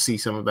love to see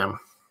some of them.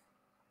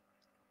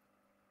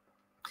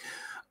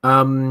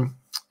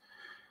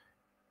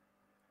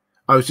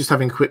 I was just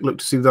having a quick look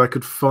to see if I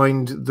could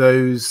find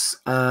those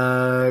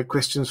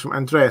questions from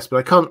Andreas, but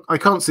I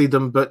can't see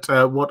them. But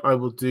what I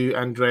will do,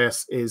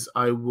 Andreas, is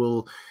I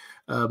will,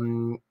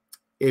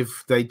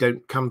 if they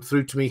don't come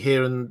through to me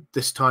here and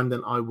this time,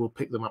 then I will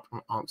pick them up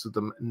and answer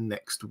them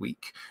next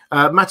week.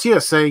 Mathieu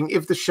saying,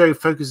 if the show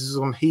focuses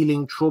on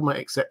healing, trauma,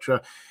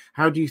 etc.,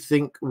 how do you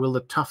think will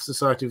the tough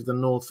society of the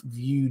North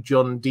view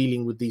John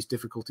dealing with these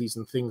difficulties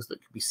and things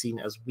that could be seen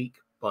as weak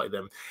by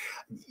them?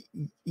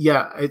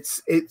 Yeah,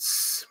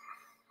 it's.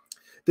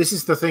 This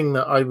is the thing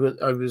that I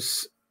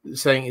was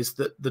saying, is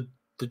that the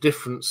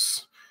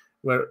difference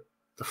where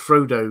the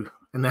Frodo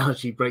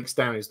analogy breaks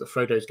down is that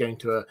Frodo is going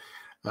to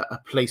a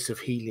place of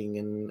healing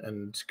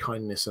and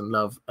kindness and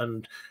love,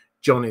 and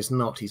John is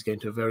not. He's going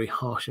to a very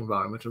harsh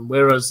environment. And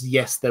whereas,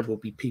 yes, there will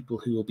be people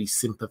who will be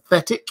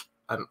sympathetic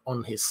and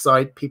on his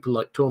side, people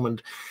like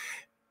Tormund,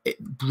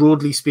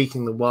 broadly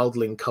speaking, the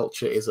wildling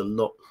culture is a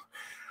lot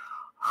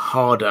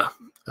harder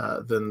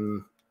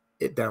than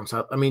it down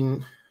south. I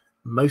mean,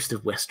 most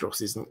of Westeros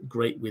isn't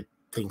great with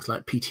things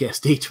like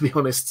PTSD, to be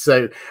honest.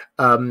 So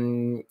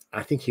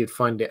I think he would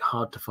find it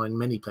hard to find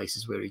many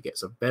places where he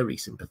gets a very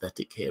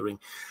sympathetic hearing.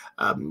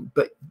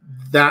 But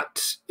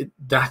that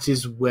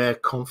is where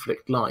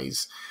conflict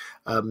lies,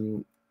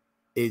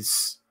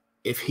 is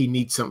if he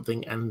needs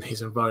something and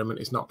his environment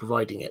is not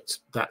providing it.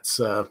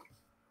 That's a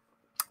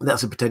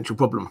potential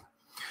problem.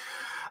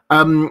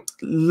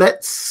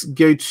 Let's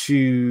go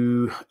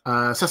to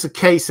Sasa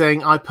K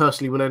saying, I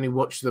personally will only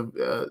watch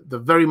the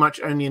very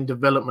much only in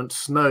development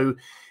Snow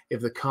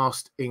if the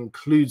cast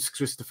includes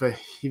Christopher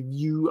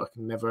Hivju. I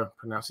can never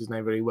pronounce his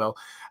name very well,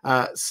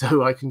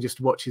 so I can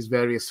just watch his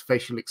various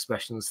facial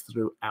expressions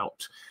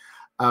throughout.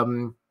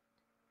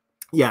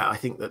 Yeah, I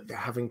think that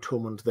having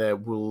Tormund there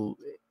will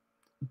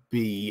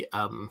be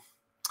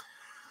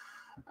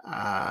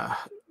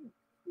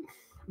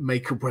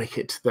make or break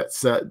it.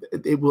 That's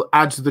it will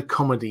add the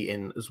comedy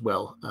in as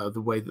well,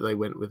 the way that they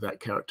went with that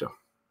character.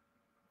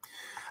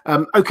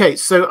 Okay,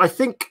 so I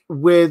think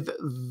with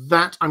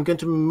that, I'm going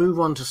to move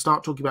on to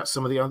start talking about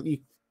some of the other.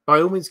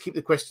 By all means, keep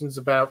the questions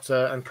about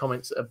and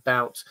comments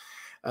about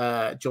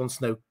Jon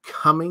Snow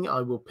coming.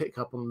 I will pick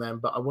up on them,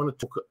 but I want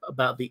to talk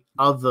about the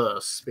other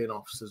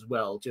spin-offs as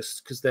well,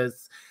 just because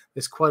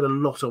there's quite a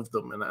lot of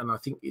them, and I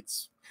think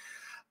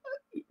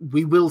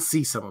we will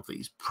see some of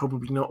these,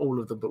 probably not all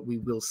of them, but we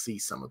will see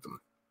some of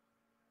them.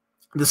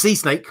 The Sea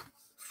Snake,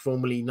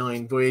 formerly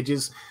 9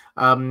 Voyages.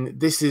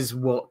 This is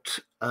what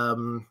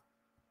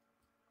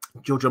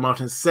George R.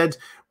 Martin said.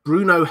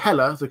 Bruno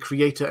Heller, the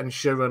creator and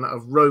showrunner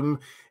of Rome,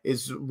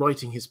 is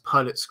writing his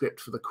pilot script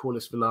for the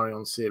Corlys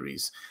Velaryon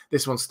series.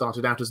 This one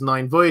started out as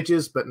 9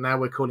 Voyages, but now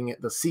we're calling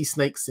it The Sea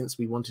Snake, since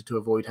we wanted to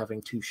avoid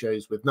having 2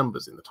 shows with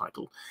numbers in the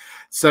title.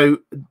 So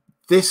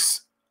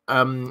this...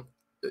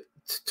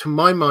 to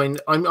my mind,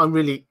 I'm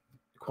really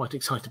quite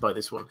excited by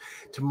this one.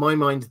 To my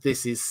mind,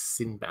 this is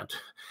Sinbad.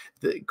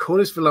 The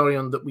Corlys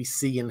Velaryon that we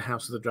see in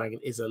House of the Dragon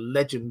is a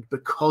legend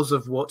because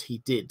of what he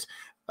did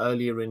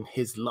earlier in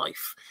his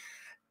life.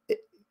 It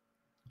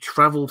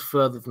traveled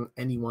further than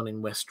anyone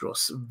in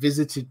Westeros,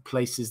 visited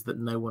places that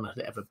no one had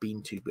ever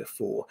been to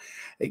before.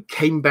 It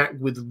came back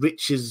with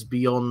riches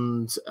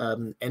beyond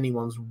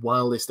anyone's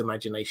wildest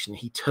imagination.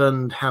 He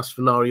turned House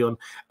Velaryon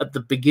at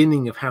the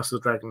beginning of House of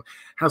the Dragon.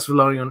 House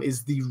Velaryon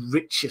is the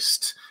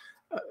richest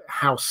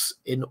house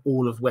in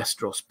all of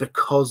Westeros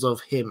because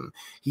of him.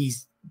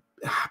 He's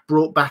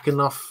brought back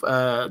enough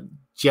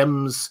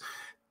gems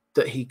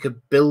that he could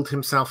build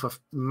himself a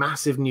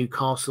massive new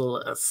castle.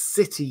 A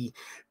city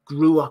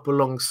grew up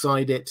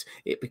alongside it.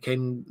 It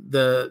became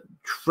the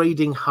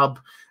trading hub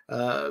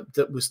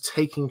that was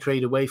taking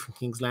trade away from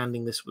King's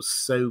Landing. This was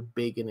so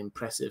big and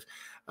impressive.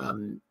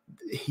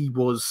 He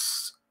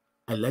was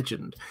a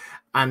legend,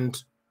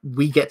 and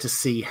we get to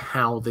see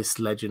how this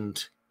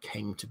legend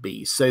came to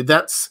be. So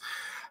that's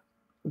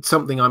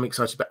something I'm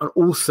excited about. And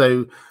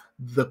also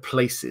the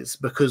places,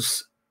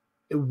 because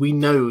we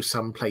know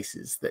some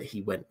places that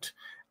he went,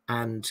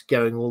 and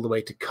going all the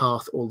way to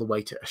Karth, all the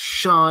way to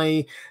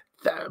Ashai.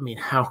 I mean,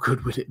 how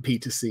good would it be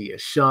to see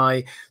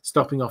Ashai,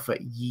 stopping off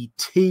at Yi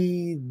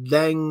Ti,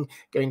 Leng,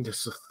 going to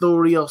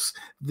Sothorios?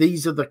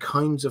 These are the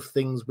kinds of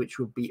things which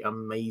would be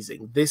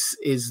amazing. This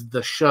is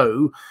the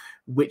show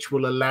which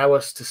will allow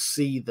us to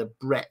see the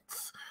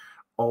breadth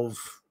of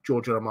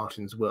George R. R.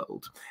 Martin's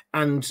world.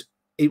 And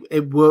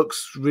it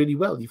works really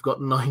well. You've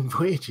got 9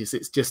 voyages.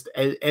 It's just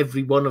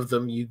every one of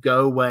them, you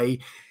go away,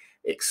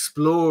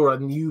 explore a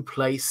new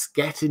place,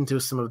 get into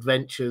some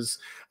adventures,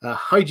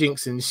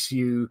 hijinks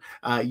ensue,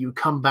 you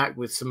come back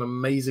with some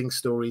amazing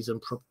stories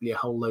and probably a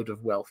whole load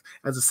of wealth.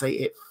 As I say,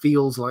 it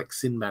feels like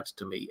Sinbad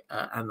to me,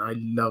 and I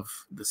love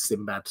the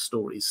Sinbad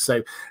stories.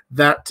 So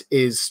that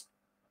is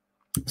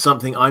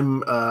something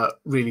I'm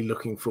really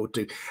looking forward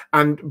to.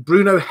 And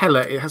Bruno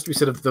Heller, it has to be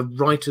said, of the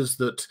writers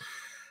that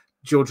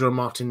George R. R.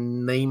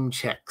 Martin name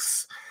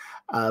checks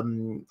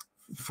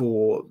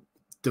for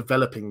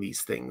developing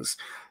these things,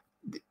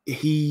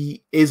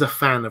 he is a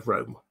fan of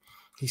Rome.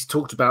 He's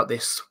talked about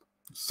this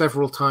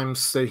several times,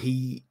 so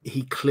he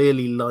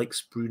clearly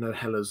likes Bruno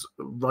Heller's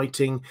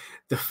writing.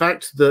 The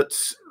fact that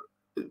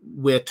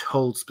we're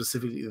told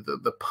specifically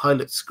that the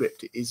pilot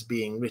script is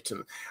being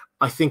written,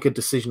 I think a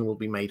decision will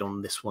be made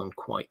on this one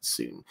quite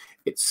soon.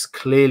 It's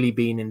clearly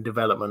been in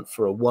development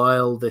for a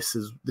while. This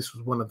was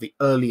one of the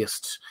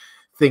earliest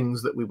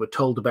things that we were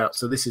told about,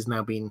 so this has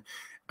now been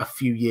a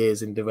few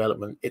years in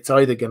development. It's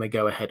either going to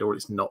go ahead or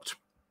it's not.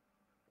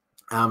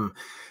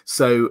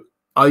 So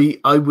I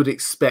would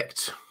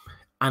expect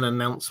an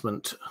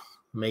announcement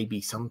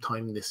maybe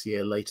sometime this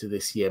year, later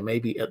this year,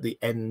 maybe at the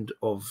end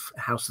of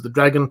House of the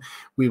Dragon,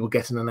 we will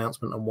get an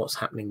announcement on what's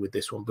happening with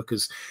this one,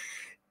 because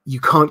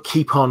you can't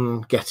keep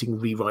on getting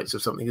rewrites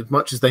of something as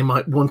much as they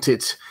might want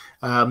it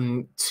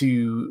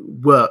to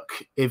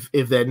work. If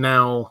they're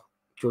now,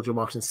 George R. R.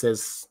 Martin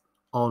says,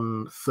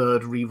 on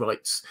 3rd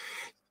rewrites,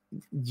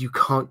 you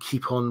can't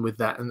keep on with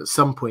that, and at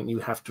some point you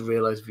have to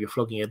realize if you're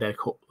flogging a dead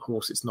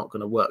horse, it's not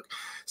going to work.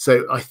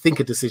 So I think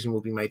a decision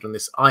will be made on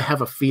this. I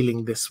have a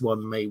feeling this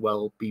one may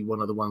well be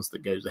one of the ones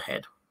that goes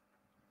ahead,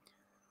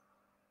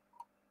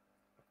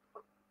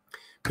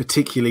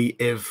 particularly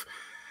if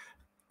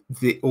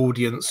the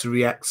audience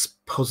reacts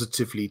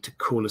positively to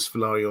Corlys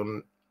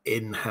Velaryon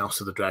in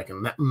House of the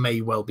Dragon. That may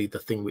well be the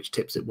thing which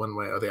tips it one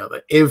way or the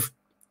other. If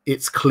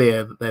it's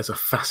clear that there's a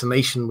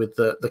fascination with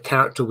the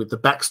character, with the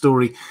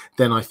backstory,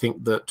 then I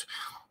think that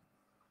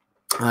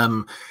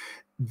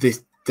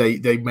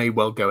they may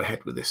well go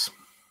ahead with this.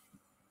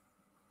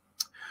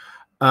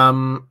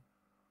 Let's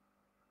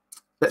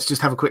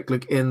just have a quick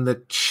look in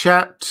the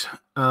chat.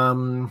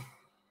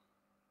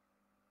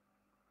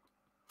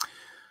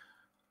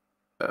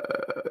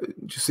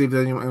 Just see if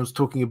anyone was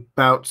talking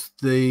about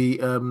the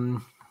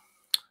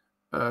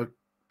Corlys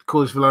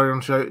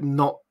Velaryon show.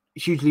 Not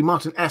hugely.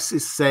 Martin S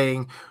is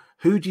saying,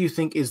 who do you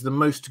think is the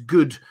most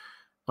good,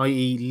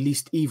 i.e.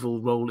 least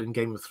evil role in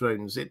Game of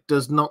Thrones? It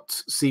does not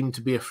seem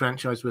to be a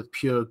franchise with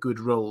pure good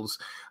roles.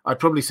 I'd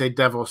probably say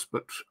Davos,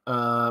 but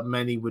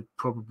many would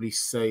probably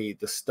say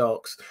the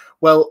Starks.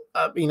 Well,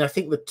 I mean, I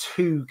think the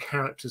 2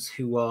 characters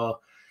who are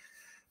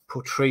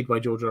portrayed by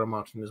George R. R.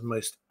 Martin as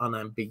most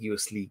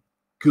unambiguously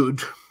good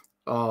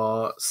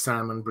are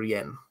Sam and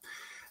Brienne.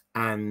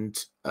 And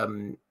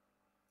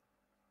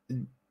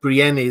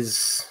Brienne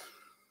is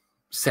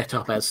set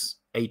up as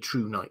a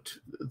true knight,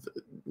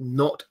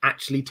 not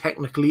actually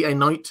technically a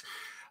knight,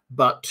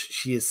 but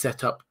she is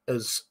set up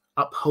as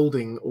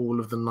upholding all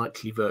of the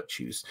knightly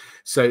virtues.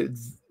 So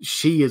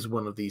she is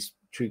one of these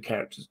true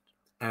characters.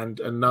 And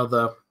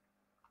another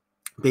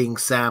being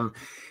Sam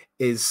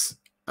is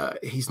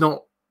he's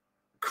not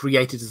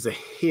created as a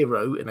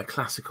hero in a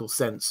classical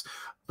sense,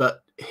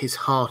 but his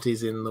heart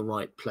is in the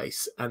right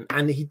place,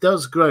 and he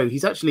does grow.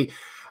 He's actually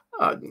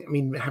I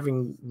mean,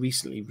 having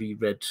recently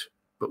reread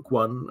book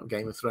 1 of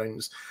Game of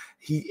Thrones,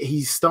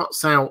 he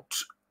starts out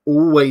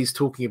always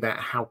talking about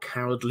how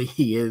cowardly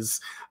he is,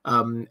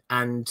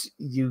 and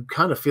you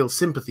kind of feel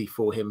sympathy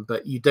for him,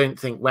 but you don't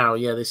think, wow,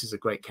 yeah, this is a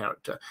great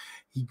character.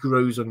 He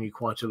grows on you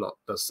quite a lot,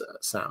 does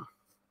Sam.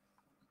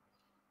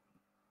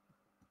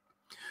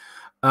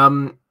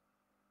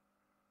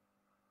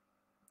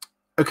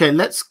 Okay,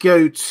 let's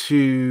go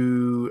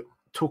to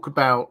talk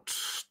about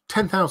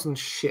 10,000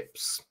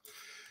 ships.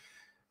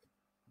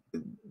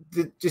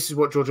 This is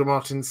what George R. R.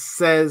 Martin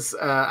says.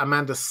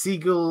 Amanda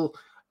Siegel,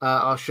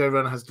 our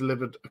showrunner, has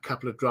delivered a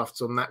couple of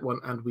drafts on that one,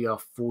 and we are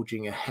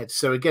forging ahead.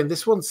 So again,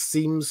 this one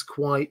seems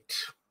quite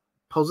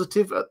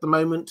positive at the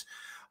moment.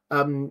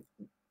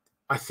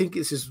 I think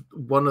this is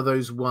one of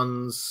those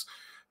ones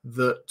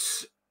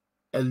that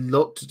a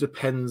lot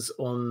depends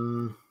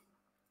on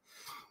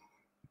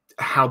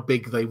how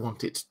big they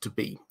want it to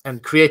be.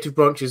 And Creative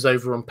Branches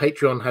over on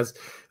Patreon has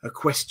a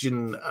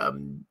question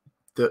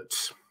that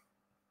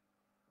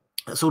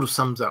sort of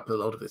sums up a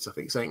lot of this, I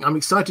think, saying, I'm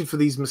excited for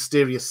these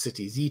mysterious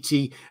cities.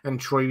 E.T. and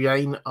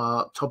Troyane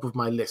are top of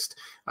my list.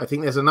 I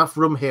think there's enough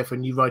room here for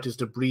new writers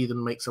to breathe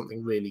and make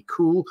something really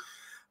cool.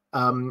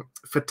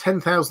 For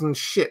 10,000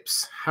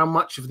 ships, how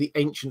much of the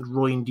ancient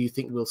Rhoyne do you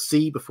think we'll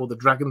see before the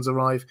dragons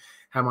arrive?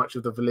 How much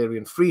of the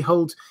Valyrian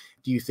freehold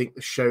do you think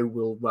the show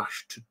will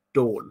rush to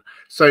dawn?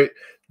 So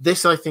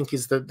this, I think,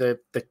 is the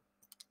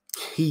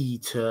key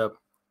to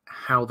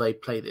how they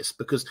play this,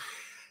 because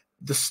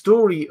the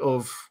story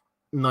of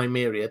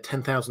Nymeria,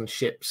 10,000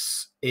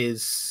 ships,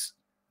 is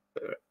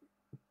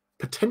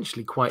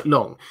potentially quite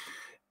long.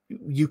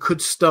 you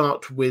could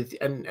start with,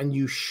 and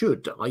you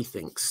should, I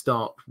think,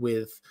 start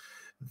with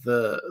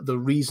the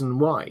reason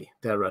why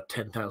there are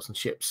 10,000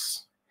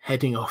 ships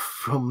heading off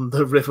from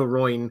the River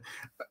Rhine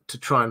to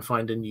try and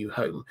find a new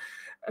home,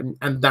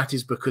 and that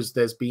is because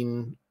there's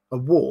been a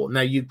war.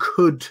 Now, you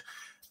could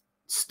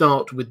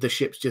start with the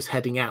ships just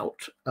heading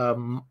out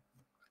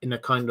in a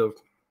kind of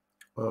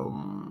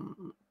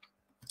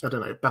I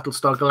don't know,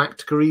 Battlestar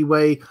Galactica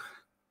way.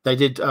 They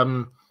did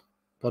pardon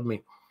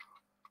me,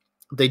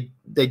 they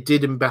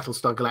did in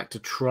Battlestar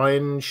Galactica try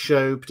and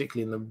show,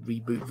 particularly in the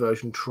reboot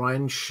version, try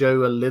and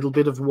show a little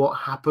bit of what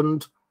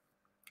happened,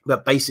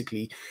 but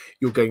basically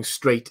you're going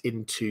straight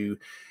into,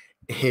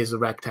 here's a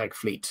ragtag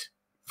fleet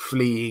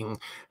fleeing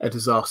a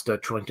disaster,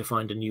 trying to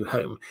find a new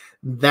home.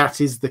 That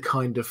is the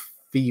kind of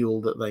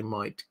feel that they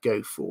might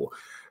go for.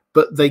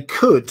 But they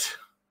could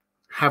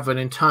have an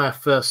entire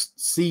first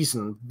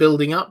season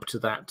building up to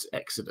that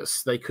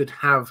exodus. They could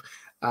have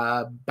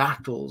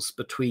battles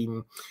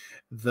between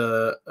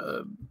the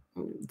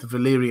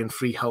Valyrian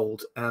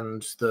freehold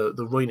and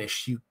the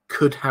Rhoynish. You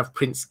could have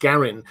Prince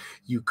Garin.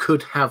 You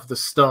could have the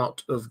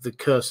start of the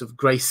Curse of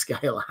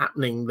Grayscale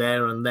happening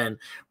there and then.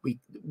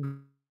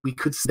 We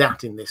could see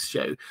that in this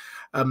show.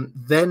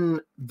 Then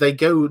they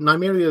go,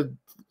 Nymeria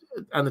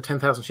and the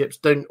 10,000 ships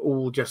don't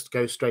all just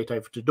go straight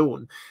over to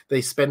Dawn.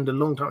 They spend a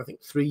long time, I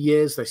think 3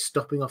 years, they're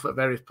stopping off at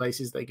various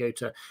places. They go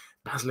to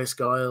Basilisk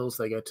Isles,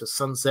 they go to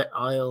Sunset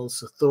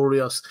Isles,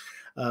 Thorios.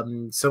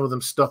 Some of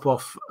them stop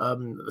off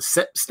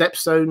the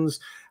Stepstones.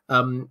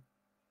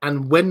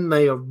 And when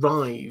they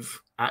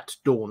arrive at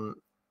Dawn,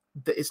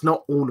 it's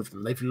not all of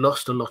them. They've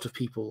lost a lot of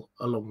people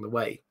along the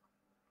way.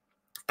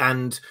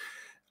 And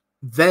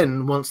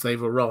then once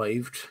they've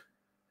arrived,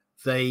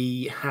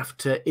 they have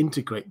to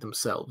integrate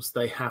themselves.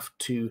 They have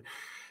to,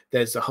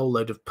 there's a whole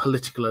load of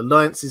political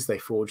alliances. They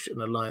forged an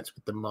alliance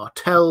with the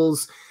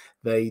Martells.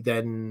 They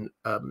then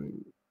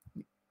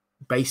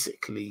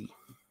basically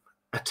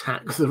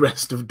attack the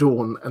rest of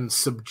Dawn and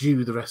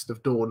subdue the rest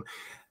of Dawn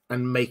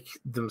and make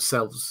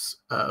themselves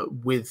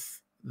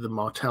with the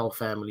Martell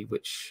family,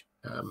 which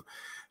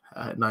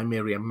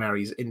Nymeria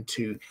marries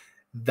into.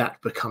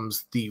 That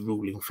becomes the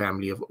ruling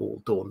family of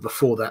all Dawn.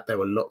 Before that, there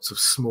were lots of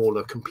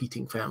smaller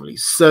competing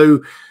families.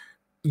 So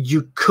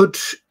you could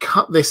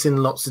cut this in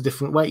lots of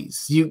different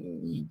ways.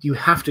 You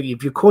have to,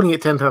 if you're calling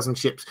it 10,000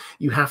 ships,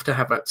 you have to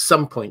have, at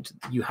some point,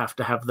 you have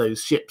to have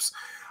those ships.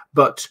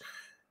 But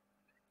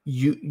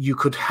you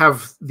could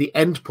have the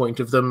end point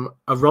of them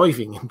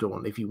arriving in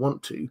Dawn if you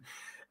want to.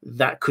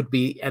 That could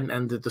be,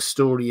 and the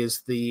story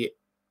is the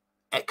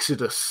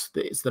Exodus.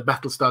 It's the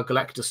Battlestar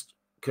Galactica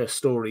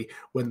story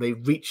when they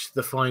reach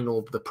the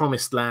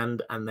promised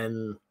land, and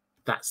then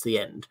that's the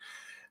end.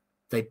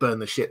 They burn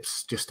the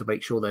ships just to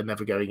make sure they're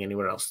never going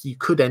anywhere else. You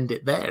could end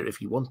it there if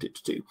you wanted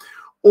to,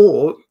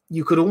 or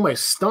you could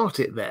almost start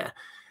it there,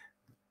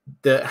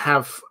 that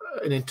have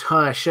an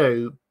entire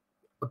show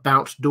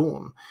about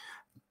Dawn.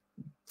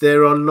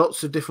 There are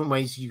lots of different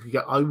ways you could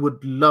go. I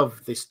would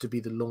love this to be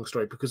the long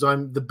story, because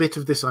the bit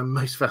of this I'm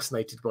most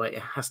fascinated by, it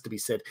has to be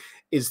said,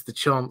 is the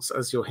chance,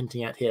 as you're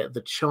hinting at here,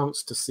 the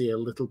chance to see a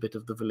little bit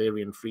of the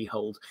Valyrian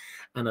freehold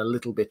and a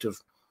little bit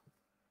of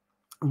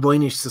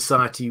Rhoynish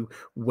society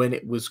when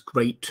it was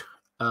great.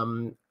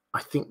 I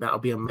think that'll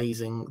be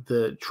amazing.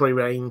 The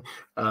Troirain,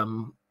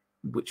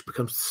 which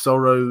becomes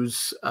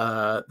Sorrows,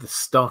 the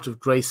start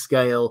of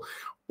Grayscale,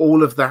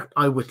 all of that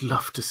I would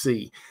love to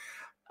see.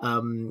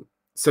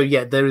 So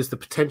yeah, there is the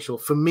potential,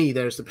 for me,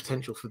 there is the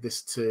potential for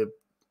this to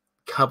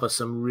cover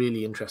some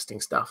really interesting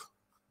stuff.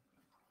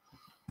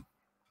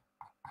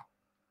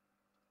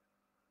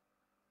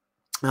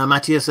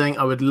 Matthias saying,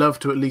 I would love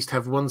to at least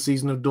have one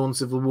season of Dawn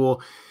Civil War.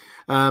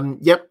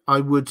 Yep, I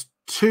would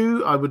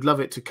too. I would love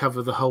it to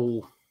cover the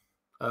whole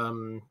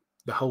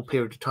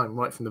period of time,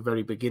 right from the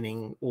very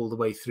beginning all the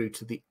way through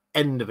to the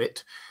end of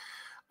it.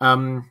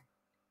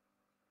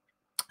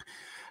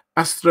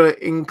 Astra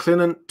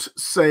Inclinant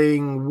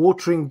saying,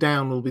 watering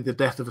down will be the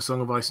death of A Song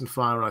of Ice and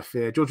Fire, I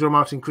fear. George R. R.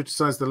 Martin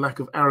criticised the lack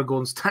of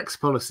Aragorn's tax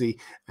policy,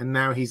 and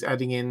now he's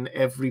adding in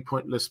every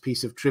pointless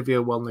piece of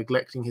trivia while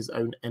neglecting his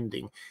own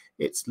ending.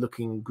 It's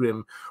looking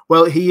grim.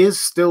 Well, he is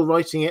still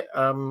writing it.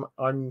 I'm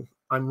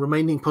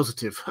remaining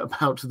positive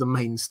about the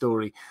main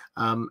story.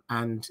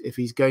 And if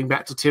he's going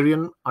back to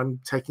Tyrion, I'm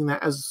taking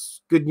that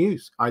as good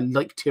news. I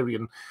like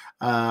Tyrion.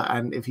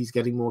 And if he's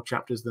getting more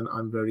chapters, then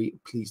I'm very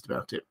pleased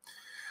about it.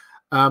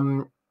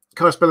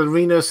 Carlos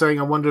Ballerina saying,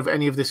 I wonder if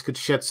any of this could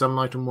shed some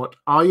light on what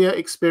Arya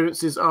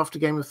experiences after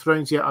Game of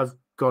Thrones. Yeah, I've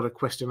got a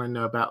question I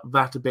know about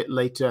that a bit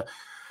later.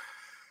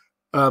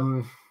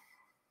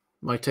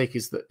 My take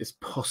is that it's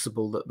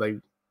possible that they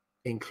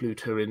include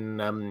her in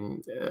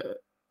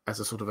as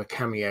a sort of a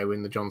cameo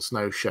in the Jon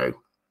Snow show,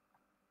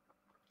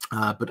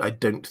 but I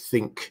don't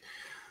think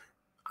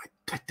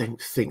they're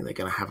going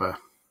to have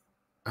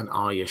an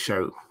Arya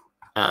show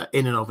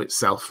in and of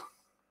itself.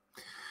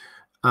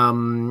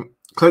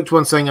 Cloaked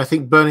One saying, I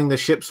think burning the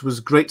ships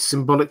was great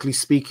symbolically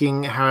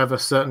speaking, however,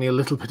 certainly a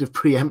little bit of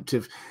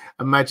preemptive.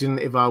 Imagine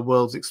if our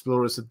world's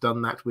explorers had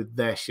done that with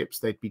their ships,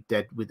 they'd be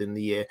dead within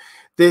the year.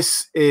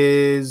 This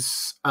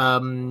is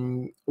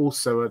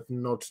also a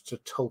nod to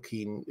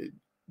Tolkien.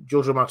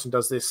 George R. R. Martin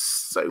does this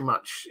so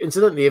much.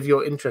 Incidentally, if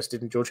you're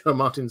interested in George R. R.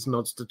 Martin's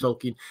nods to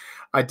Tolkien,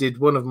 I did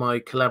one of my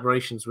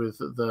collaborations with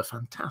the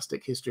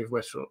fantastic History of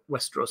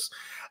Westeros.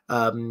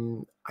 I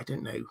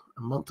don't know,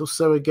 a month or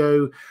so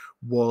ago,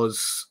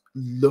 was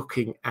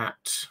looking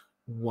at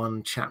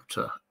one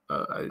chapter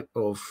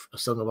of A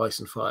Song of Ice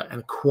and Fire,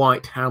 and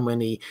quite how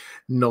many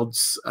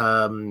nods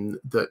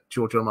that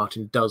George R. R.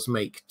 Martin does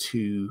make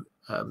to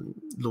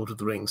Lord of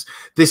the Rings.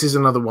 This is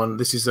another one.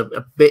 This is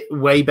a bit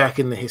way back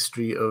in the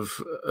history of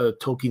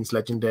Tolkien's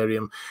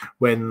Legendarium,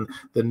 when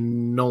the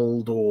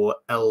Noldor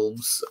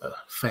elves,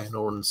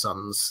 Fëanor and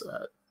Sons,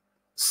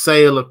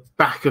 sail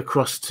back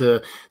across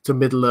to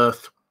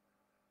Middle-earth,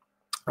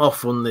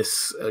 off on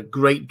this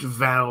great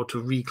vow to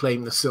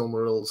reclaim the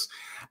Silmarils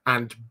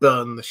and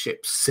burn the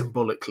ships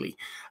symbolically.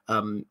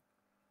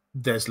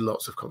 There's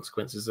lots of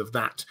consequences of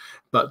that,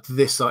 but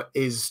this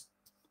is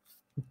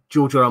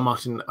George R. R.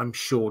 Martin, I'm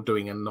sure,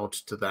 doing a nod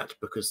to that,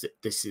 because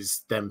this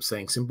is them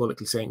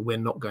symbolically saying we're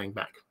not going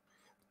back,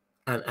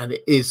 and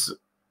it's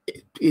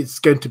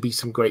going to be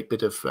some great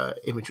bit of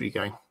imagery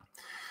going.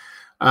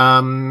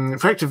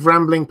 Effective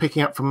rambling,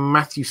 picking up from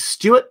Matthew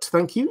Stewart,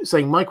 thank you,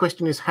 saying, my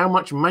question is, how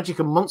much magic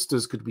and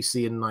monsters could we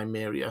see in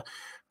Nymeria,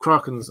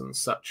 krakens and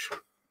such?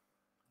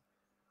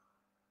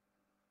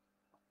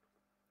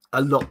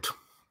 A lot,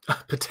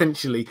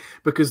 potentially,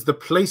 because the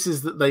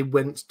places that they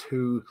went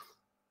to,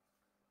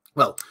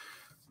 well,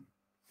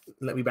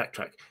 let me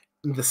backtrack.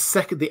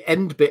 The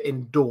end bit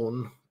in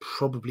Dawn,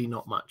 probably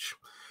not much,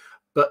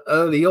 but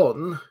early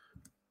on,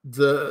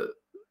 the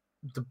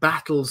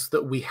battles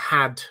that we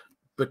had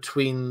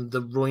between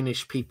the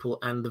Rhoynish people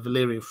and the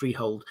Valyrian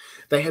Freehold,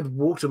 they had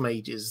water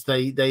mages.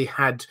 They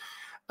had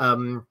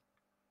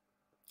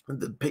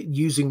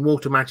using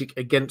water magic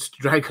against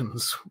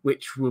dragons,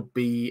 which would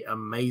be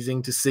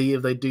amazing to see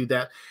if they do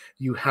that.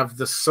 You have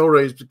the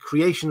Sorrows, the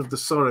creation of the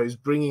Sorrows,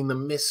 bringing the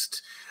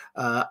mist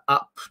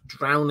up,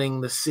 drowning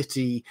the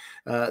city,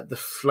 the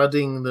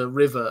flooding the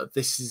river.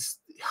 This is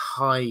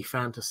high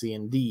fantasy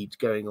indeed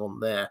going on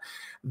there.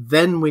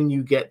 Then when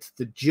you get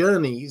the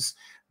journeys,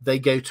 they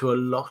go to a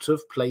lot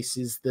of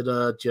places that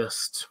are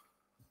just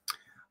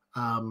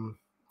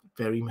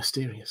very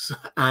mysterious,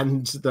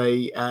 and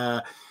they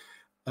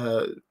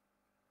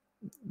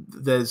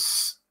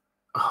there's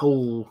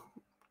whole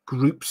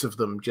groups of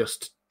them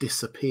just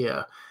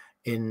disappear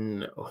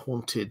in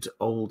haunted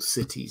old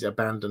cities,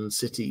 abandoned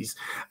cities.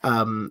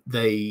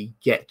 They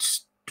get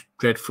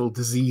dreadful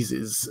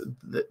diseases.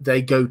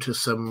 They go to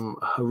some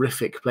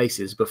horrific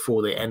places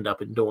before they end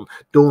up in Dawn.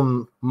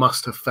 Dawn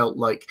must have felt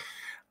like,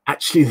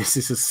 actually, this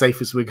is as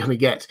safe as we're going to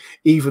get,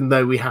 even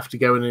though we have to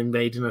go and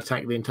invade and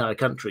attack the entire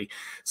country.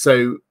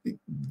 So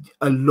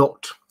a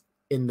lot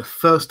in the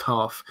first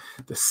half.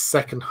 The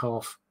second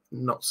half,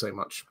 not so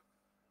much.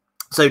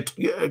 So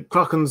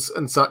krakens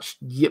and such,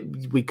 yep,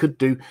 we could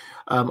do.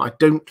 I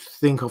don't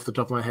think off the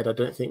top of my head, I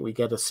don't think we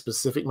get a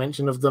specific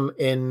mention of them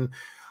in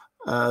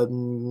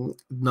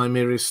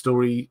Nymeria's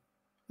story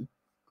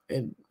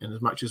in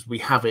as much as we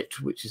have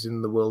it, which is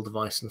in the World of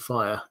Ice and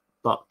Fire.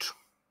 But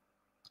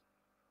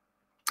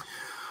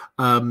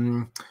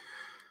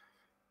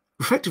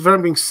Reflective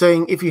Rambling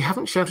saying, if you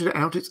haven't shouted it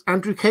out, it's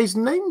Andrew K's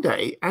name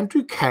day.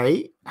 Andrew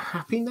K,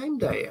 happy name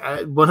day.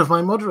 One of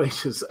my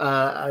moderators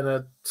and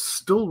a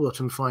stalwart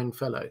and fine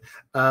fellow.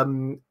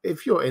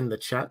 If you're in the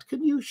chat,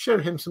 can you show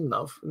him some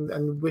love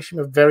and wish him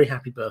a very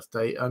happy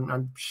birthday?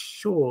 I'm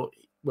sure,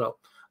 well,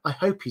 I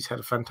hope he's had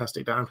a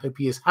fantastic day. I hope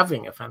he is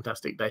having a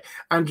fantastic day.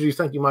 Andrew,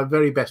 thank you. My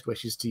very best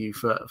wishes to you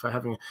for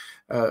having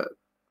a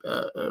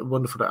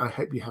wonderful day. I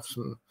hope you have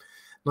some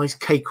nice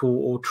cake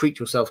or treat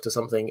yourself to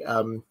something.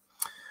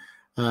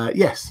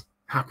 Yes,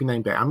 happy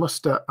name day. I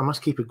must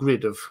keep a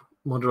grid of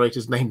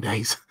moderators' name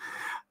days.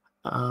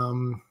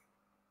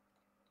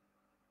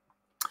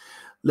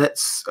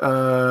 Let's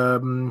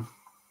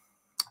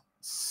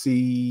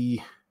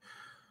see.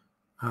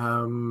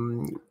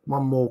 One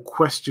more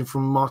question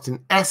from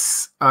Martin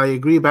S. I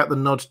agree about the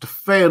nod to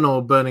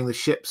Fëanor burning the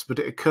ships, but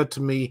it occurred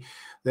to me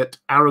that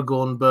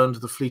Aragorn burned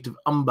the fleet of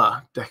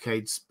Umber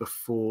decades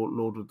before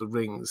Lord of the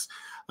Rings.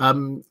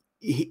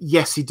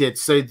 Yes, he did.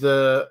 So it's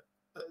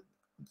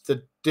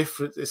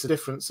a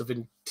difference of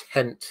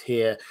intent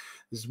here.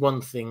 There's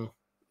one thing,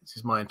 this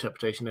is my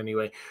interpretation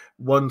anyway,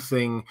 one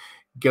thing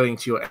going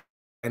to your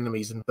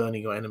enemies and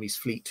burning your enemy's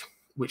fleet,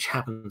 which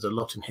happens a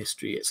lot in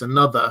history. It's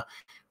another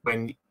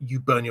when you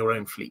burn your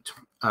own fleet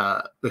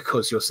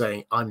because you're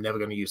saying, I'm never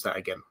going to use that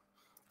again.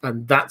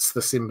 And that's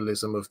the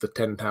symbolism of the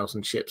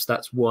 10,000 ships.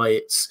 That's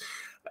why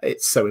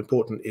it's so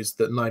important, is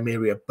that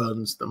Nymeria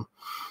burns them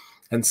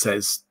and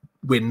says,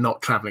 we're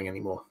not traveling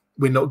anymore.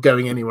 We're not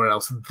going anywhere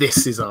else.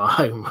 This is our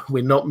home.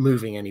 We're not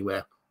moving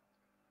anywhere.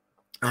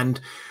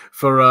 And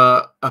for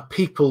a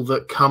people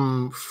that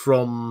come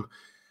from,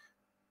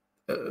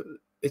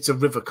 it's a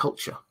river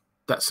culture.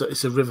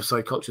 it's a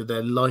riverside culture.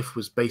 Their life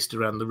was based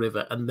around the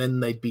river, and then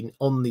they'd been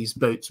on these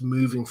boats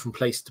moving from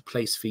place to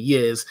place for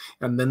years,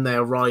 and then they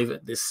arrive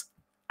at this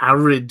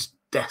arid,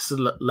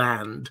 desolate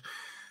land.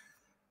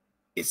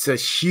 It's a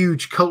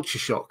huge culture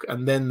shock,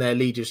 and then their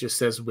leader just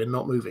says, "We're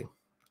not moving.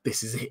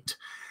 This is it."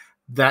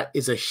 That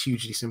is a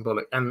hugely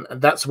symbolic, and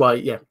that's why,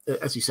 yeah,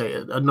 as you say,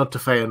 a nod to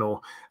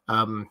Feanor.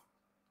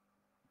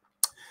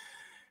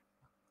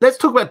 Let's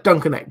talk about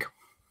Dunk and Egg.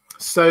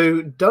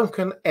 So Dunk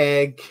and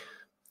Egg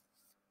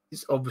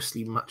is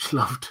obviously much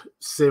loved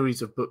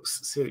series of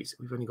books.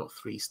 We've only got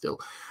 3 still.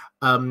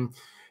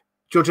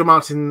 George R.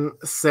 Martin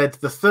said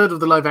the third of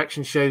the live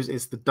action shows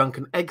is the Dunk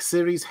and Egg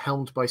series,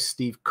 helmed by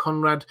Steve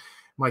Conrad.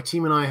 My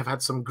team and I have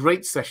had some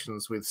great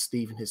sessions with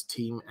Steve and his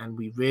team, and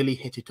we really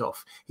hit it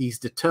off. He's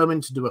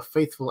determined to do a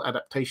faithful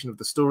adaptation of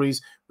the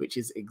stories, which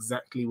is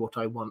exactly what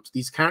I want.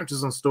 These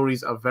characters and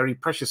stories are very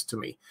precious to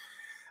me.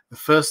 The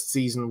first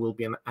season will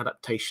be an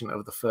adaptation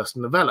of the first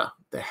novella,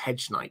 The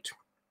Hedge Knight.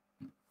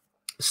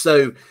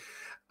 So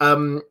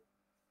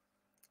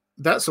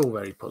that's all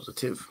very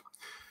positive.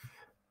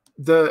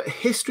 The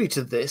history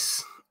to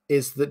this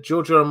is that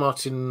George R. R.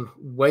 Martin,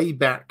 way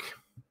back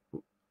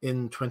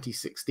in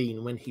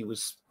 2016, when he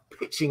was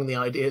pitching the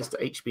ideas to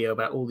HBO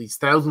about all these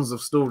thousands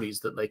of stories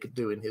that they could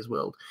do in his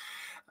world,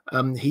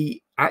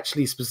 he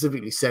actually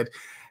specifically said,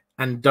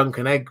 and Dunk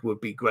and Egg would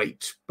be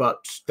great,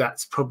 but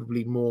that's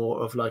probably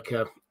more of like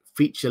a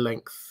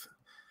feature-length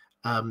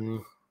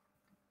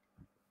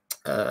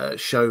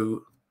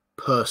show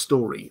per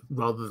story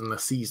rather than a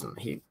season.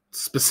 He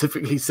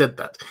specifically said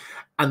that,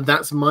 and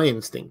that's my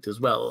instinct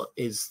as well,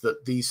 is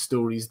that these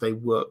stories, they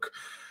work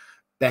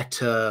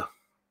better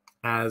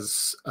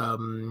as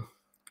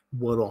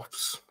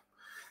one-offs.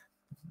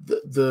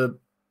 The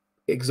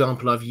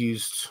example I've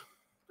used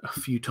a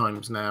few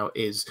times now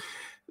is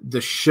the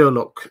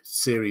Sherlock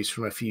series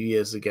from a few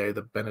years ago,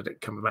 the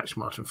Benedict Cumberbatch,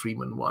 Martin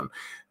Freeman one.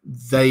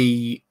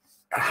 They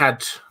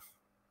had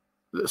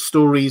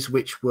stories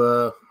which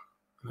were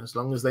as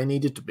long as they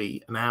needed to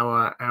be, an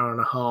hour, hour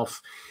and a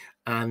half,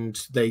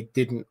 and they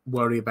didn't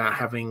worry about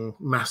having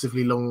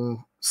massively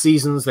long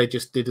seasons. They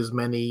just did as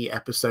many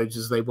episodes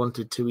as they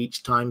wanted to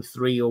each time,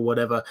 3 or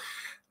whatever,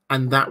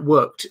 and that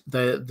worked.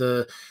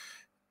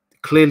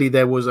 Clearly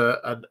there was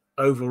an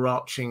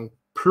overarching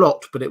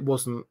plot, but that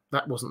wasn't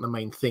the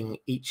main thing.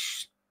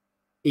 Each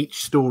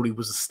story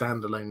was a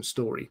standalone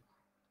story.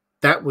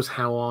 That was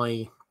how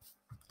I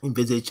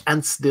envisage,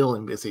 and still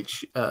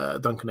envisage,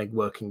 Dunk and Egg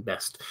working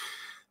best.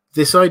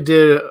 This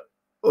idea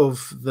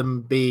of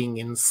them being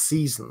in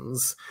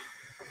seasons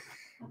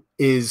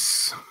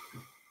is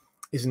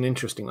an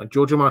interesting one.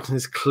 George R. Martin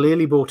has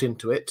clearly bought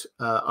into it.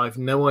 I've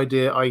no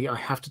idea. I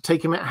have to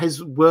take him at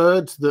his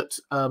word that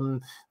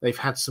they've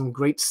had some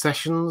great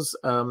sessions,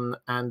 and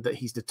that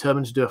he's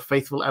determined to do a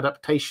faithful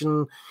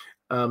adaptation.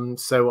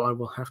 So I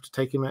will have to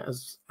take him at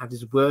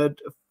his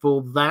word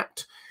for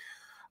that.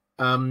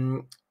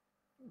 And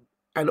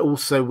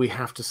also we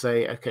have to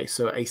say, okay,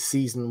 so a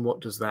season,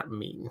 what does that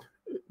mean?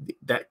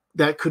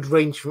 That could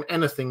range from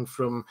anything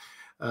from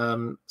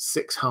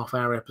 6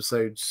 half-hour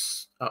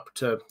episodes up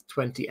to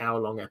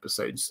 20-hour-long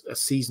episodes. A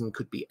season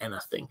could be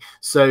anything.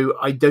 So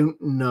I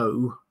don't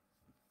know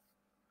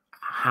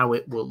how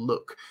it will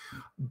look,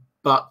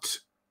 but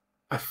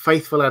a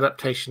faithful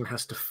adaptation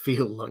has to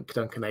feel like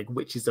Dunk and Egg,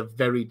 which is a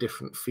very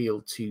different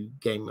feel to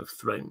Game of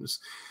Thrones.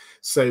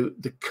 So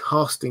the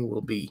casting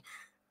will be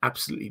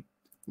absolutely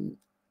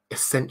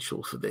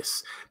essential for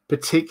this,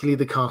 particularly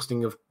the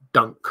casting of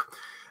Dunk.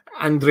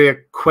 Andrea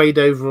Quaid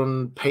over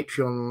on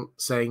Patreon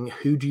saying,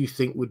 who do you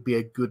think would be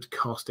a good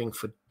casting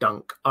for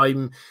Dunk?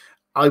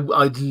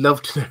 I'd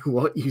love to know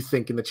what you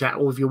think in the chat,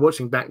 or if you're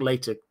watching back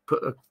later,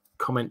 put a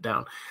comment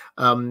down,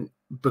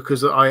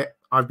 because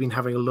I've been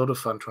having a lot of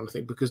fun trying to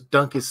think, because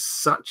Dunk is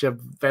such a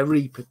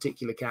very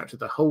particular character.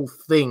 The whole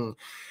thing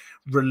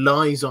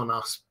relies on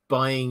us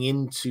buying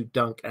into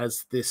Dunk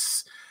as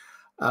this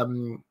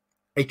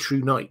a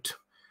true knight,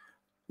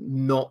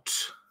 not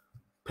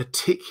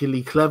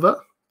particularly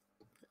clever.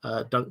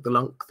 Dunk the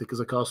Lunk, thick as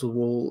a castle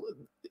wall.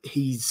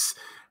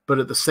 But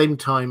at the same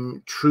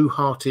time,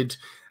 true-hearted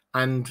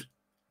and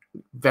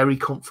very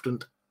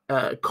confident,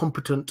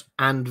 competent,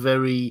 and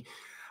very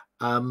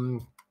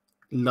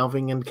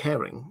loving and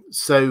caring.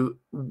 So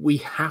we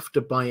have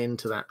to buy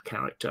into that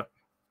character.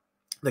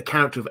 The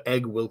character of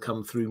Egg will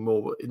come through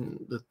more in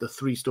the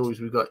 3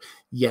 stories we've got.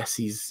 Yes,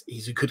 he's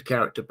a good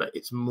character, but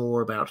it's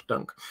more about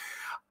Dunk.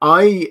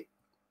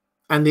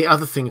 And the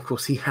other thing, of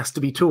course, he has to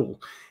be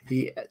tall.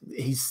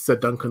 He's Sir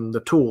Duncan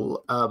the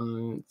Tall,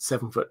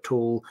 7 foot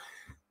tall.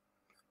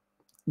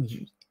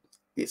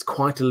 It's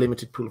quite a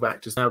limited pool of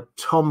actors. Now,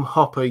 Tom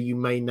Hopper, you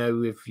may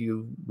know if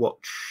you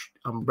watch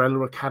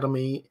Umbrella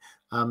Academy,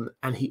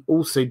 and he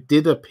also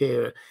did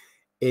appear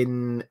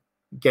in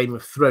Game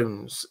of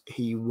Thrones.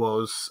 He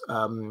was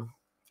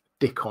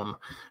Dickon,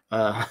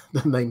 the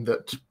name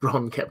that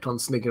Bronn kept on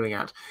sniggering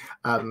at,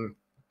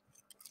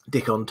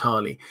 Dickon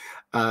Tarley.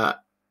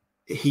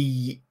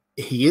 He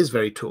is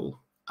very tall,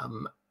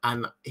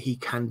 and he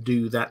can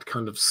do that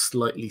kind of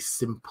slightly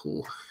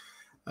simple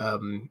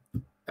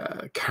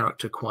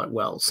character quite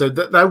well. So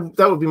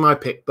that would be my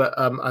pick. But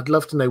I'd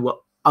love to know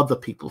what other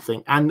people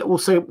think, and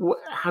also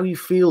how you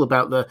feel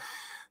about the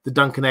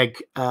Dunk and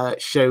Egg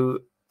show.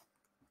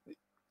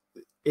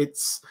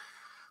 It's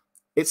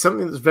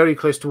something that's very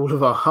close to all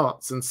of our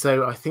hearts, and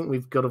so I think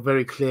we've got a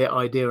very clear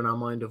idea in our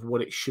mind of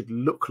what it should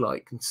look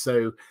like. And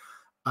so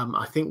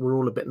I think we're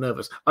all a bit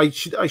nervous. I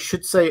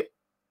should say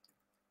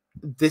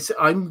this.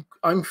 I'm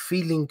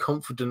feeling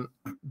confident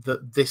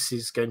that this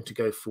is going to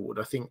go forward.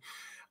 I think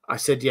I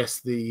said yes.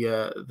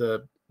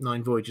 The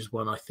Nine Voyages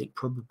one, I think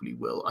probably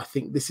will. I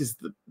think this is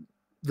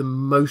the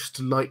most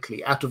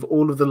likely out of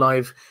all of the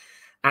live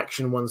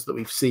action ones that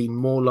we've seen,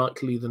 more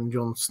likely than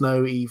Jon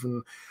Snow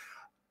even.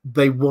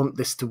 They want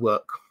this to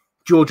work.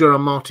 George R. R.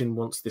 Martin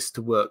wants this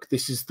to work.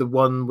 This is the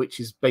one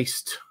which is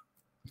based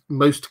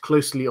most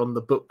closely on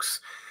the books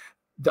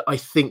that I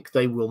think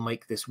they will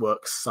make this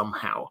work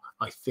somehow.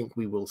 I think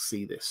we will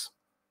see this.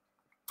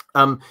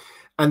 And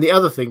the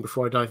other thing,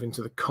 before I dive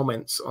into the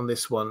comments on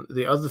this one,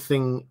 the other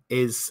thing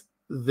is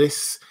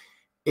this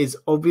is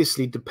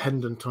obviously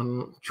dependent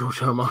on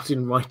George R. R.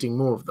 Martin writing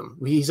more of them.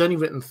 He's only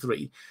written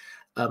 3,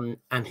 and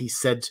he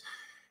said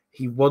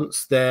he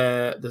wants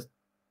the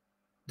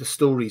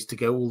stories to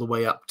go all the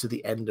way up to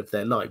the end of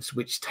their lives,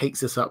 which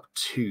takes us up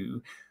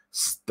to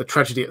the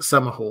tragedy at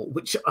Summerhall,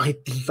 which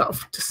I'd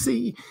love to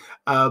see.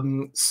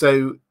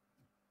 So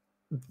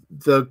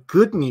the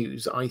good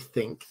news, I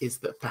think, is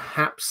that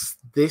perhaps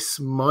this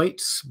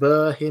might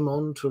spur him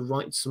on to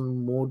write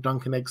some more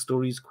Dunk and Egg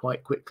stories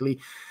quite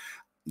quickly.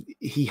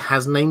 He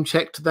has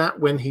name-checked that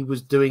when he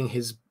was doing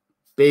his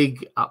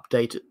big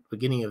update at the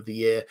beginning of the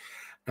year,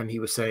 and he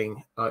was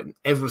saying,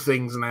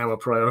 everything's now a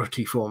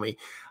priority for me.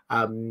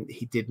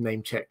 He did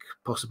name check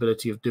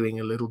possibility of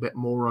doing a little bit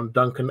more on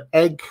Dunk and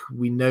Egg.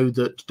 We know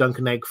that Dunk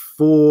and Egg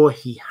 4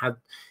 he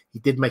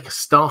did make a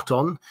start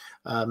on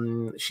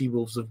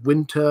She-Wolves of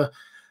Winter.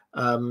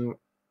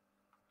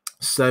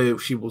 So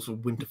She-Wolves of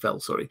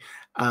Winterfell, sorry.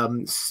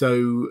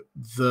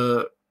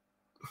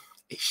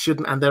 It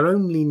shouldn't, and they're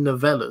only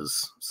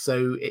novellas,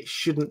 so it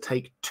shouldn't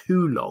take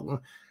too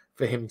long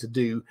for him to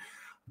do.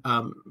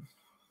 I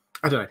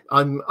don't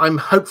know. I'm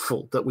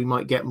hopeful that we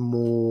might get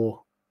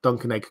more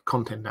Dunk and Egg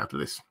content out of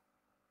this.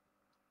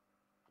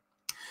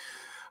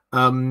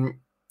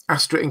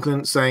 Astra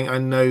Inkland saying, I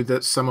know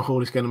that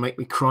Summerhall is going to make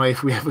me cry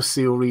if we ever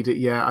see or read it.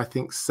 Yeah, I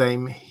think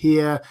same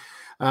here.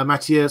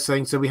 Mattia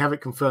saying, so we have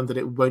it confirmed that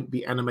it won't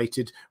be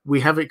animated. We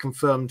have it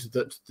confirmed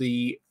that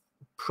the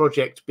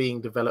project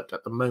being developed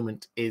at the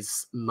moment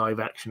is live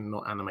action,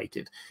 not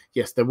animated.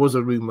 Yes, there was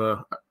a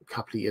rumor a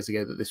couple of years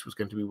ago that this was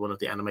going to be one of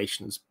the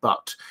animations,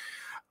 but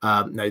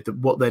no,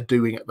 what they're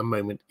doing at the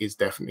moment is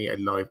definitely a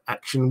live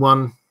action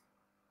one.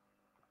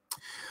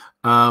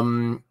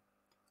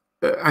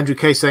 Andrew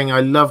Kay saying, I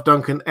love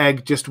Dunk and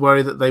Egg, just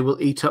worry that they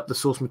will eat up the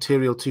source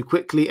material too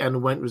quickly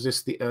and won't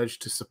resist the urge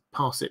to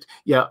surpass it.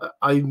 Yeah,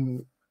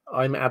 I'm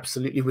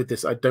absolutely with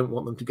this. I don't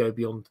want them to go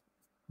beyond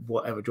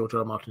whatever George R.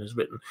 R. Martin has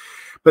written.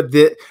 But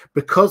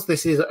because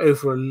this is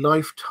over a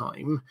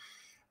lifetime,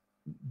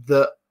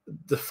 the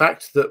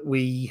fact that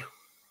we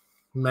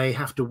may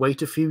have to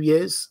wait a few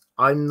years,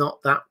 I'm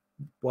not that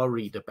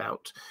worried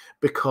about,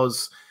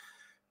 because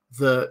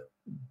the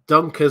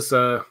Dunk as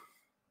a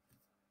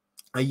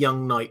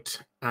young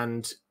knight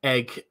and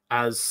Egg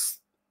as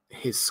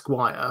his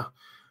squire,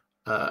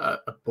 a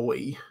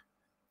boy,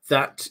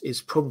 that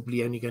is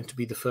probably only going to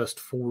be the first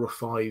 4 or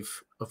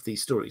 5 of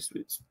these stories.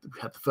 We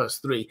had the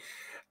first 3,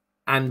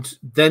 and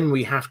then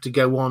we have to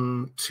go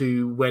on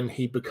to when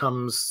he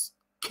becomes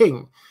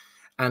king,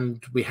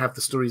 and we have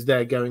the stories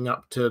there going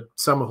up to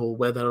Summerhall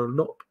where they're a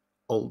lot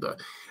older.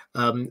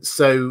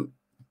 So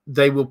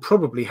they will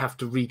probably have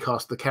to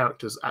recast the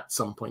characters at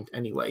some point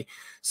anyway.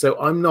 So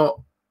I'm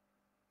not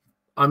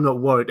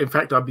worried. In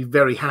fact, I'd be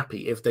very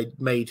happy if they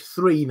made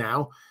 3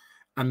 now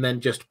and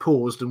then just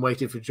paused and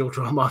waited for George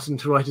R. R. Martin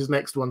to write his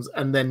next ones,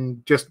 and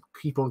then just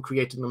keep on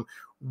creating them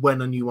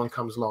when a new one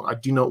comes along. I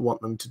do not want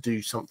them to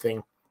do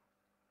something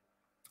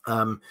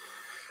that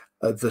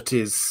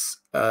is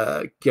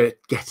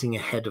getting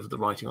ahead of the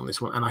writing on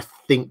this one, and I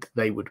think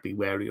they would be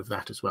wary of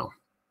that as well.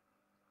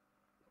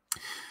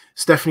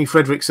 Stephanie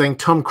Frederick saying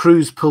Tom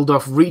Cruise pulled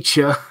off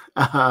Reacher.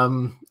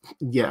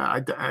 Yeah, I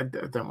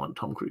don't want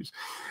Tom Cruise.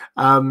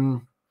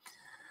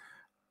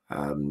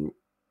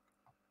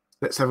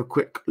 Let's have a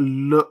quick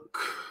look.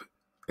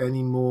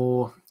 Any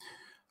more?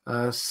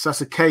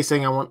 Sasuke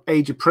saying, I want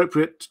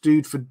age-appropriate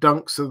dude for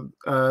Dunk, so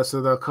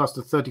they'll cast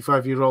a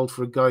 35-year-old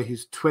for a guy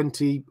who's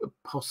 20,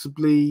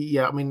 possibly.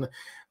 Yeah, I mean,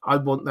 I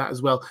want that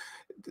as well.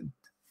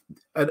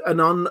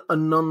 An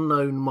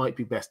unknown might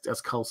be best,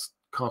 as Carl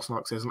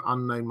Snark says. An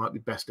unknown might be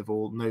best of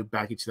all. No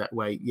baggage that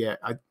way. Yeah,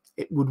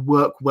 it would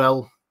work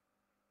well.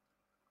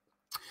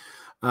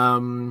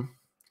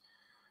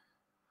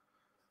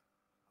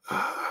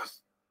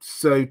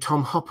 So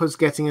Tom Hopper's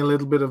getting a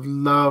little bit of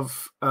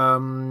love.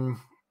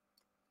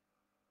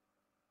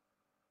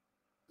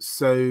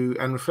 So,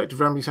 and Reflective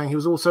Rambling saying he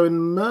was also in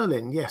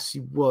Merlin. Yes, he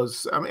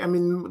was. I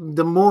mean,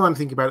 the more I'm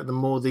thinking about it, the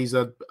more these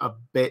are a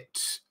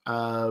bit,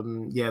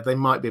 yeah, they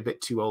might be a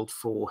bit too old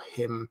for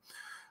him,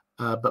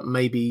 but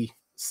maybe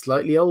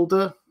slightly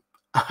older.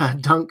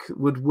 Dunk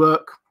would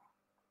work.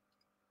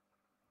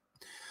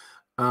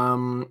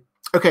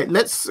 Okay,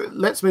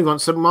 let's move on.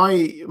 So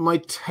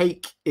my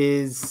take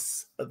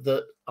is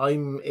that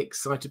I'm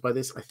excited by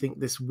this. I think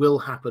this will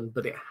happen,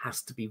 but it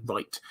has to be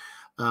right.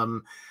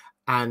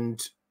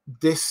 And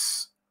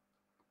this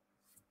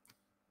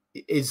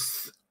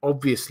is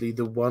obviously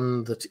the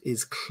one that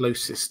is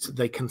closest.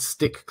 They can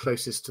stick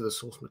closest to the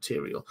source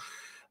material.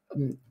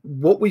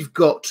 What we've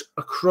got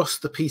across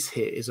the piece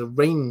here is a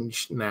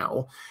range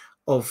now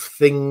of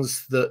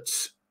things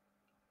that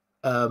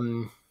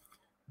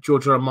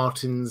George R. R.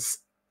 Martin's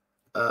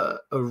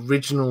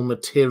original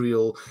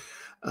material,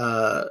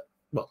 a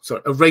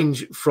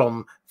range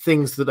from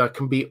things that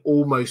can be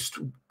almost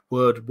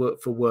word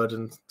for word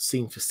and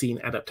scene for scene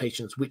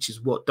adaptations, which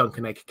is what Dunk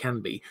and Egg can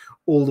be,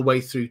 all the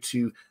way through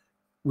to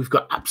we've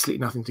got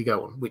absolutely nothing to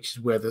go on, which is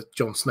where the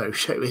Jon Snow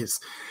show is.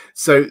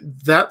 So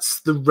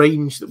that's the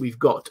range that we've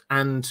got.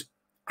 And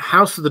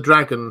House of the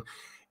Dragon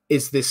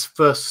is this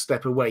first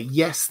step away.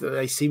 Yes,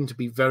 they seem to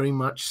be very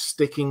much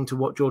sticking to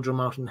what George R. R.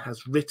 Martin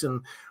has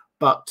written,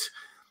 but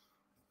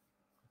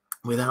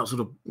without sort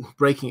of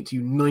breaking it to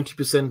you,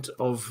 90%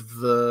 of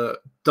the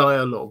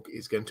dialogue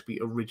is going to be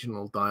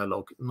original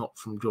dialogue, not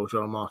from George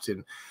R. R.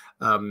 Martin.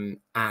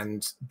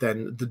 And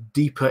then the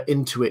deeper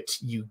into it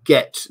you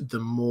get, the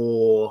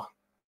more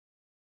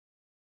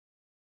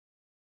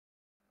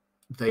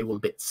they will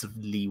bits of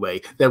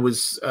leeway. There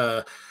was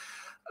a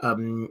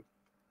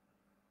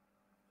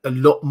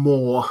lot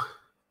more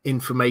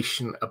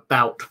information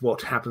about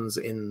what happens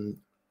in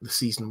the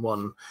season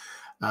 1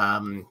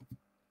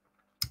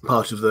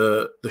 part of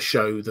the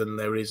show than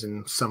there is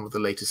in some of the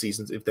later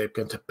seasons, if they're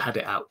going to pad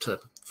it out to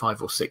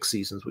 5 or 6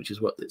 seasons, which is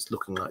what it's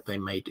looking like they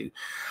may do.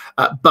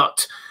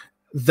 But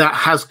that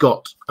has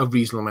got a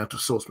reasonable amount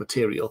of source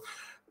material.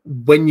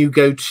 When you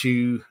go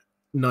to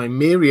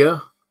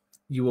Nymeria,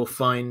 you will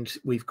find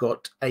we've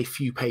got a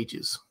few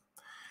pages.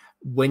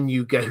 When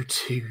you go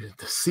to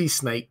the Sea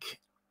Snake,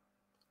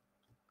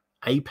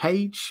 a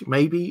page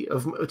maybe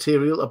of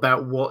material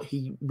about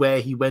where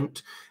he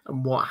went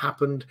and what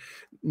happened.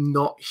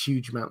 Not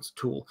huge amounts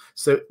at all.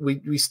 So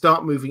we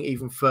start moving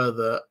even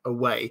further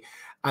away,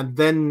 and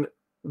then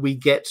we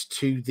get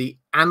to the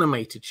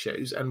animated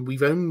shows, and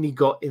we've only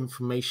got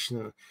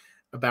information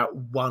about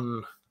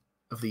one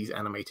of these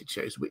animated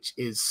shows, which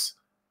is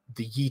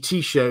the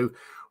Yi show,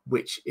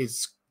 which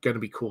is going to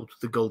be called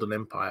The Golden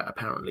Empire,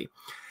 apparently.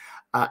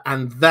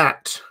 And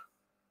that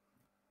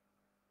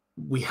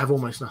we have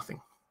almost nothing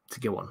to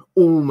go on.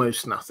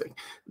 Almost nothing.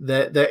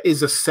 There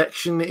is a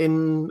section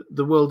in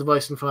The World of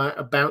Ice and Fire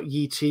about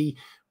Yi,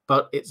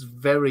 but it's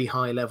very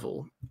high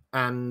level.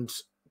 And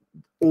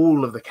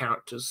all of the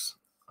characters,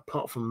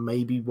 apart from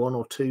maybe 1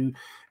 or 2,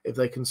 if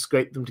they can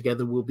scrape them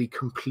together, will be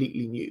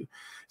completely new.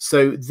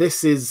 So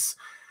this is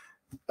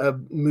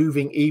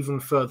moving even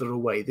further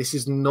away. This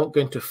is not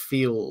going to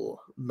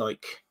feel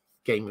like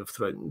Game of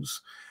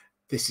Thrones.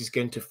 This is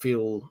going to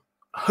feel,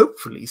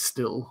 hopefully,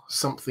 still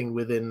something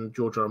within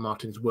George R. R.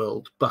 Martin's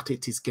world, but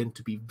it is going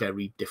to be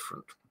very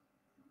different.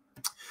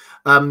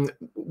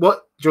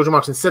 What George R.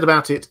 Martin said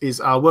about it is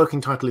our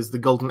working title is The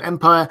Golden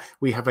Empire.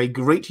 We have a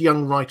great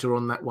young writer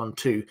on that one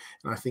too,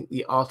 and I think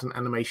the art and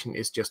animation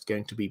is just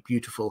going to be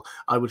beautiful.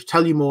 I would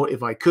tell you more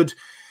if I could.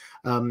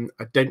 I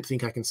don't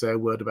think I can say a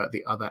word about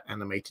the other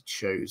animated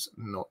shows,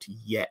 not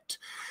yet.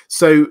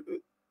 So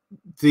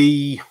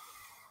the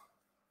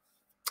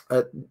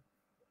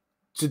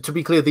to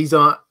be clear, these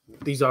are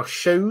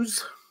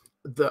shows.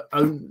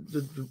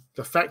 The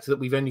fact that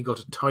we've only got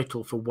a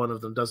title for one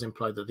of them does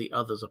imply that the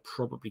others are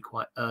probably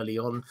quite early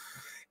on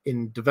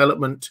in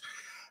development,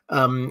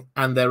 and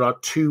there are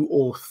 2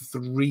 or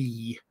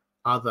 3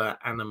 other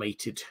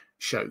animated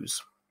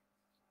shows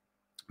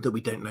that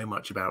we don't know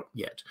much about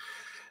yet.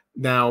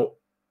 Now,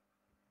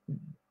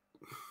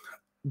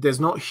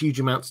 there's not huge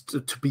amounts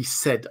to be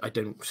said, I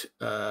don't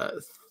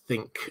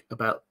think,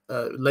 about.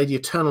 Lady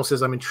Eternal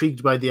says, I'm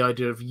intrigued by the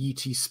idea of Yi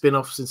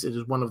spin-off, since it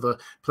is one of the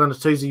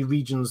Planetosi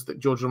regions that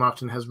George R. R.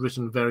 Martin has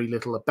written very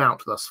little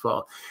about thus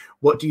far.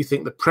 What do you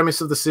think the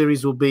premise of the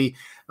series will be,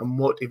 and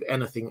what, if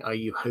anything, are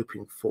you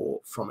hoping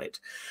for from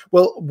it?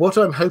 Well, what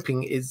I'm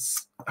hoping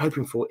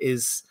for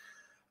is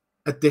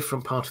a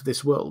different part of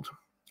this world,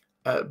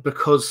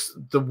 because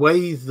the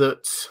way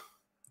that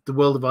The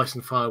World of Ice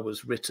and Fire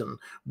was written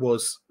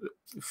was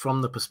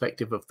from the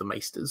perspective of the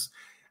Maesters,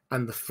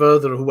 and the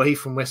further away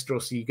from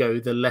Westeros you go,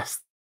 the less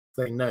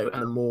they know,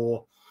 and the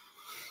more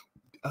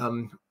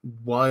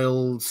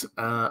wild,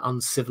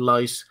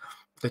 uncivilized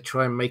they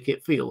try and make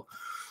it feel.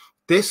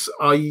 But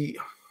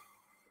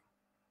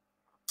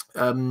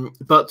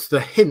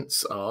the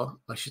hints are,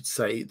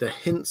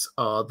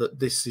 that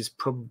this is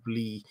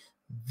probably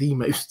the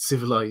most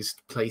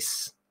civilized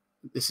place.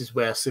 This is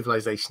where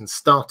civilization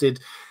started.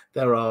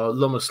 There are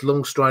Lomas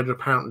Longstrider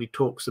apparently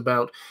talks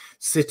about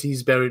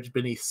cities buried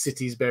beneath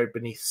cities,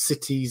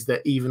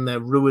 that even their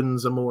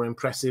ruins are more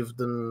impressive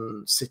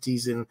than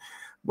cities in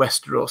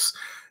Westeros.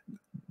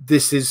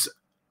 This is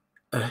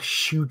a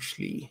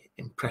hugely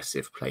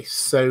impressive place.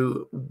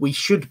 So we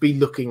should be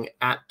looking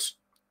at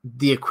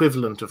the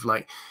equivalent of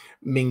like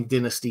Ming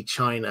Dynasty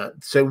China.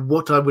 So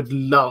what I would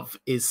love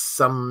is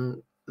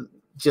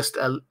just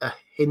a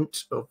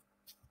hint of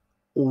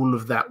all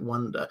of that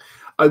wonder.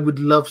 I would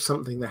love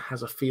something that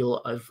has a feel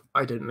of,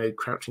 I don't know,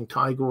 Crouching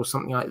Tiger or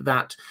something like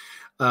that,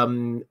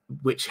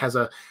 which has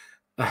a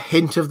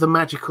hint of the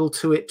magical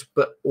to it,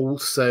 but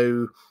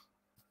also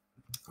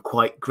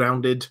quite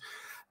grounded.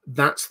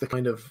 That's the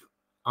kind of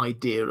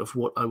idea of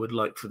what I would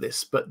like for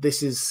this. But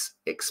this is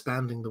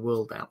expanding the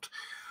world out.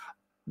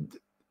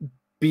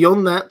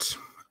 Beyond that,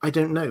 I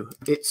don't know.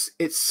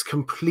 It's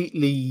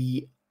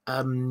completely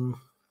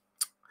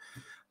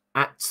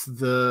at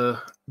the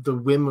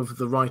whim of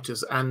the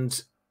writers,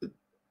 and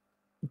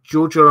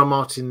George R. R.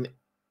 Martin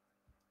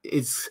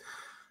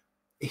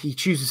he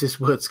chooses his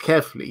words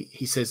carefully.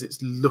 He says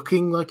it's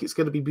looking like it's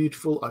going to be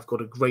beautiful. I've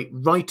got a great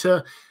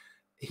writer.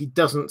 He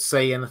doesn't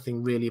say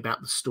anything really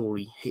about the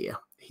story here.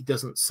 He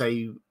doesn't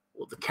say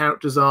what the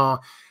characters are.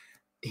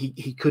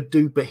 He could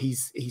do, but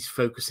he's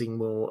focusing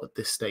more at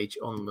this stage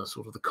on the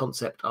sort of the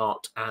concept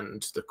art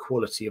and the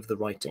quality of the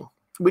writing,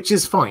 which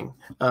is fine.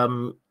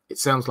 It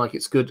sounds like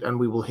it's good, and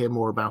we will hear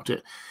more about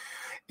it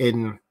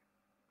in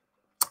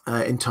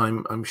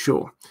time, I'm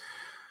sure.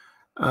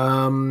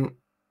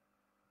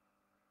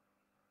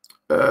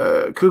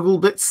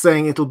 Kugelbits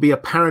saying it'll be a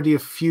parody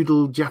of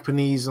feudal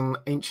Japanese and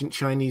ancient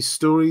Chinese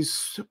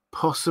stories,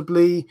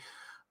 possibly.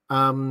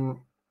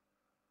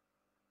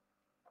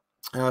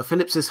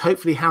 Philip says,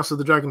 hopefully House of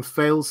the Dragon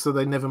fails so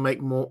they never make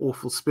more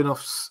awful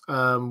spin-offs.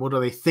 What are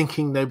they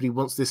thinking? Nobody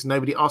wants this.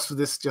 Nobody asked for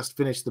this. Just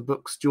finish the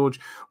books, George.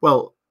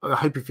 Well, I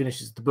hope he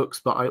finishes the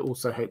books, but I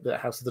also hope that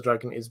House of the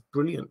Dragon is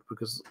brilliant,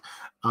 because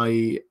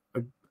I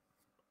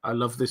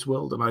love this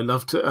world and I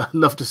love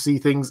to see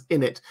things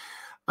in it.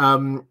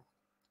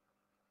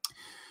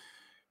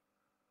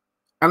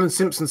 Alan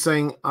Simpson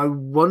saying, I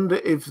wonder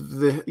if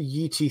the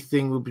Yeti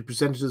thing will be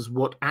presented as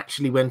what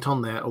actually went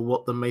on there, or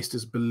what the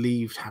Maesters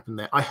believed happened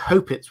there. I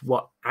hope it's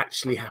what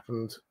actually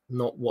happened,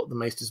 not what the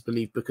Maesters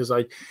believed, because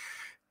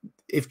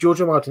if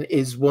George R. R. Martin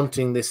is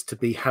wanting this to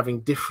be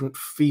having different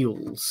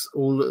feels,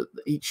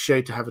 each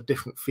show to have a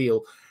different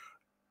feel,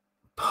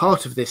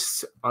 part of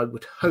this, I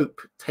would hope,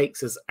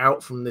 takes us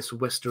out from this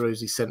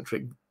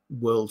Westerosi-centric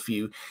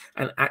worldview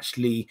and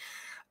actually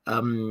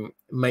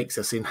makes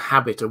us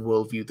inhabit a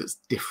worldview that's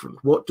different.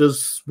 What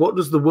does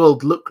the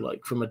world look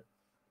like from a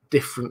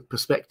different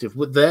perspective?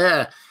 With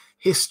their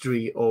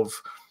history of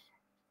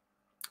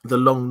the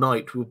Long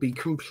Night will be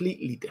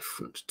completely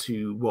different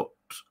to what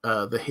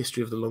the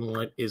history of the Long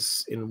Night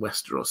is in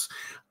Westeros.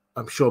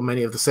 I'm sure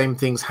many of the same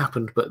things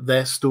happened, but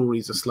their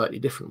stories are slightly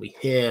different. We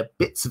hear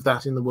bits of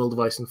that in the World of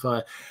Ice and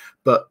Fire,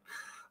 but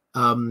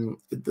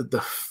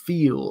the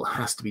feel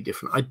has to be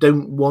different. I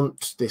don't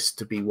want this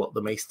to be what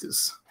the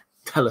Maesters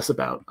tell us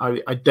about.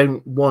 I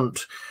don't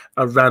want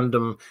a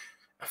random,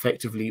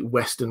 effectively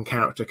Western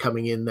character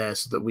coming in there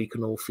so that we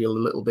can all feel a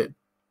little bit,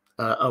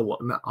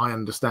 I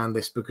understand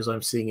this because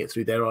I'm seeing it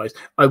through their eyes.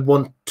 I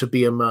want to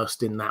be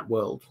immersed in that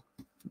world.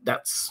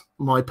 That's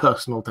my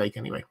personal take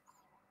anyway.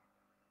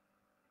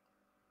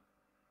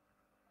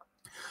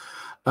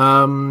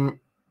 Carl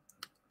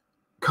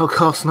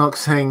Karsnark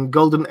saying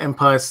Golden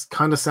Empire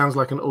kind of sounds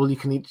like an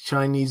all-you-can-eat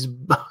Chinese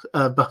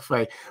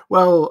buffet.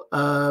 Well,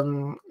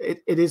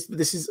 it is.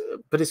 This is,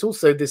 but it's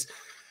also this.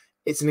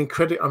 It's an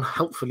incredibly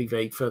unhelpfully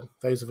vague for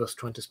those of us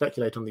trying to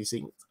speculate on these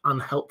things.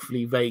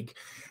 Unhelpfully vague,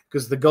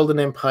 because the Golden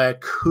Empire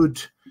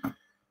could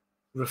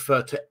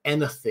refer to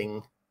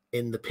anything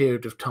in the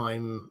period of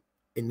time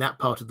in that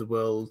part of the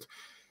world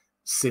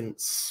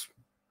since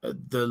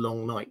the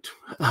Long Night,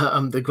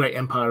 the Great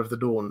Empire of the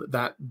Dawn.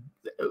 That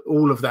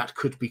all of that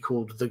could be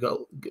called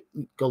the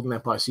Golden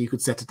Empire, so you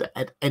could set it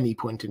at any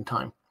point in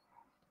time.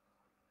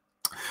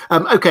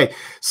 Okay,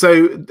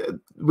 so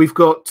we've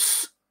got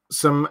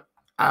some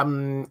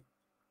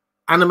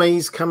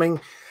animes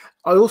coming.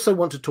 I also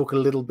want to talk a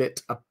little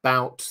bit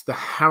about the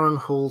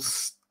Harrenhal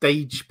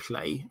stage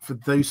play for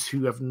those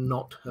who have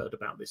not heard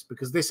about this,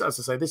 because this, as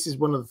I say, this is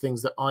one of the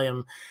things that I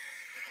am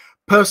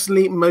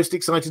personally most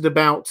excited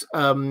about,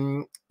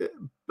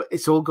 but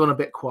it's all gone a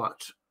bit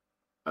quiet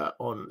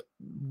on.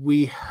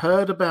 We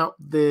heard about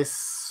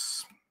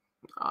this,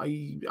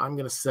 I'm going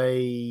to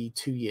say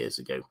 2 years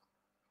ago,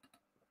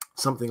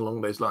 something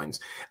along those lines.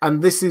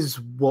 And this is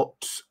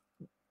what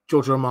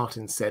George R. R.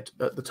 Martin said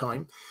at the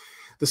time.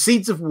 The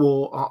seeds of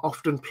war are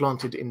often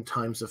planted in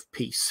times of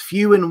peace.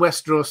 Few in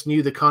Westeros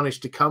knew the carnage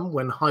to come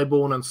when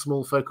highborn and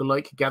small folk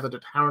alike gathered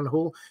at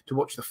Harrenhal to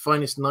watch the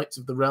finest knights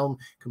of the realm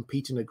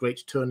compete in a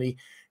great tourney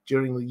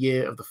during the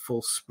year of the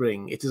false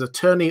spring. It is a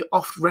tourney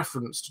oft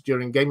referenced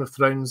during Game of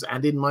Thrones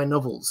and in my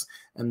novels,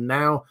 and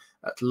now,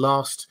 at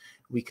last,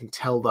 we can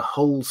tell the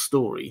whole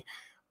story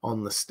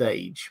on the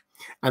stage.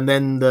 And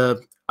then the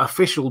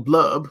official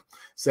blurb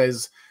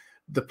says,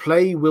 The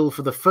play will,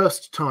 for the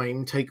first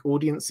time, take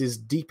audiences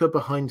deeper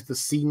behind the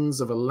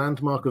scenes of a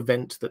landmark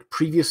event that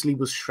previously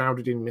was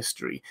shrouded in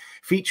mystery,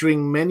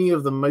 featuring many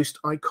of the most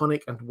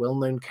iconic and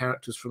well-known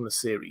characters from the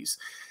series.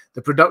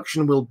 The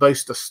production will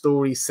boast a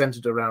story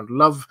centered around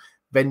love,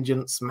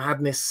 vengeance,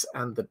 madness,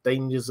 and the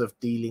dangers of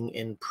dealing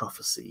in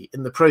prophecy,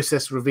 in the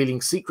process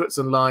revealing secrets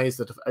and lies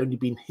that have only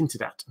been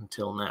hinted at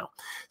until now.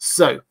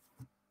 So,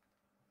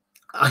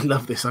 I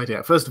love this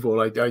idea. First of all,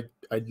 I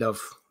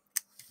love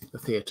the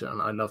theatre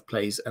and I love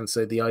plays, and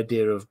so the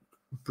idea of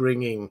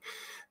bringing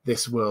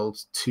this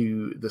world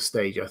to the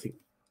stage, I think,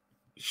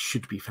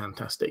 should be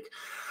fantastic.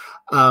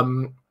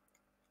 And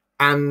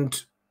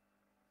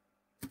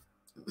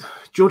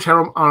George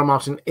R.R.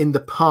 Martin in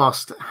the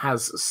past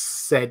has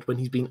said, when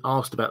he's been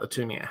asked about the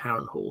tourney at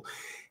Harrenhal,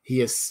 he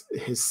has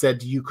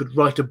said you could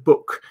write a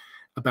book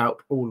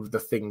about all of the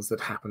things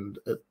that happened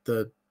at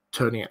the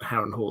tourney at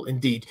Harrenhal.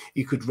 Indeed,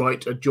 you could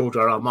write a George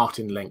R.R.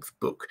 Martin length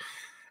book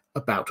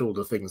about all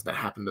the things that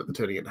happened at the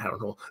tourney at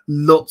Harrenhal.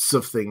 Lots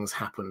of things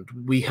happened.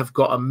 We have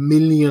got a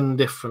million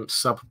different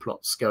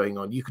subplots going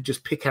on. You could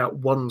just pick out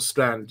one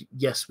strand.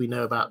 Yes, we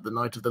know about the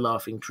Knight of the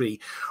Laughing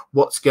Tree.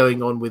 What's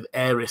going on with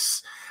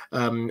Aerys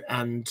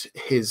and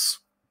his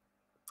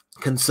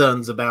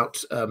concerns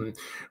about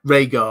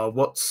Rhaegar?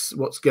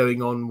 What's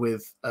going on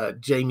with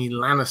Jaime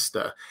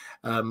Lannister?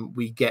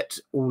 We get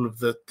all of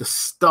the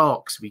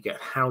Starks. We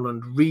get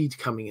Howland Reed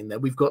coming in there.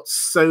 We've got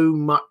so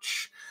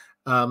much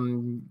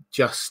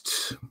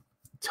just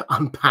to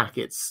unpack.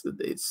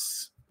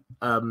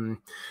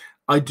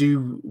 I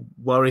do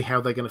worry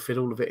how they're going to fit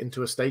all of it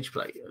into a stage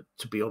play,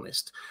 to be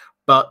honest.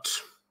 But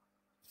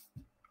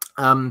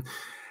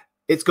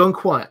it's gone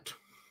quiet,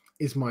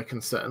 is my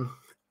concern.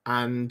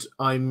 And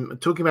I'm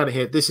talking about it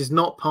here. This is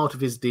not part of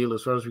his deal,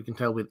 as far as we can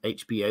tell, with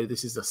HBO.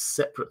 This is a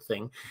separate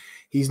thing.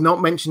 He's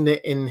not mentioned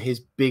it in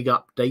his big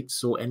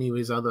updates or any of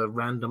his other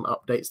random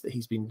updates that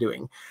he's been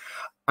doing.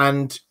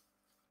 And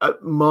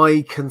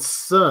my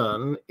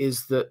concern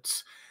is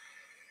that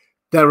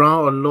there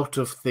are a lot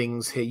of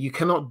things here. You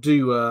cannot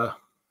do a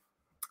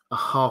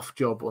half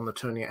job on the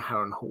tourney at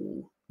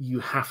Harrenhal. You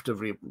have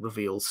to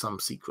reveal some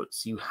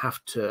secrets. You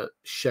have to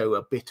show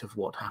a bit of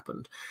what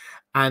happened.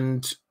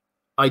 And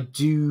I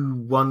do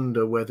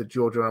wonder whether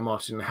George R.R.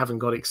 Martin, having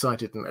got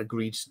excited and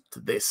agreed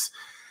to this,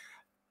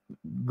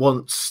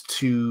 wants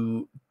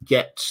to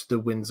get the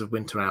Winds of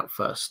Winter out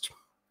first,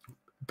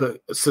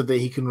 but so that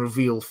he can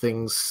reveal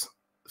things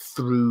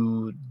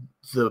through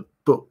the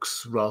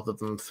books rather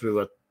than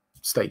through a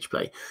stage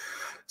play.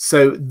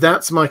 So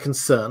that's my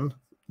concern,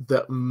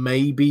 that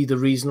maybe the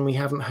reason we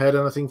haven't heard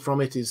anything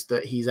from it is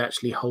that he's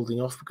actually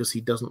holding off because he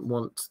doesn't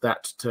want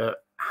that to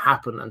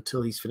happen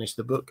until he's finished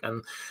the book.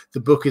 And the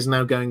book is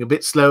now going a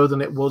bit slower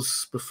than it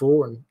was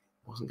before, and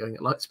wasn't going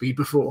at light speed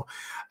before.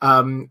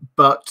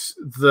 But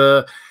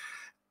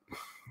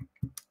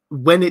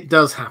when it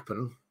does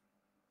happen,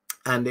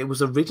 and it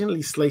was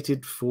originally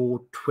slated for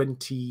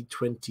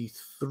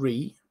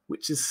 2023,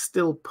 which is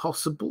still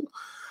possible.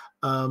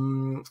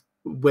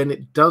 When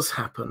it does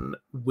happen,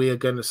 we're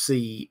going to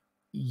see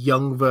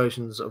young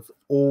versions of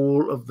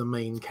all of the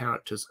main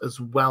characters, as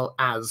well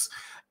as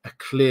a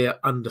clear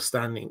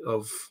understanding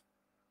of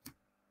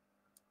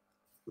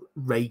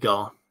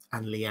Rhaegar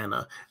and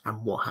Lyanna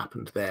and what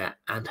happened there,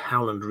 and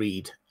Howland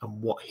Reed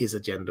and what his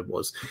agenda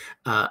was,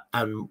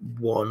 and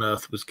what on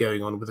earth was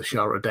going on with the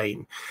Shara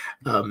Dane,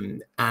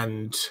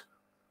 and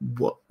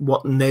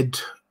what Ned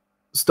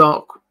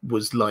Stark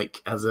was like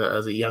as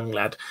a young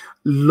lad.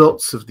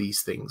 Lots of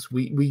these things.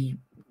 We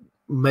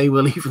may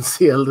well even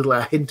see a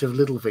hint of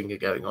Littlefinger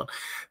going on.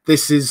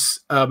 This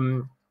is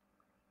the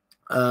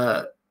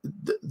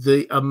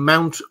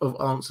amount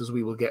of answers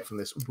we will get from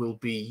this will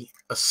be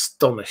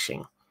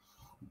astonishing.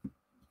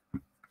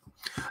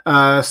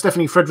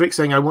 Stephanie Frederick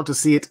saying, I want to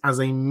see it as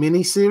a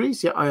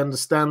mini-series. Yeah, I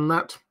understand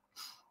that.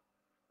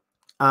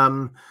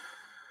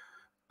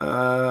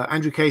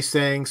 Andrew Kay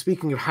saying,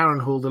 speaking of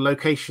Harrenhal, the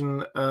location,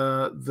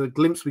 the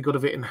glimpse we got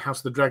of it in House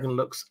of the Dragon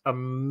looks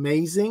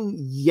amazing.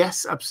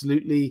 Yes,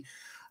 absolutely.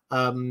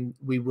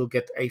 We will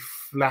get a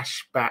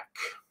flashback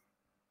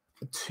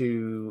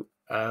to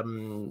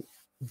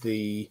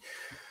the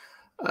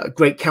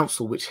Great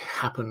Council, which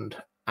happened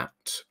at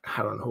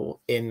Harrenhal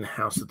in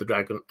House of the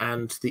Dragon,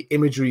 and the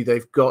imagery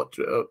they've got.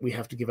 We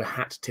have to give a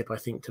hat tip, I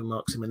think, to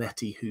Mark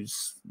Simonetti,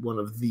 who's one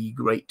of the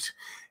great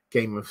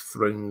Game of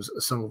Thrones,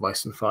 A Song of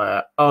Ice and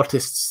Fire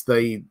artists.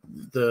 The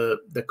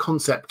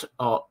concept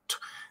art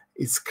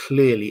is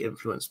clearly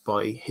influenced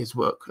by his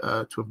work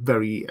to a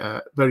very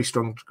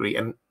strong degree,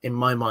 and in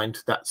my mind,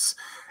 that's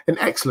an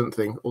excellent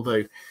thing.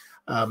 Although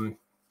I'm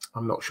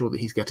not sure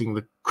that he's getting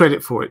the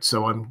credit for it,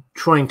 so I'm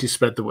trying to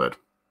spread the word.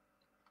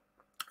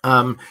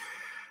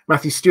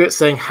 Matthew Stewart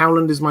saying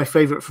Howland is my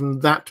favourite from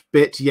that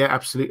bit. Yeah,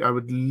 absolutely. I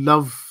would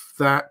love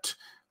that.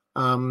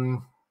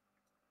 Learning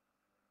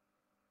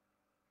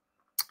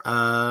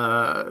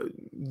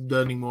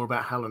more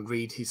about Howland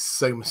Reed. He's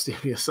so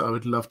mysterious. I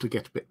would love to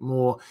get a bit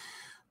more.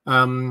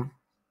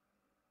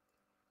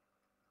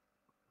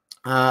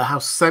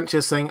 House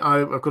Sanchez saying,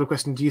 I've got a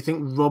question. Do you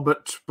think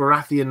Robert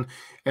Baratheon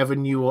ever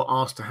knew or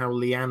asked how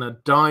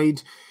Lyanna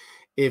died?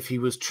 If he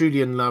was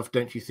truly in love,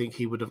 don't you think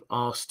he would have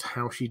asked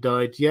how she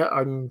died? Yeah,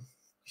 I'm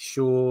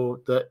sure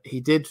that he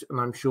did, and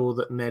I'm sure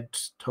that Ned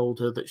told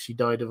her that she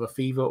died of a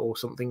fever or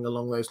something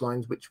along those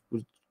lines, which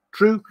was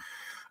true.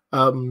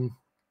 And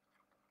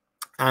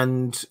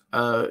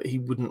he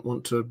wouldn't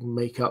want to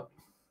make up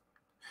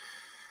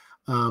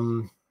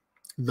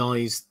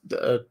lies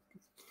that are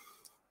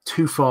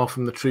too far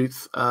from the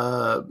truth.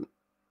 Robert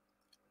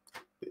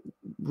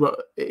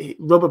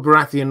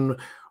Baratheon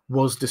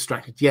was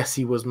distracted. Yes,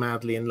 he was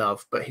madly in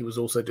love, but he was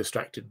also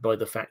distracted by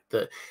the fact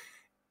that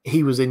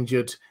he was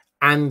injured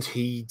and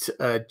he'd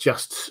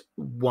just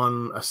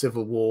won a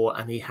civil war,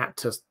 and he had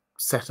to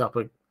set up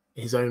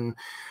his own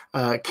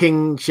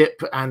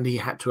kingship, and he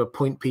had to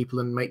appoint people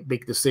and make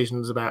big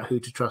decisions about who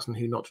to trust and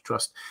who not to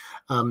trust.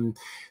 The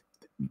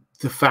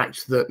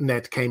fact that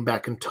Ned came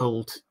back and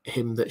told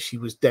him that she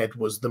was dead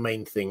was the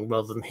main thing,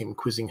 rather than him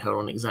quizzing her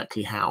on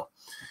exactly how.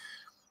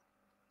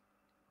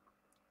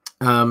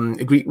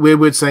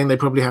 Weirwood saying they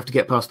probably have to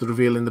get past the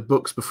reveal in the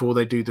books before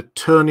they do the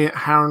tourney at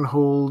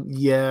Harrenhal.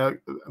 Yeah,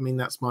 I mean,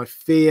 that's my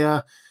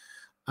fear.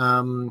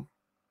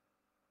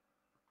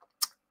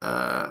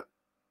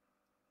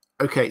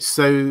 Okay,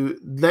 so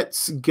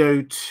let's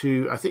go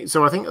to, I think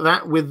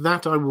that with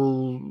that, I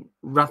will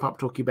wrap up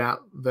talking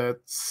about the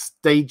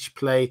stage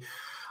play.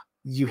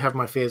 You have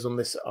my fears on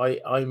this.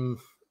 I'm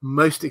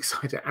most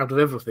excited out of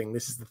everything.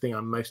 This is the thing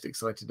I'm most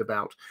excited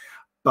about,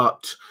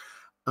 but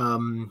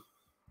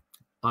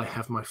I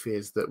have my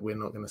fears that we're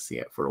not going to see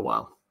it for a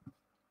while.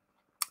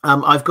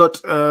 I've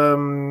got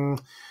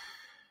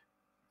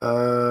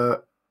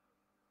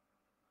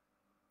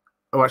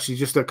actually,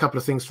 just a couple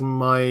of things from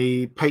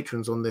my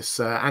patrons on this.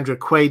 Andrew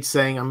Quaid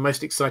saying, I'm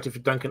most excited for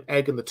Duncan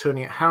Egg and the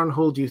tourney at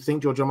Harrenhal. Do you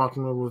think George R.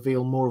 Martin will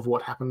reveal more of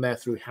what happened there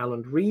through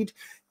Howland Reed?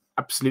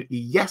 Absolutely,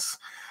 yes.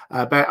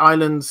 Bear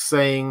Island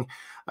saying,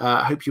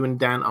 I hope you and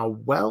Dan are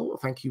well.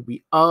 Thank you,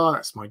 we are.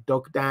 That's my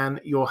dog, Dan.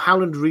 Your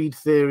Howland Reed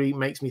theory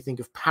makes me think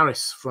of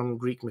Paris from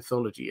Greek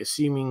mythology.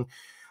 Assuming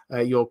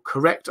you're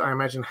correct, I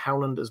imagine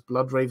Howland as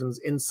Bloodraven's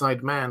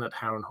inside man at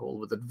Harrenhal,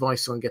 with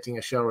advice on getting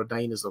a Shara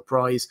Dane as a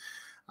prize,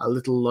 a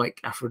little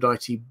like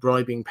Aphrodite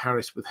bribing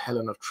Paris with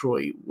Helen of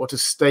Troy.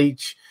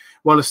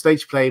 While a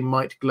stage play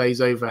might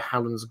glaze over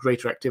Howland's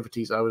greater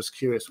activities, I was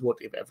curious what,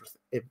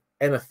 if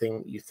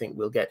anything, you think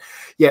we'll get.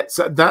 Yeah,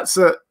 so that's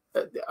a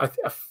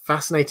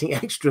fascinating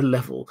extra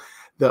level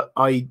that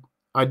I'd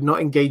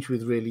not engaged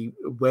with really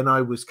when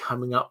I was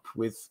coming up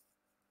with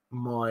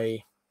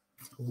my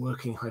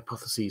working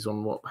hypotheses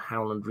on what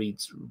Howland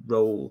Reed's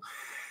role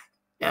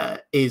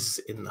is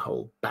in the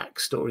whole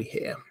backstory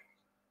here.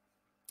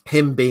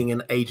 Him being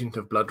an agent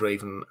of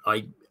Bloodraven,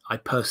 I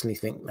personally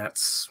think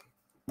that's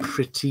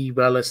pretty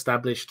well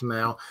established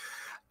now.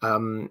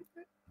 The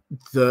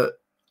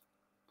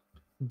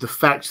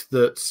fact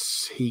that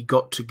he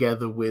got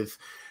together with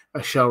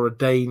Ashara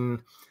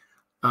Dane,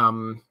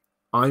 I'm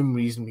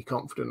reasonably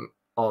confident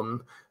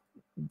on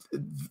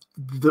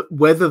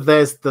whether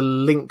there's the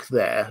link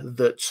there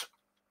that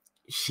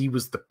she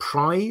was the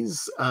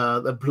prize,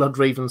 that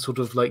Bloodraven sort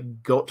of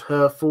like got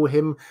her for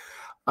him.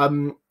 I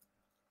mean,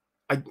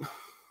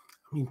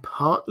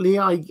 partly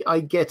I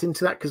get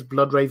into that because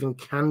Bloodraven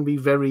can be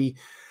very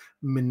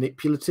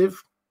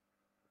manipulative,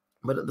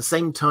 but at the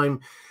same time,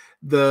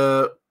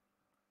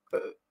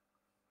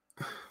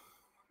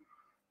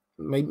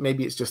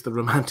 maybe it's just the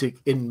romantic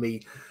in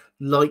me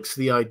likes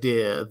the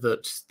idea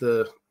that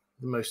the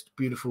most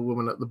beautiful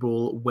woman at the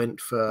ball went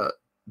for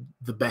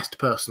the best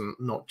person,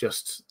 not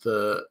just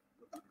the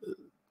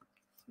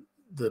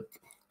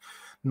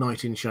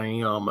knight in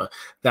shining armor.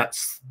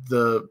 That's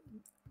the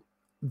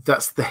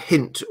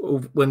hint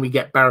of when we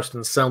get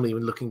Barristan Selmy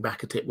when looking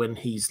back at it, when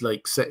he's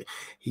like,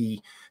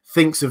 he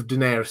thinks of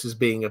Daenerys as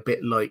being a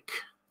bit like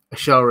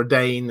Ashara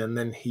Dane, and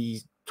then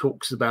he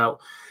talks about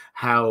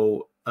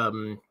how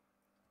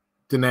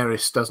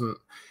Daenerys doesn't,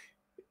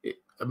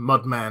 a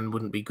mudman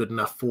wouldn't be good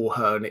enough for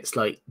her, and it's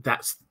like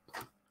that's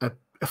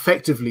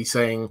effectively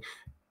saying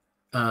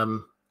a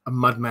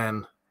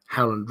mudman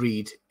Howland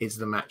Reed is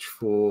the match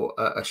for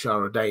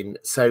Ashara Dane.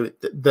 So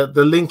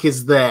the link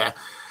is there.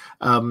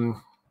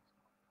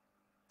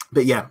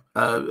 But yeah,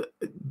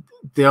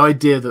 the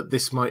idea that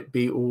this might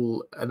be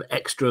all an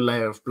extra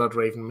layer of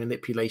Bloodraven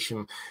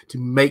manipulation to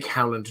make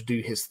Howland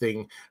do his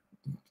thing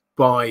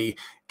by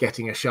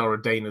getting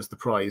Ashara Dane as the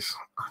prize,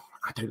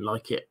 I don't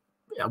like it.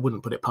 I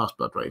wouldn't put it past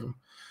Bloodraven.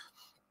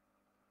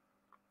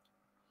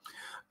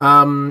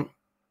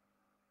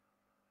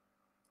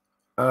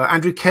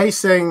 Andrew K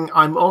saying,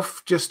 I'm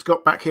off, just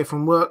got back here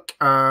from work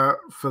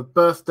for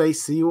birthday.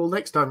 See you all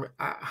next time.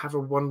 Have a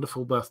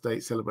wonderful birthday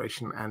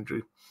celebration,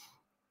 Andrew.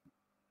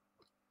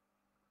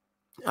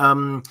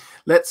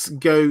 Let's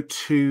go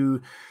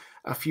to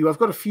I've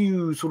got a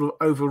few sort of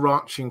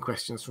overarching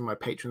questions from my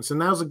patrons. So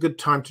now's a good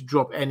time to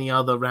drop any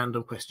other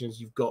random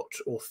questions you've got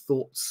or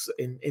thoughts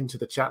into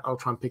the chat. I'll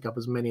try and pick up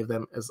as many of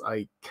them as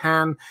I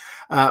can.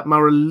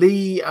 Mara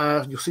Lee,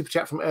 your super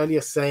chat from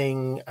earlier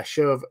saying a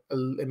show of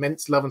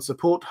immense love and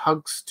support.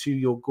 Hugs to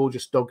your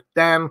gorgeous dog,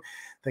 Dan.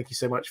 Thank you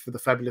so much for the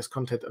fabulous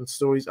content and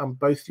stories on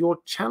both your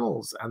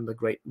channels and the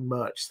great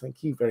merch.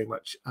 Thank you very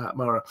much,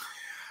 Mara.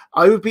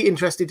 I would be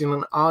interested in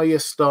an Arya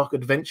Stark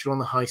adventure on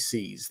the high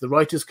seas. The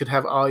writers could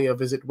have Arya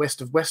visit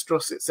west of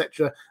Westeros,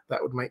 etc. That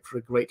would make for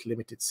a great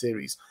limited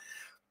series.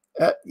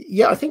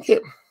 Yeah, I think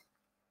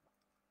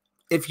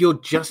if you're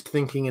just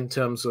thinking in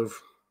terms of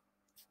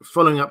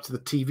following up to the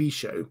TV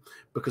show,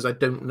 because I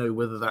don't know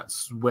whether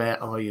that's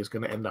where Arya is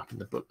going to end up in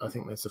the book. I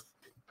think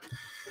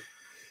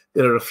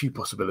there are a few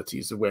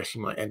possibilities of where she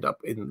might end up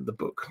in the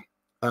book.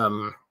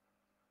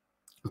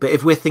 But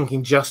if we're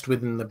thinking just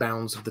within the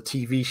bounds of the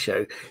TV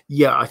show,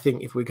 yeah, I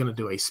think if we're going to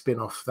do a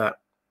spin-off that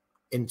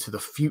into the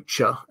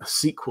future, a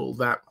sequel,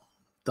 that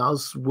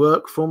does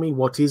work for me.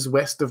 What is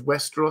west of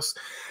Westeros?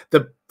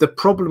 The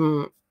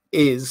problem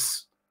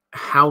is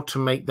how to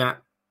make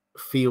that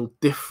feel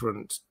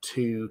different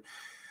to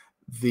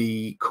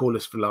the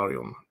Corlys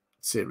Velaryon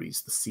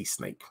series, the Sea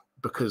Snake,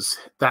 because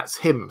that's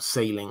him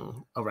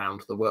sailing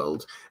around the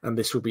world, and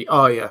this will be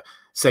Arya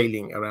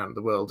sailing around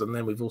the world. And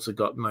then we've also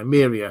got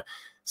Nymeria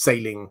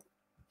sailing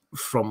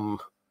from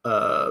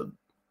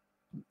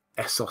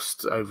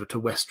Essos over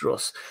to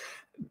Westeros.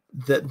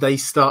 That they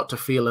start to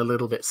feel a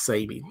little bit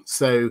samey.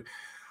 So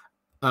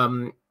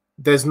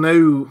there's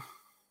no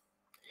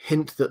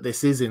hint that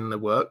this is in the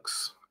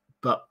works,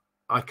 but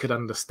I could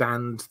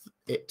understand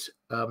it.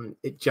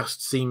 It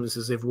just seems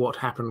as if what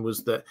happened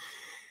was that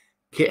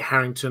Kit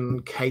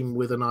Harington came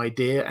with an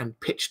idea and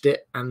pitched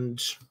it, and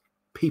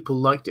people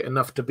liked it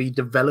enough to be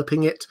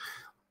developing it,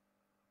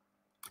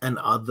 and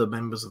other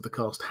members of the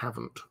cast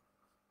haven't.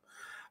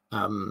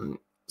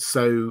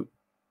 So,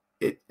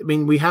 I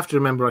mean, we have to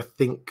remember, I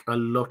think a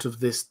lot of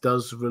this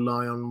does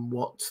rely on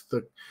what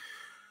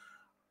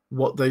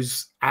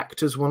those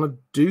actors want to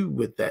do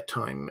with their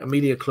time.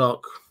 Emilia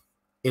Clarke,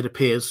 it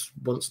appears,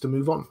 wants to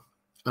move on.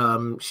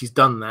 She's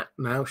done that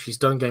now. She's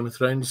done Game of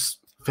Thrones.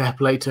 Fair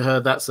play to her.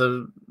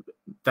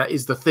 That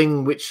is the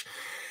thing which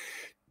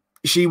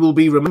she will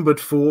be remembered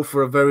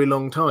for a very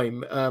long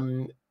time.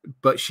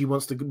 But she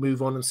wants to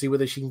move on and see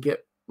whether she can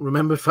get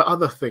remembered for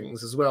other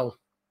things as well.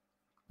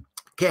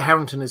 Kit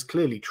Harington is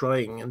clearly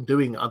trying and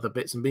doing other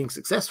bits and being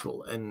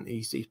successful, and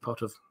he's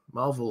part of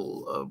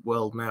Marvel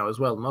world now as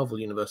well, Marvel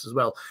universe as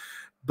well.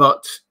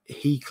 But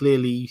he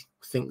clearly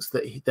thinks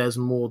that there's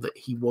more that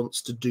he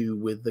wants to do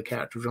with the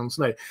character of Jon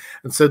Snow,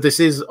 and so this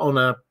is on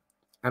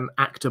an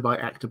actor by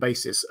actor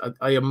basis.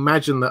 I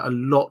imagine that a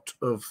lot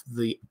of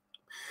the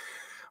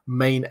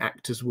main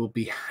actors will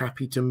be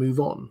happy to move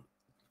on,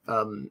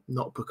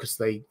 not because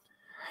they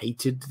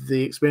hated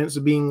the experience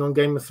of being on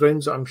Game of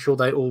Thrones. I'm sure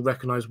they all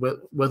recognize whether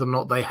or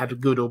not they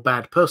had good or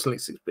bad personal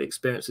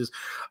experiences.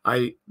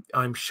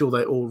 I'm sure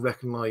they all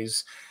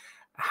recognize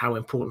how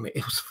important it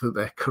is for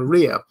their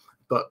career.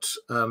 But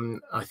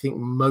I think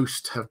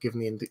most have given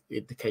the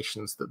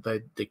indications that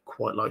they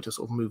quite like to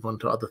sort of move on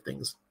to other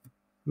things.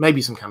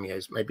 Maybe some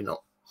cameos, maybe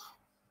not.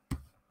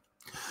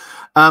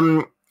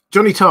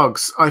 Johnny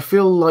Targs, I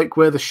feel like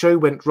where the show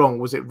went wrong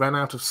was it ran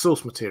out of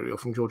source material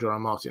from George R.R.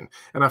 Martin.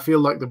 And I feel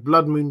like the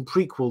Blood Moon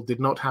prequel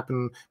did not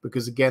happen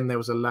because, again, there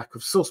was a lack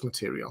of source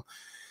material.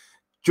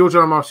 George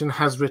R.R. Martin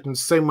has written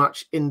so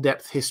much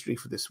in-depth history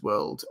for this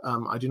world.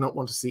 I do not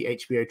want to see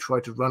HBO try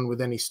to run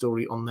with any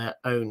story on their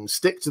own.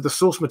 Stick to the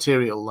source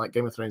material like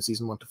Game of Thrones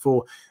Season 1 to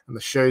 4, and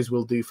the shows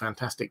will do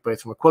fantastic, both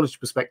from a quality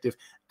perspective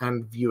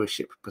and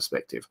viewership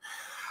perspective.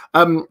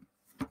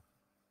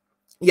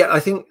 Yeah,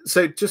 I think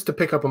so. Just to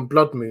pick up on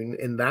Blood Moon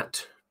in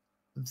that,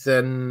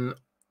 then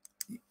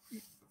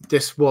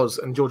this was,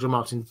 and George R.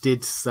 Martin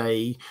did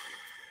say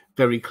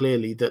very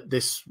clearly that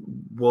this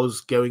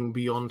was going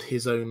beyond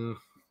his own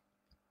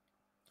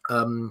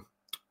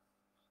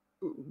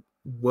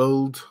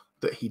world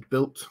that he'd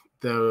built.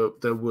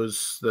 There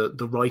was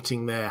the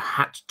writing there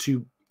had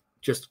to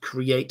just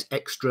create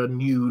extra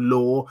new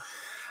lore,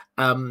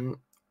 and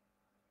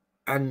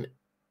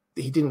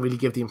he didn't really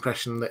give the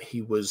impression that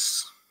he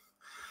was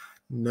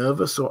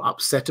nervous or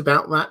upset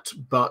about that,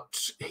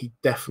 but he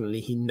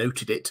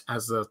noted it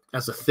as a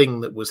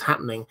thing that was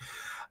happening.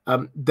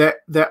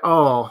 There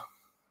are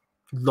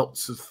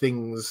lots of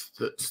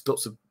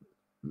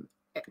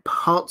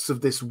parts of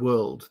this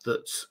world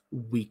that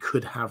we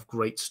could have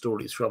great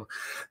stories from.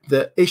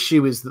 The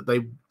issue is that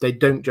they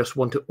don't just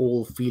want it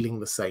all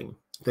feeling the same.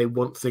 They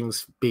want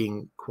things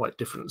being quite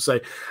different.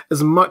 So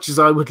as much as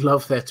I would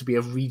love there to be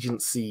a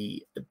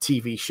Regency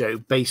TV show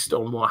based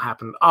on what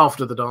happened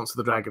after the Dance of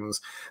the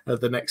Dragons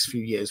the next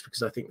few years,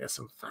 because I think there's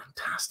some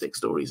fantastic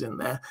stories in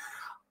there,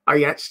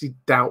 I actually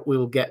doubt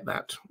we'll get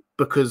that,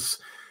 because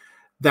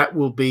that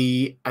will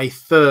be a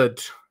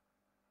third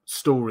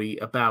story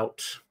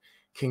about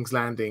King's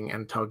Landing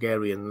and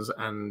Targaryens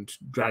and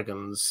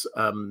dragons.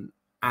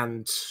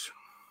 And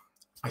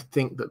I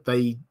think that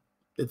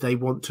they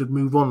want to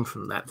move on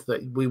from that.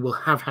 That we will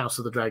have House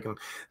of the Dragon,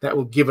 that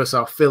will give us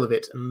our fill of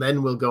it, and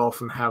then we'll go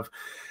off and have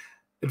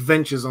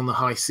adventures on the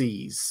high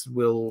seas.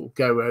 We'll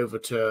go over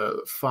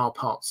to far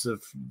parts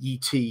of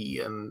Yi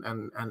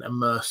and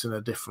immerse in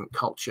a different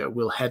culture.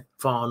 We'll head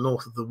far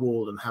north of the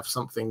wall and have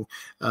something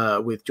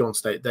with John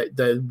State.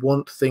 They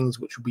want things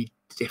which will be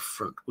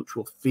different, which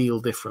will feel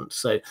different.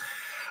 So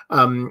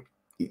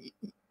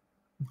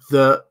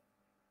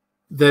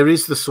there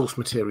is the source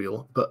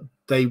material, but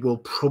they will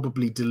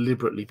probably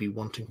deliberately be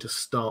wanting to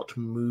start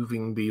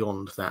moving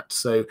beyond that.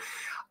 So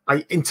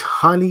I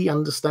entirely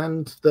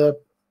understand the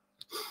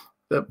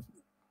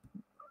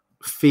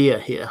fear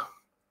here,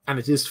 and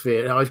it is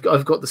fear. I've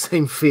got the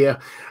same fear.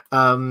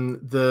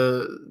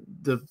 The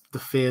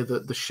fear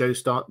that the show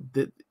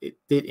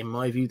in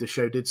my view, the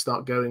show did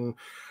start going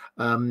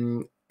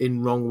in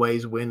wrong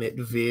ways when it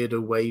veered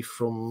away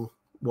from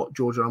what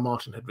George R. R.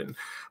 Martin had written.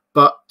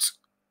 But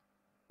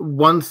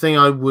one thing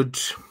I would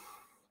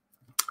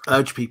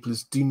urge people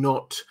is, do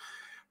not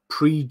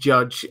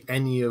prejudge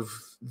any of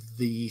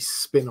the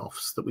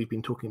spin-offs that we've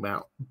been talking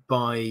about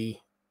by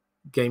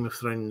Game of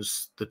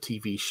Thrones, the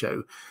TV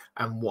show,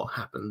 and what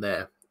happened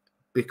there,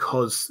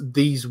 because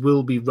these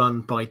will be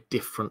run by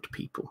different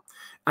people.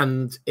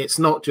 And it's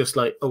not just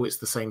like, oh, it's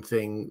the same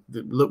thing.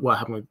 Look what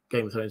happened with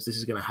Game of Thrones. This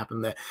is going to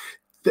happen there.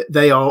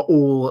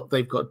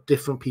 They've got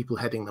different people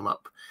heading them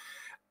up.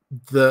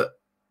 The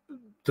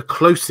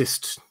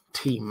closest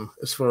team,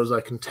 as far as I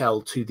can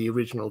tell, to the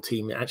original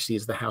team actually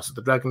is the House of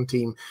the Dragon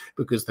team,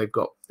 because they've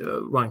got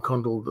Ryan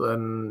Condal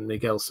and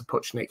Miguel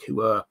Sapochnik,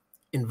 who are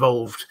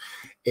involved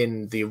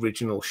in the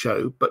original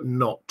show, but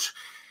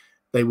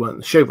they weren't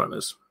the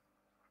showrunners.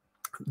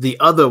 The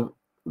other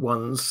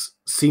ones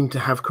seem to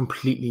have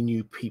completely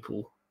new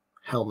people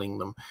helming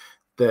them.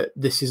 That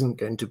this isn't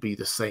going to be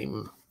the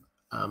same.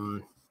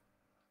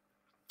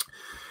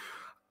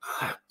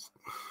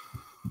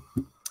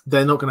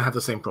 They're not going to have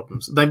the same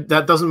problems.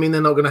 That doesn't mean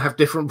they're not going to have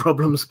different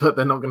problems, but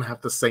they're not going to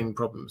have the same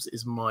problems,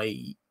 is my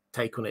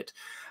take on it.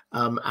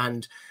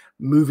 And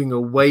moving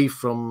away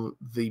from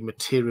the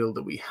material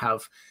that we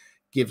have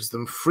gives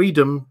them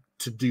freedom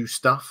to do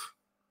stuff,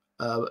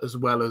 as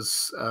well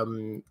as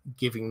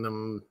giving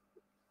them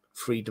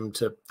freedom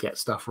to get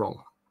stuff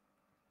wrong.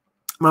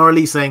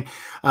 Mara saying,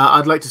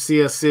 I'd like to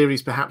see a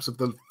series perhaps of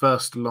the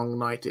first Long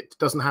Night. It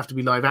doesn't have to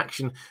be live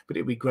action, but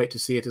it'd be great to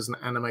see it as an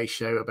anime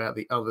show about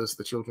the others,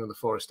 the Children of the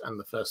Forest and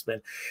the First Men.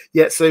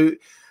 Yeah, so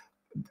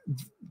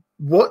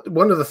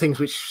one of the things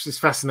which is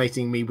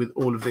fascinating me with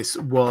all of this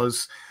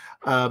was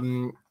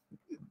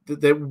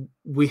that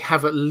we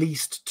have at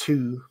least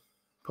 2,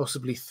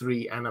 possibly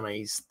 3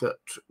 animes that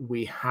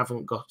we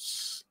haven't got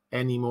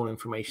any more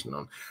information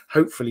on.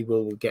 Hopefully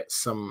we'll get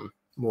some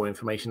more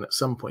information at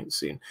some point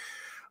soon.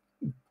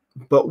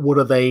 But what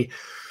are they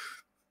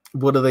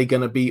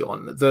going to be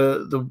on?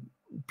 The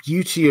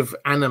beauty of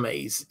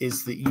animes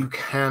is that you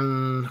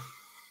can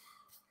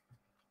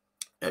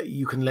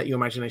let your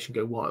imagination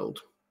go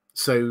wild.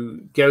 So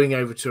going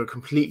over to a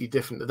completely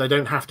different, they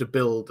don't have to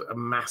build a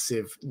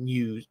massive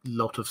new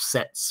lot of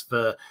sets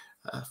for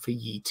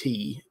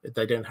Yi.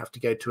 They don't have to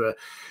go to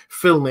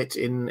film it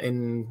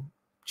in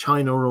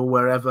China or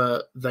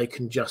wherever. They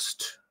can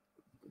just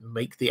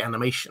make the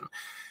animation.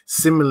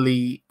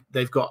 Similarly,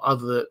 they've got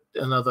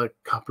another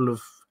couple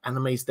of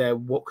animes there.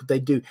 What could they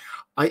do?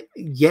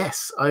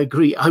 Yes, I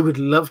agree. I would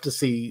love to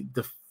see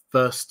the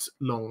first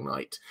Long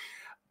Night.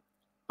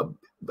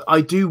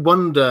 I do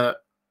wonder,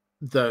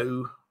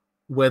 though,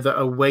 whether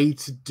a way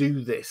to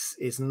do this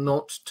is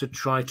not to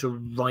try to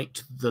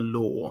write the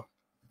lore.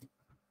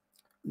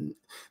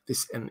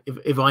 And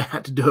if I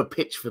had to do a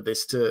pitch for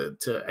this to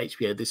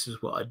HBO, this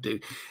is what I'd do.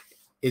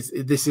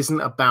 This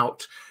isn't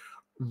about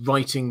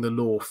writing the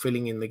lore,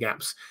 filling in the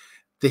gaps.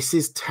 This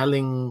is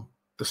telling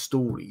the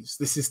stories.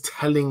 This is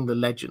telling the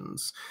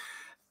legends.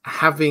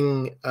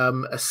 Having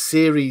a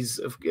series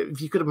of, if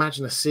you could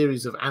imagine a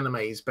series of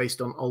animes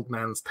based on Old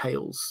Man's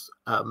Tales,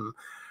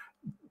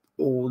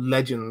 or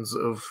Legends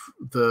of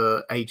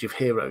the Age of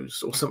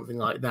Heroes, or something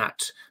like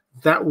that,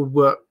 that would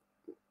work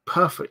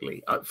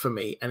perfectly for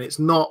me. And it's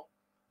not,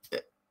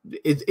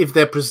 if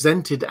they're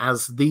presented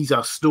as these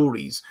are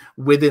stories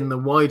within the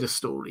wider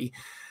story,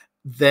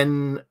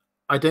 then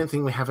I don't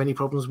think we have any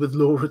problems with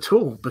lore at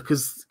all,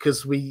 because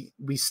we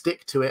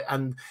stick to it,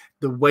 and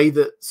the way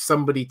that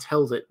somebody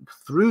tells it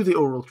through the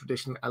oral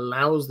tradition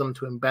allows them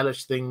to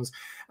embellish things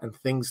and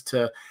things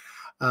to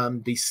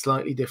be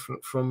slightly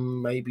different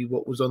from maybe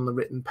what was on the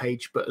written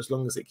page, but as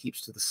long as it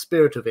keeps to the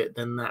spirit of it,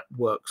 then that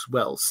works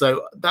well.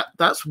 So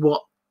that's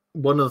what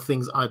one of the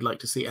things I'd like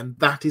to see, and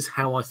that is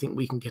how I think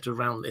we can get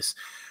around this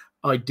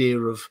idea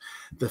of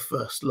the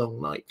first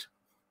Long Night.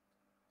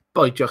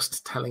 By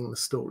just telling the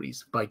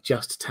stories, by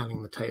just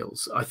telling the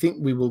tales. I think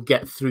we will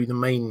get through the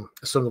main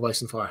Song of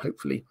Ice and Fire,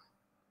 hopefully.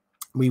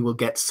 We will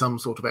get some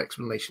sort of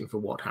explanation for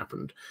what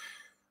happened.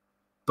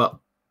 But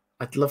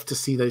I'd love to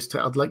see those.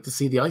 I'd like to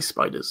see the ice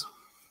spiders.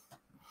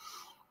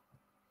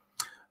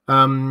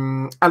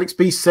 Alex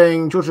B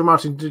saying George R. R.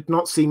 Martin did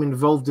not seem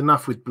involved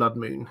enough with Blood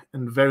Moon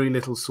and very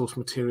little source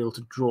material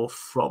to draw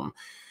from.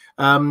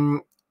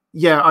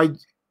 Yeah,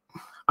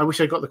 I wish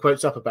I got the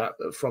quotes up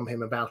from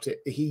him about it.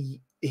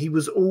 He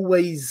was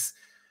always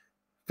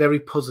very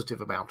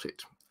positive about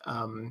it,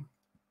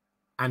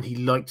 and he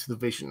liked the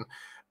vision,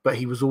 but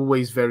he was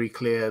always very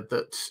clear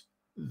that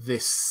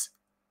this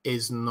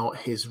is not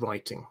his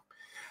writing.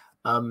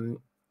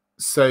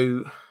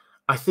 So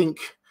I think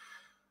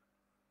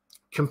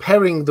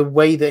comparing the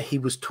way that he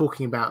was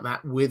talking about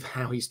that with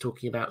how he's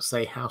talking about,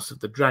 say, House of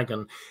the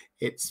Dragon,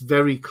 it's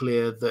very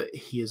clear that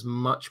he is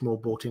much more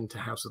bought into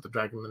House of the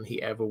Dragon than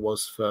he ever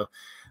was for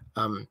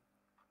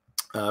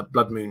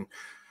Blood Moon.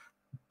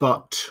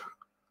 But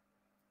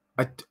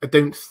I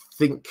don't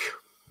think,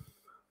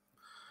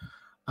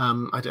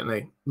 I don't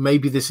know,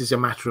 maybe this is a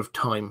matter of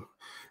time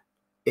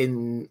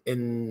in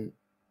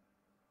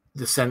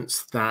the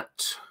sense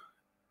that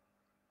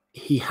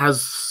he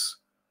has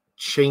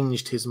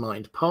changed his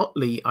mind,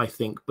 partly I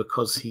think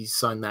because he's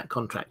signed that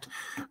contract.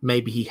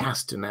 Maybe he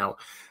has to now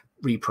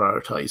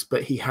reprioritize,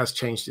 but he has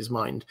changed his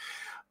mind.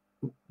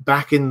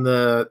 Back in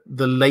the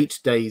late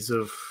days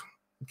of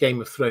Game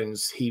of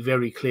Thrones, he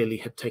very clearly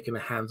had taken a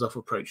hands-off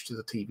approach to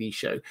the TV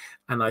show,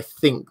 and I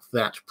think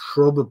that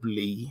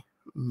probably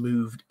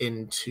moved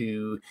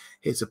into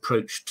his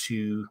approach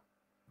to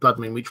Blood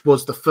Moon, which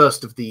was the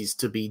first of these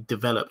to be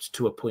developed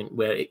to a point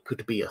where it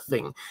could be a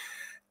thing.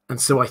 And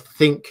so I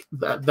think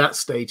that at that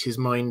stage, his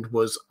mind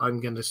was,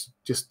 I'm going to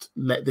just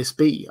let this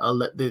be.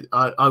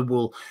 I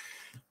will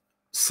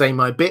say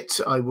my bit.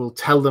 I will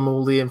tell them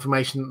all the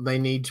information that they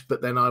need, but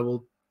then I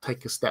will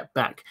take a step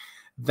back.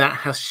 That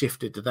has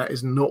shifted. That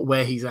is not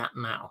where he's at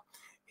now.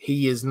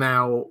 He is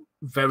now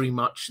very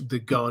much the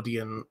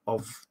guardian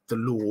of the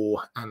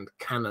law and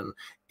canon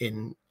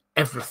in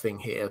everything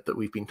here that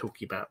we've been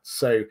talking about.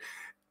 So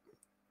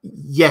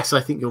yes,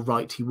 I think you're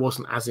right. He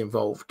wasn't as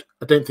involved.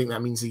 I don't think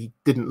that means he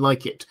didn't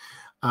like it.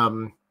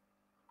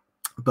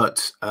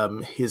 But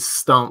his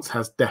stance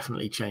has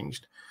definitely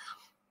changed.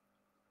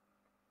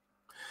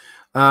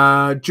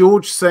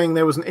 George saying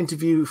there was an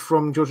interview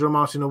from George R. R.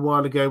 Martin a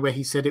while ago where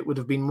he said it would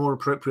have been more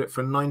appropriate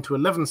for 9 to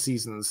 11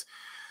 seasons.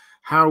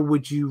 How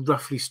would you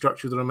roughly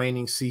structure the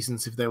remaining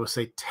seasons if there were,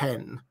 say,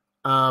 10?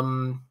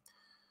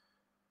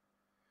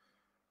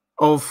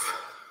 Of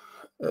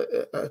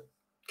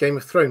Game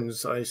of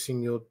Thrones, I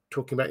assume you're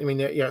talking about. I mean,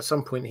 yeah, at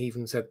some point he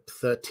even said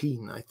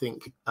 13, I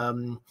think.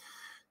 In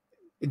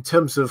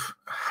terms of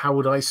how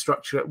would I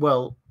structure it?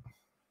 Well,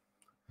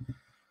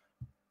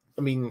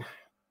 I mean,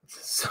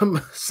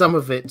 some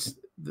of it,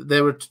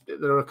 there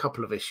are a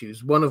couple of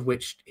issues. One of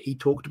which he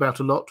talked about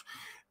a lot,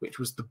 which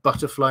was the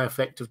butterfly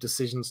effect of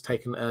decisions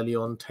taken early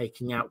on,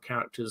 taking out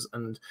characters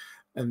and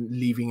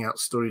leaving out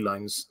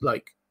storylines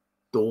like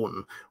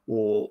Dawn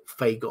or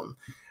Fagon.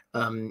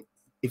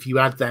 If you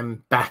add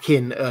them back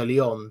in early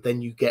on,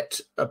 then you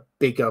get a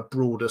bigger,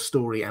 broader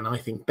story, and I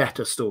think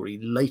better story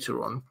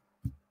later on.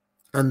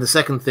 And the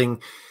second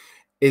thing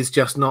is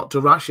just not to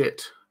rush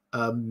it.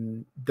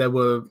 There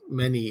were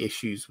many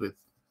issues with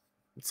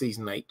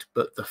season 8,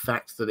 but the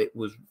fact that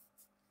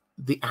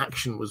the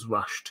action was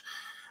rushed,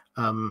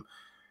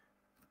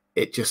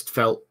 it just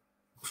felt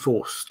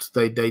forced.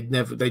 We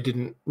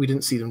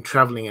didn't see them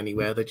traveling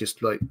anywhere. They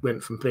just like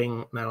went from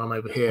being, now I'm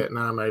over here,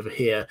 now I'm over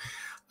here.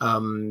 Now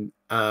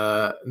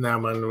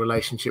I'm in a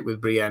relationship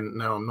with Brienne.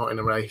 Now I'm not in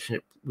a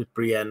relationship with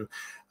Brienne.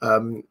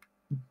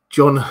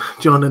 John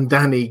and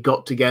Danny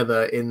got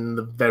together in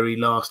the very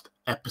last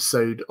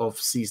episode of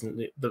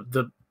season,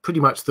 the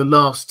pretty much the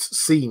last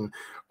scene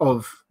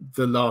of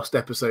the last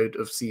episode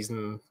of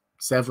season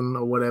 7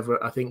 or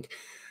whatever. I think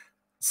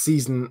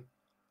season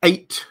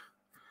 8,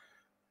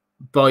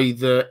 by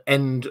the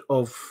end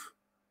of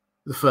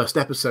the first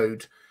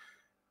episode,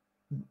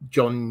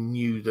 John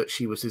knew that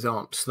she was his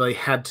aunt. So they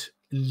had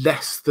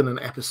less than an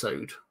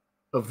episode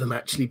of them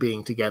actually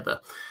being together,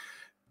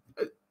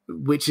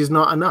 which is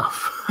not enough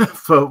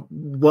for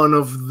one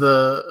of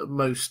the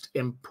most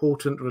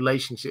important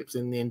relationships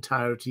in the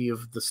entirety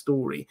of the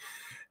story.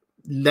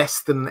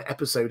 Less than an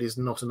episode is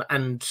not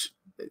and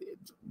it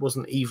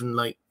wasn't even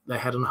like they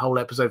had a whole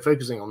episode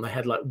focusing on. They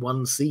had like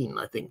one scene,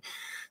 I think.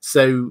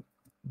 So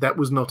that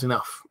was not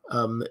enough.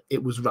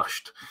 It was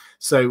rushed.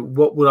 So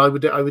what would I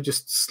would do? I would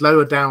just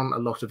slow down a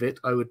lot of it.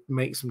 I would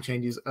make some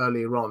changes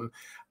earlier on,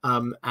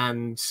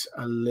 and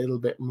a little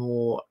bit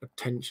more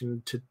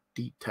attention to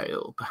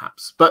detail,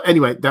 perhaps. But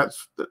anyway,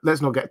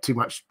 let's not get too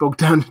much bogged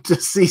down to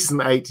season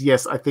 8.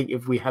 Yes, I think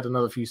if we had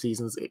another few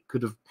seasons, it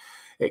could have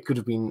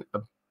been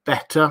a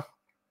better.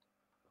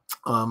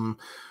 All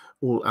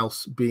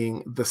else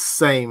being the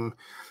same.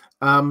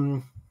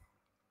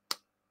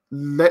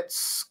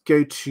 Let's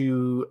go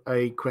to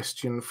a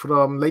question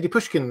from Lady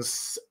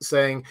Pushkins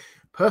saying,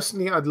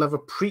 Personally, I'd love a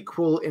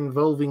prequel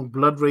involving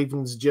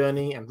Bloodraven's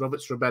journey and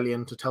Robert's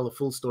rebellion to tell the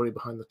full story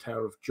behind the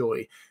Tower of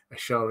Joy, a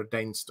Shara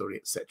Dane story,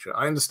 etc.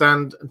 I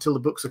understand until the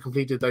books are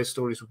completed, those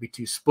stories would be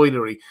too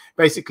spoilery.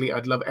 Basically,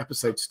 I'd love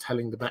episodes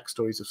telling the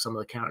backstories of some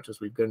of the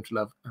characters we've grown to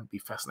love and be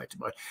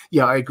fascinated by.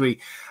 Yeah, I agree.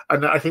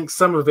 And I think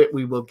some of it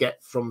we will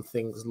get from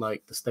things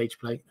like the stage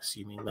play,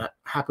 assuming that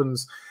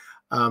happens.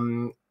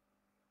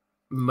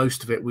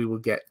 Most of it we will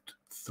get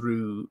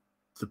through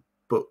the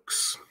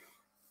books.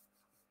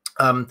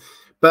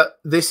 But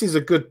this is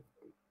a good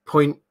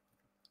point.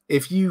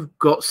 If you've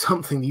got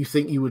something you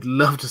think you would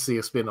love to see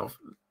a spin-off,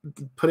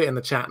 put it in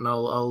the chat and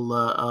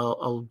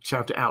I'll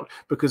shout it out,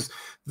 because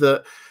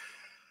there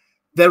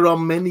are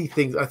many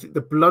things. I think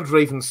the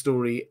Bloodraven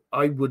story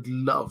I would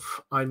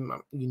love. I'm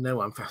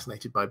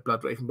fascinated by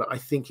Bloodraven, but I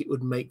think it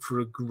would make for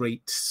a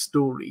great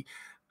story.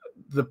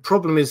 The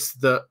problem is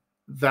that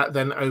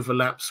then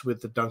overlaps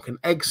with the Duncan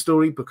Egg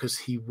story, because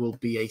he will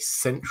be a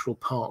central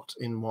part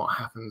in what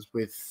happens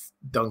with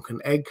Duncan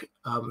Egg.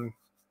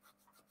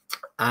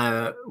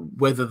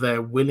 Whether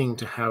they're willing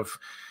to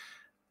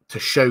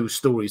show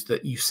stories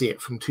that you see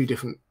it from two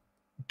different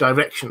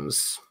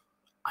directions,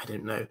 I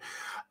don't know.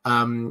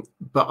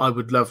 But I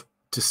would love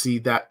to see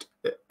that.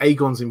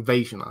 Aegon's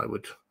invasion, I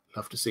would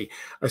love to see.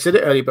 I said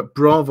it earlier, but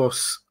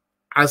Braavos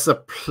as a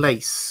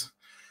place,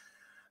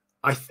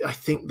 I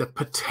think the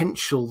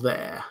potential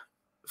there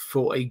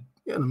for an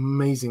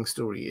amazing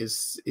story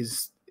is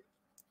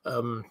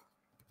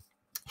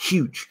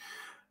huge,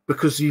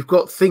 because you've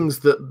got things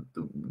that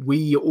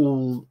we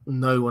all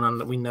know,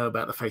 and we know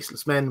about the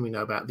Faceless Men, we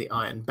know about the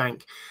Iron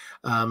Bank.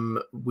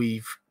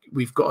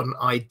 We've got an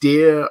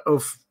idea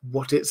of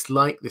what it's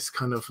like, this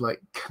kind of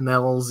like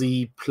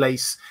canal-y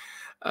place.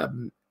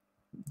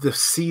 The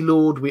Sea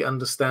Lord, we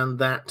understand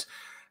that.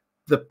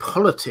 The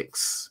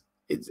politics,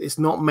 it's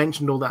not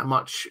mentioned all that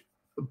much,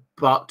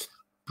 but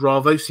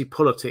Braavosi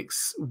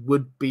politics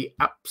would be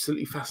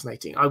absolutely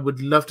fascinating. I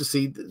would love to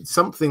see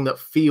something that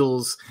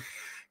feels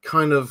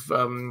kind of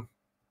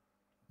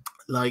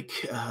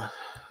like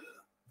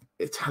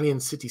Italian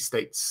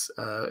city-states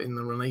in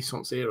the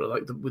Renaissance era,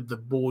 like with the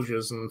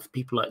Borgias and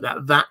people like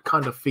that. That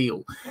kind of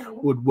feel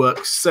would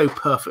work so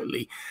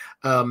perfectly.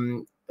 I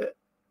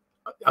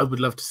would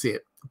love to see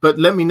it. But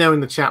let me know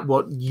in the chat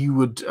what you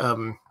would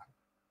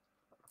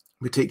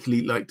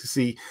particularly like to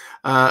see.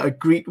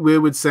 Greet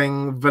Weirwood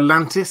saying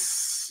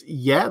Volantis.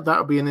 Yeah, that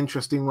would be an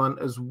interesting one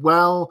as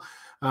well.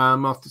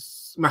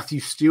 Matthew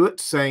Stewart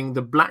saying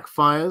the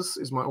Blackfires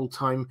is my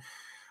all-time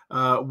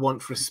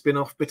want for a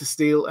spin-off.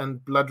 Bittersteel and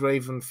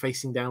Bloodraven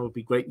facing down would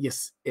be great.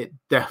 Yes, it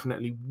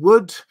definitely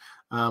would.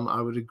 I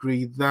would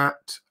agree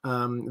that.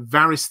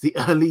 Varys the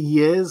early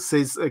years,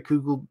 says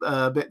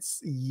Kugel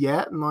Bits.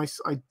 Yeah, nice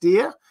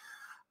idea.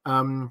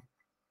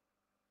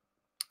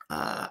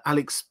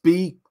 Alex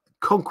B,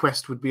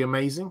 Conquest would be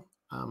amazing.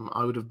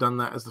 I would have done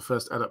that as the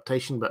first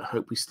adaptation, but I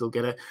hope we still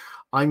get it.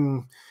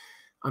 I'm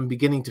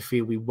beginning to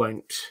feel we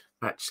won't.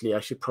 Actually, I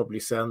should probably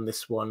say on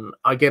this one,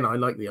 again, I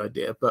like the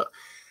idea, but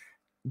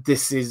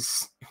this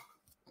is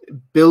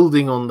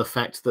building on the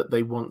fact that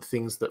they want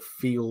things that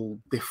feel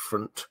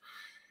different.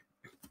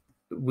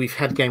 We've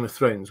had Game of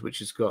Thrones, which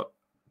has got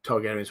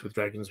Targaryens with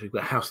dragons. We've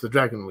got House of the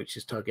Dragon, which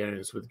is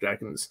Targaryens with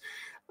dragons.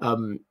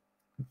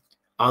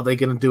 Are they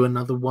going to do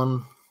another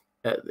one?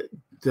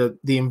 The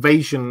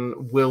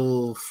invasion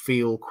will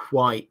feel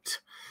quite...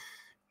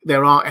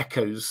 There are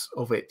echoes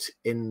of it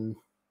in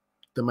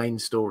the main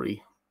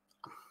story.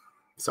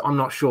 So I'm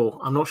not sure.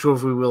 I'm not sure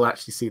if we will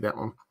actually see that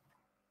one.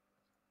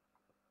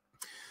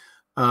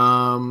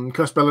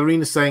 Curse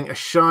Ballerina saying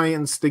Ashai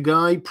and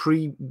Stigai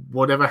pre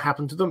whatever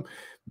happened to them.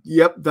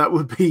 Yep, that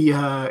would be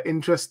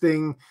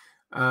interesting.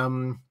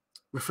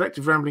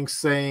 Reflective Rambling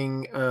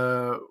saying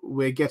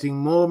we're getting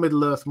more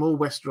Middle Earth, more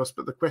Westeros,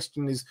 but the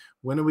question is,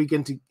 when are we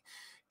going to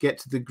get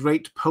to the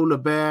Great Polar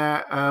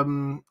Bear,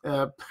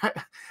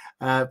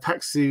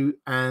 Paxu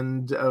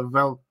and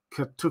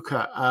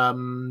Valkatuka?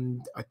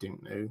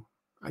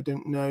 I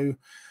don't know.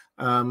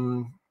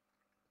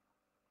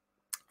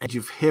 Age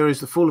of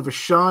Heroes, The Fall of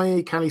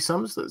Ashai, Callie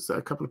Summers. There's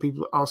a couple of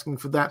people asking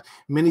for that.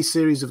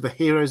 Mini-series of the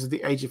heroes of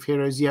the Age of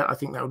Heroes. Yeah, I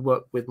think that would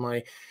work with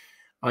my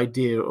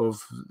idea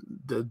of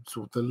the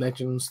sort of the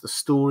legends, the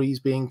stories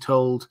being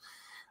told.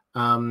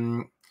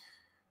 Skandar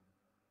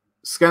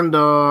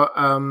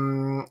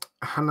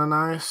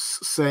Hananias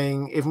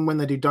saying, even when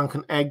they do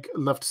Duncan Egg,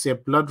 I'd love to see a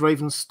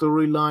Bloodraven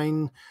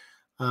storyline.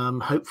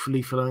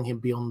 Hopefully following him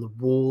beyond the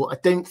wall. I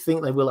don't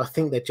think they will. I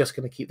think they're just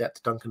going to keep that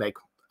to Duncan Egg.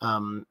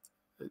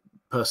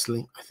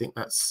 Personally, I think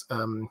that's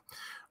what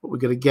we're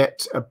going to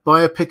get. A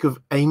biopic of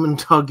Aemon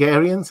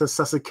Targaryen, says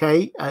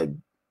Sasuke.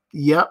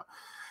 Yep.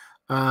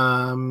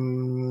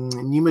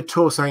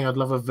 Numator saying I'd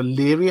love a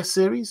Valyria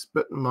series,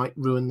 but might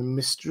ruin the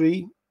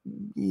mystery.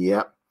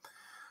 Yep.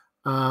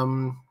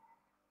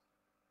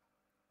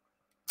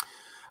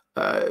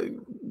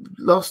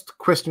 Last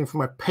question from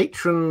my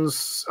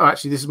patrons. Oh,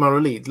 actually, this is Mara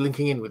Lee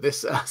linking in with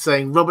this,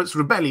 saying Robert's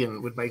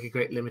Rebellion would make a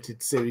great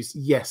limited series.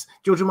 Yes,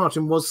 George R.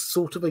 Martin was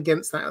sort of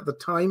against that at the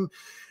time.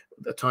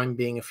 the time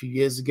being a few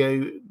years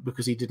ago,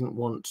 because he didn't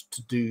want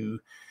to do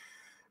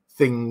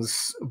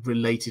things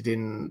related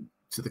in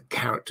to the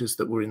characters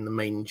that were in the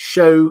main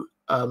show.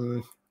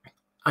 I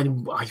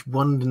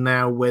wonder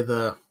now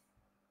whether,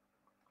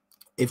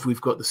 if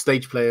we've got the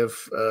stage play of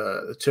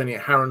Attorney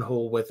at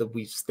Harrenhal, whether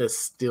there's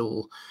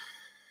still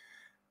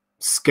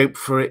scope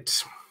for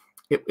it.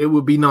 It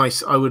would be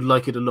nice. I would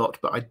like it a lot,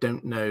 but I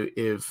don't know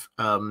if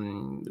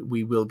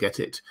we will get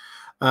it.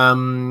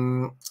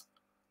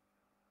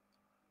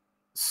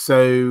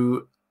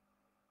 So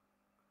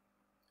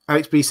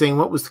Alex B saying,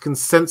 what was the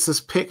consensus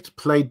pick to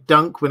play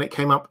Dunk when it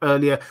came up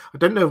earlier? I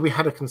don't know if we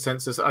had a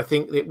consensus. I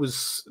think it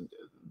was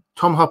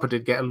Tom Hopper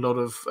did get a lot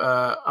of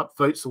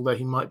upvotes, although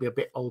he might be a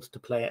bit old to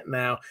play it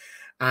now.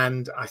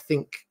 And I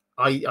think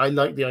I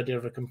like the idea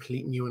of a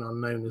complete new and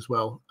unknown as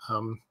well.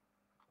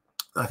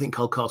 I think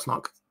Cole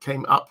Karsnock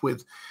came up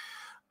with.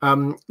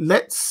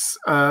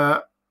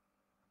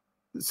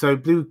 So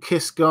Blue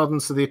Kiss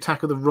Gardens, so the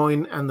Attack of the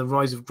Rhoyne and the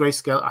Rise of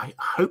Grayscale. I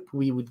hope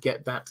we would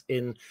get that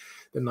in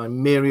the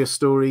Nymeria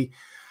story.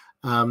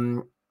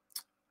 Lady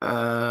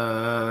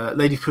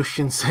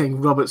Pushin saying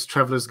Robert's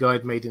Traveller's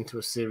Guide made into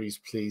a series,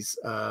 please.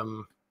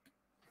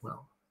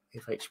 Well,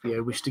 if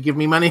HBO wish to give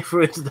me money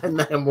for it, then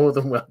they are more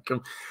than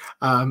welcome.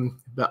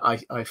 But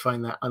I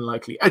find that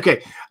unlikely.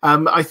 Okay,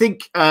 I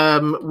think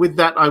with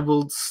that, I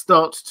will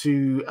start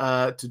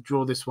to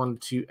draw this one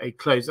to a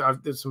close.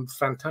 There's some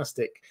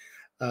fantastic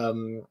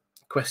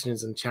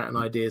questions and chat and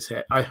ideas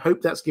here. I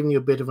hope that's given you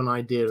a bit of an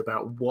idea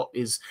about what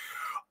is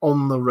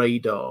on the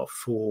radar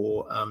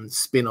for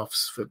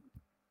spin-offs for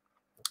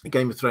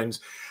Game of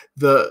Thrones.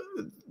 The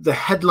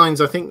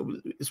headlines, I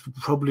think, is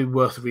probably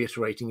worth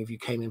reiterating if you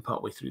came in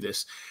partway through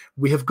this.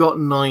 We have got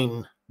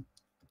 9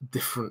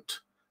 different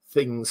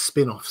things,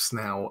 spin-offs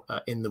now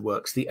in the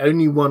works. The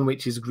only one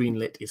which is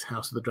greenlit is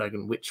House of the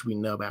Dragon, which we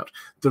know about.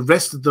 The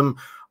rest of them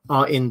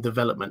are in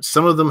development.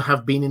 Some of them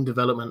have been in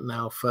development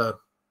now for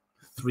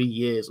 3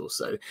 years or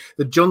so.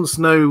 The Jon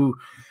Snow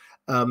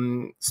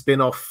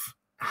spin-off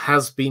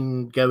has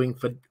been going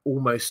for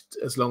almost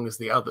as long as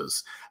the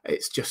others.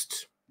 It's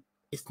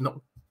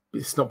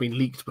not been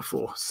leaked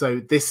before.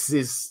 So this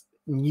is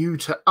new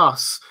to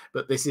us,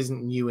 but this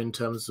isn't new in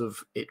terms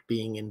of it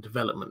being in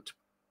development.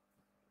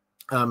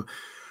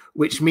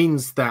 Which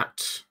means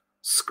that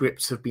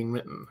scripts have been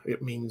written.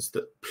 It means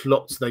that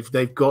plots,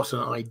 they've got an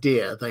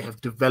idea. They have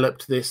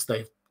developed this.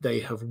 They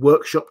have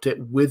workshopped it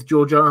with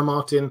George R. R.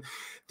 Martin.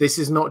 This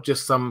is not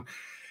just some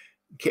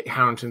Kit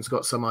Harington's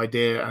got some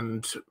idea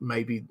and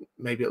maybe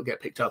it'll get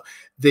picked up.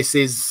 This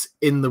is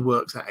in the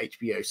works at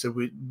HBO. So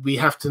we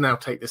have to now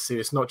take this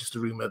serious, not just a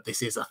rumor.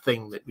 This is a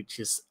thing which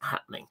is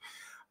happening.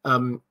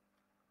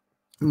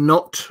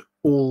 Not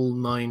all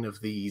 9 of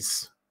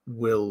these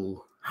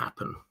will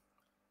happen.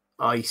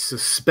 I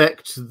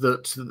suspect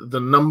that the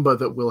number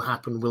that will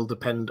happen will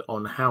depend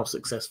on how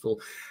successful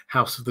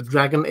House of the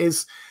Dragon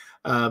is.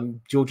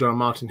 George R. R.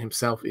 Martin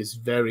himself is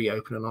very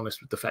open and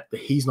honest with the fact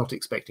that he's not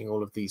expecting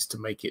all of these to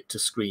make it to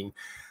screen.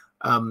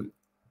 I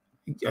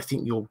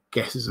think your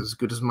guess is as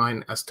good as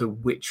mine as to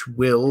which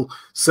will.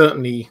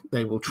 Certainly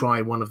they will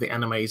try one of the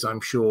animes,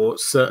 I'm sure.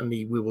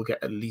 Certainly we will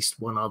get at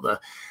least one other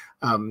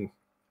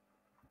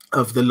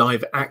of the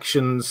live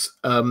actions.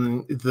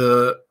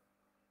 But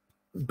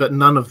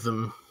none of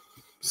them,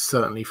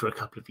 certainly for a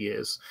couple of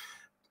years,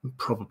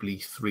 probably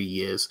 3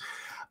 years.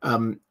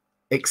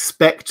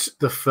 Expect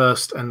the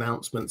first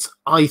announcements.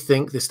 I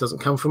think this doesn't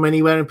come from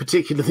anywhere in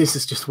particular. This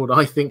is just what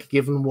I think,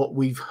 given what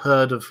we've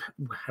heard of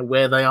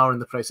where they are in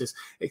the process.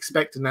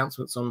 Expect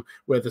announcements on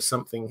whether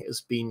something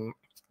has been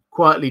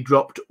quietly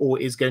dropped or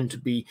is going to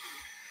be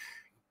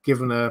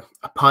given a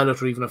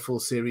pilot or even a full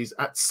series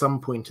at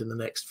some point in the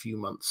next few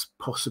months,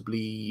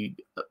 possibly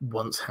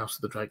once House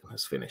of the Dragon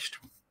has finished.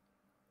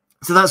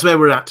 So that's where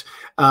we're at.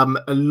 A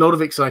lot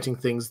of exciting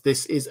things.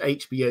 This is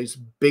HBO's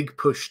big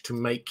push to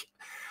make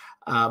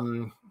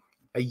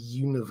a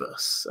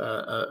universe,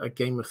 a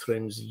Game of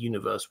Thrones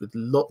universe with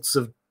lots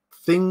of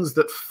things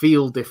that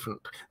feel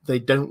different. They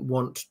don't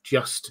want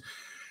just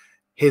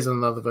here's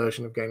another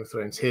version of Game of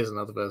Thrones, here's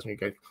another version of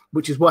Game,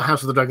 which is what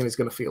House of the Dragon is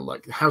going to feel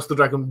like. House of the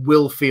Dragon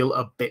will feel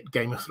a bit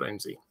Game of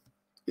Thronesy.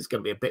 It's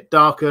going to be a bit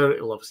darker.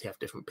 It will obviously have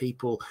different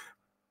people,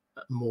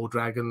 more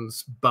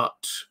dragons,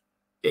 but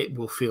it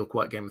will feel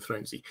quite Game of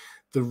Thronesy.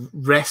 The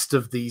rest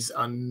of these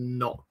are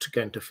not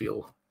going to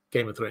feel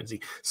Game of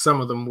Thronesy. Some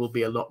of them will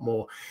be a lot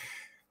more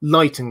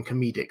light and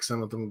comedic.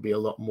 Some of them will be a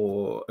lot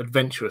more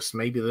adventurous.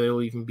 Maybe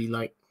they'll even be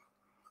like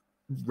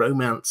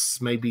romance.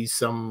 Maybe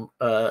some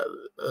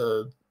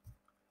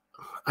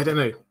I don't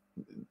know.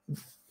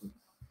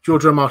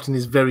 George R. R. Martin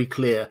is very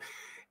clear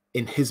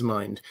in his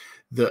mind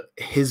that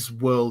his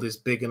world is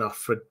big enough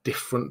for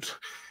different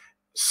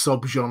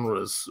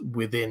subgenres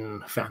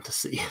within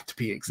fantasy to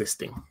be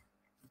existing.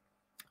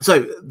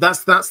 So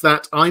that's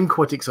that. I'm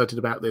quite excited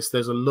about this.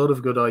 There's a lot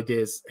of good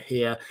ideas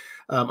here.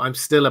 I'm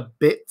still a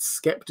bit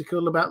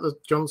skeptical about the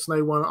Jon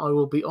Snow one. I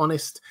will be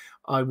honest.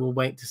 I will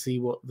wait to see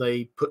what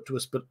they put to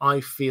us. But I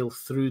feel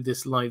through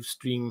this live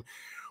stream,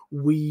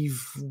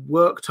 we've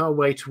worked our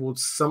way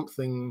towards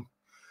something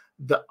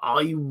that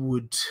I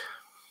would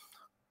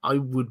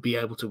be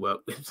able to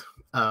work with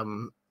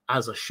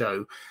as a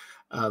show.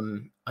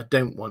 I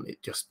don't want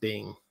it just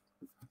being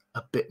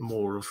a bit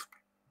more of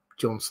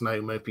Jon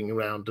Snow moping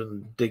around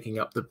and digging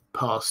up the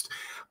past,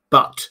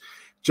 but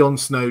Jon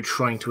Snow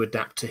trying to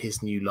adapt to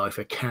his new life,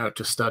 a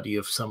character study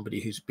of somebody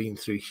who's been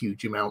through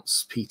huge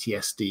amounts,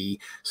 PTSD,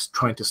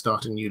 trying to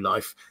start a new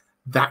life.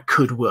 That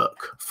could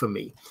work for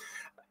me.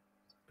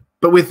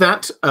 But with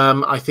that,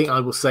 I think I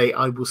will say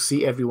I will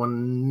see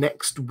everyone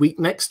next week.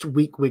 Next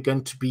week, we're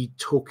going to be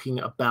talking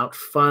about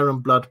Fire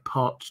and Blood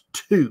Part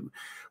 2,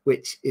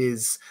 which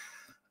is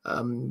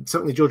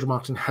something that George R.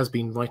 Martin has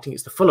been writing.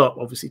 It's the follow-up,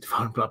 obviously, to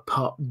Fire and Blood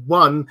Part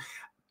 1,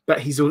 but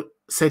he's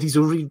said he's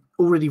already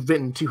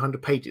written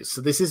 200 pages.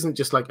 So this isn't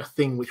just like a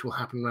thing which will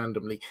happen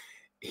randomly.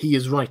 He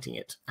is writing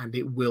it, and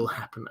it will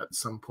happen at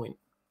some point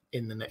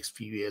in the next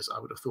few years, I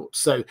would have thought.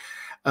 So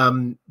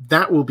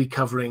that will be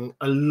covering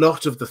a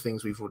lot of the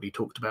things we've already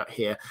talked about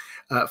here.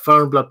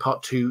 Fire and Blood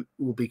Part 2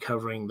 will be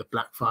covering the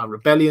Blackfire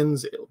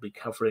rebellions. It will be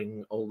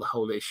covering the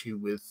whole issue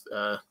with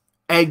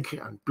Egg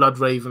and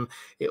Bloodraven.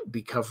 It will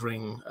be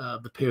covering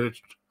the period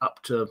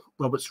up to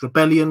Robert's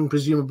rebellion,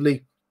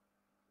 presumably,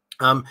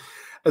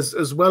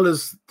 as well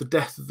as the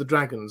death of the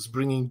dragons,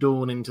 bringing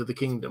dawn into the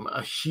kingdom,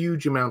 a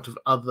huge amount of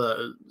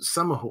other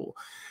Summerhall,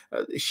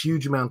 a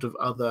huge amount of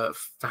other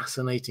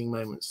fascinating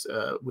moments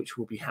which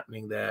will be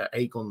happening there.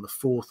 Aegon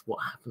IV,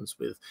 what happens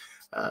with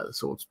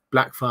swords,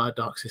 Blackfire,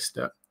 Dark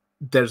Sister.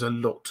 There's a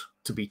lot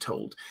to be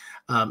told.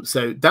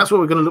 So that's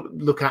what we're going to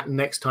look at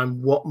next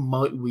time. What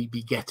might we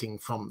be getting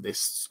from this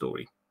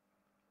story?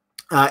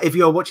 If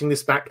you are watching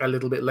this back a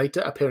little bit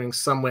later, appearing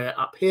somewhere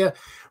up here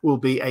will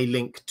be a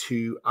link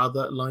to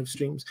other live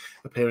streams.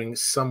 Appearing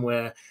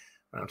somewhere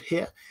around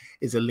here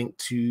is a link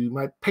to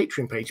my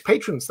Patreon page.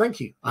 Patrons, thank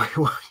you. I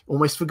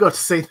almost forgot to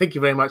say thank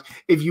you very much.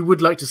 If you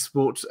would like to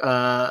support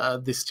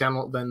this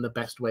channel, then the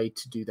best way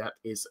to do that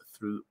is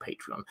through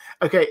Patreon.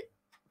 Okay,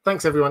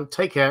 thanks everyone.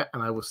 Take care,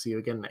 and I will see you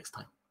again next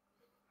time.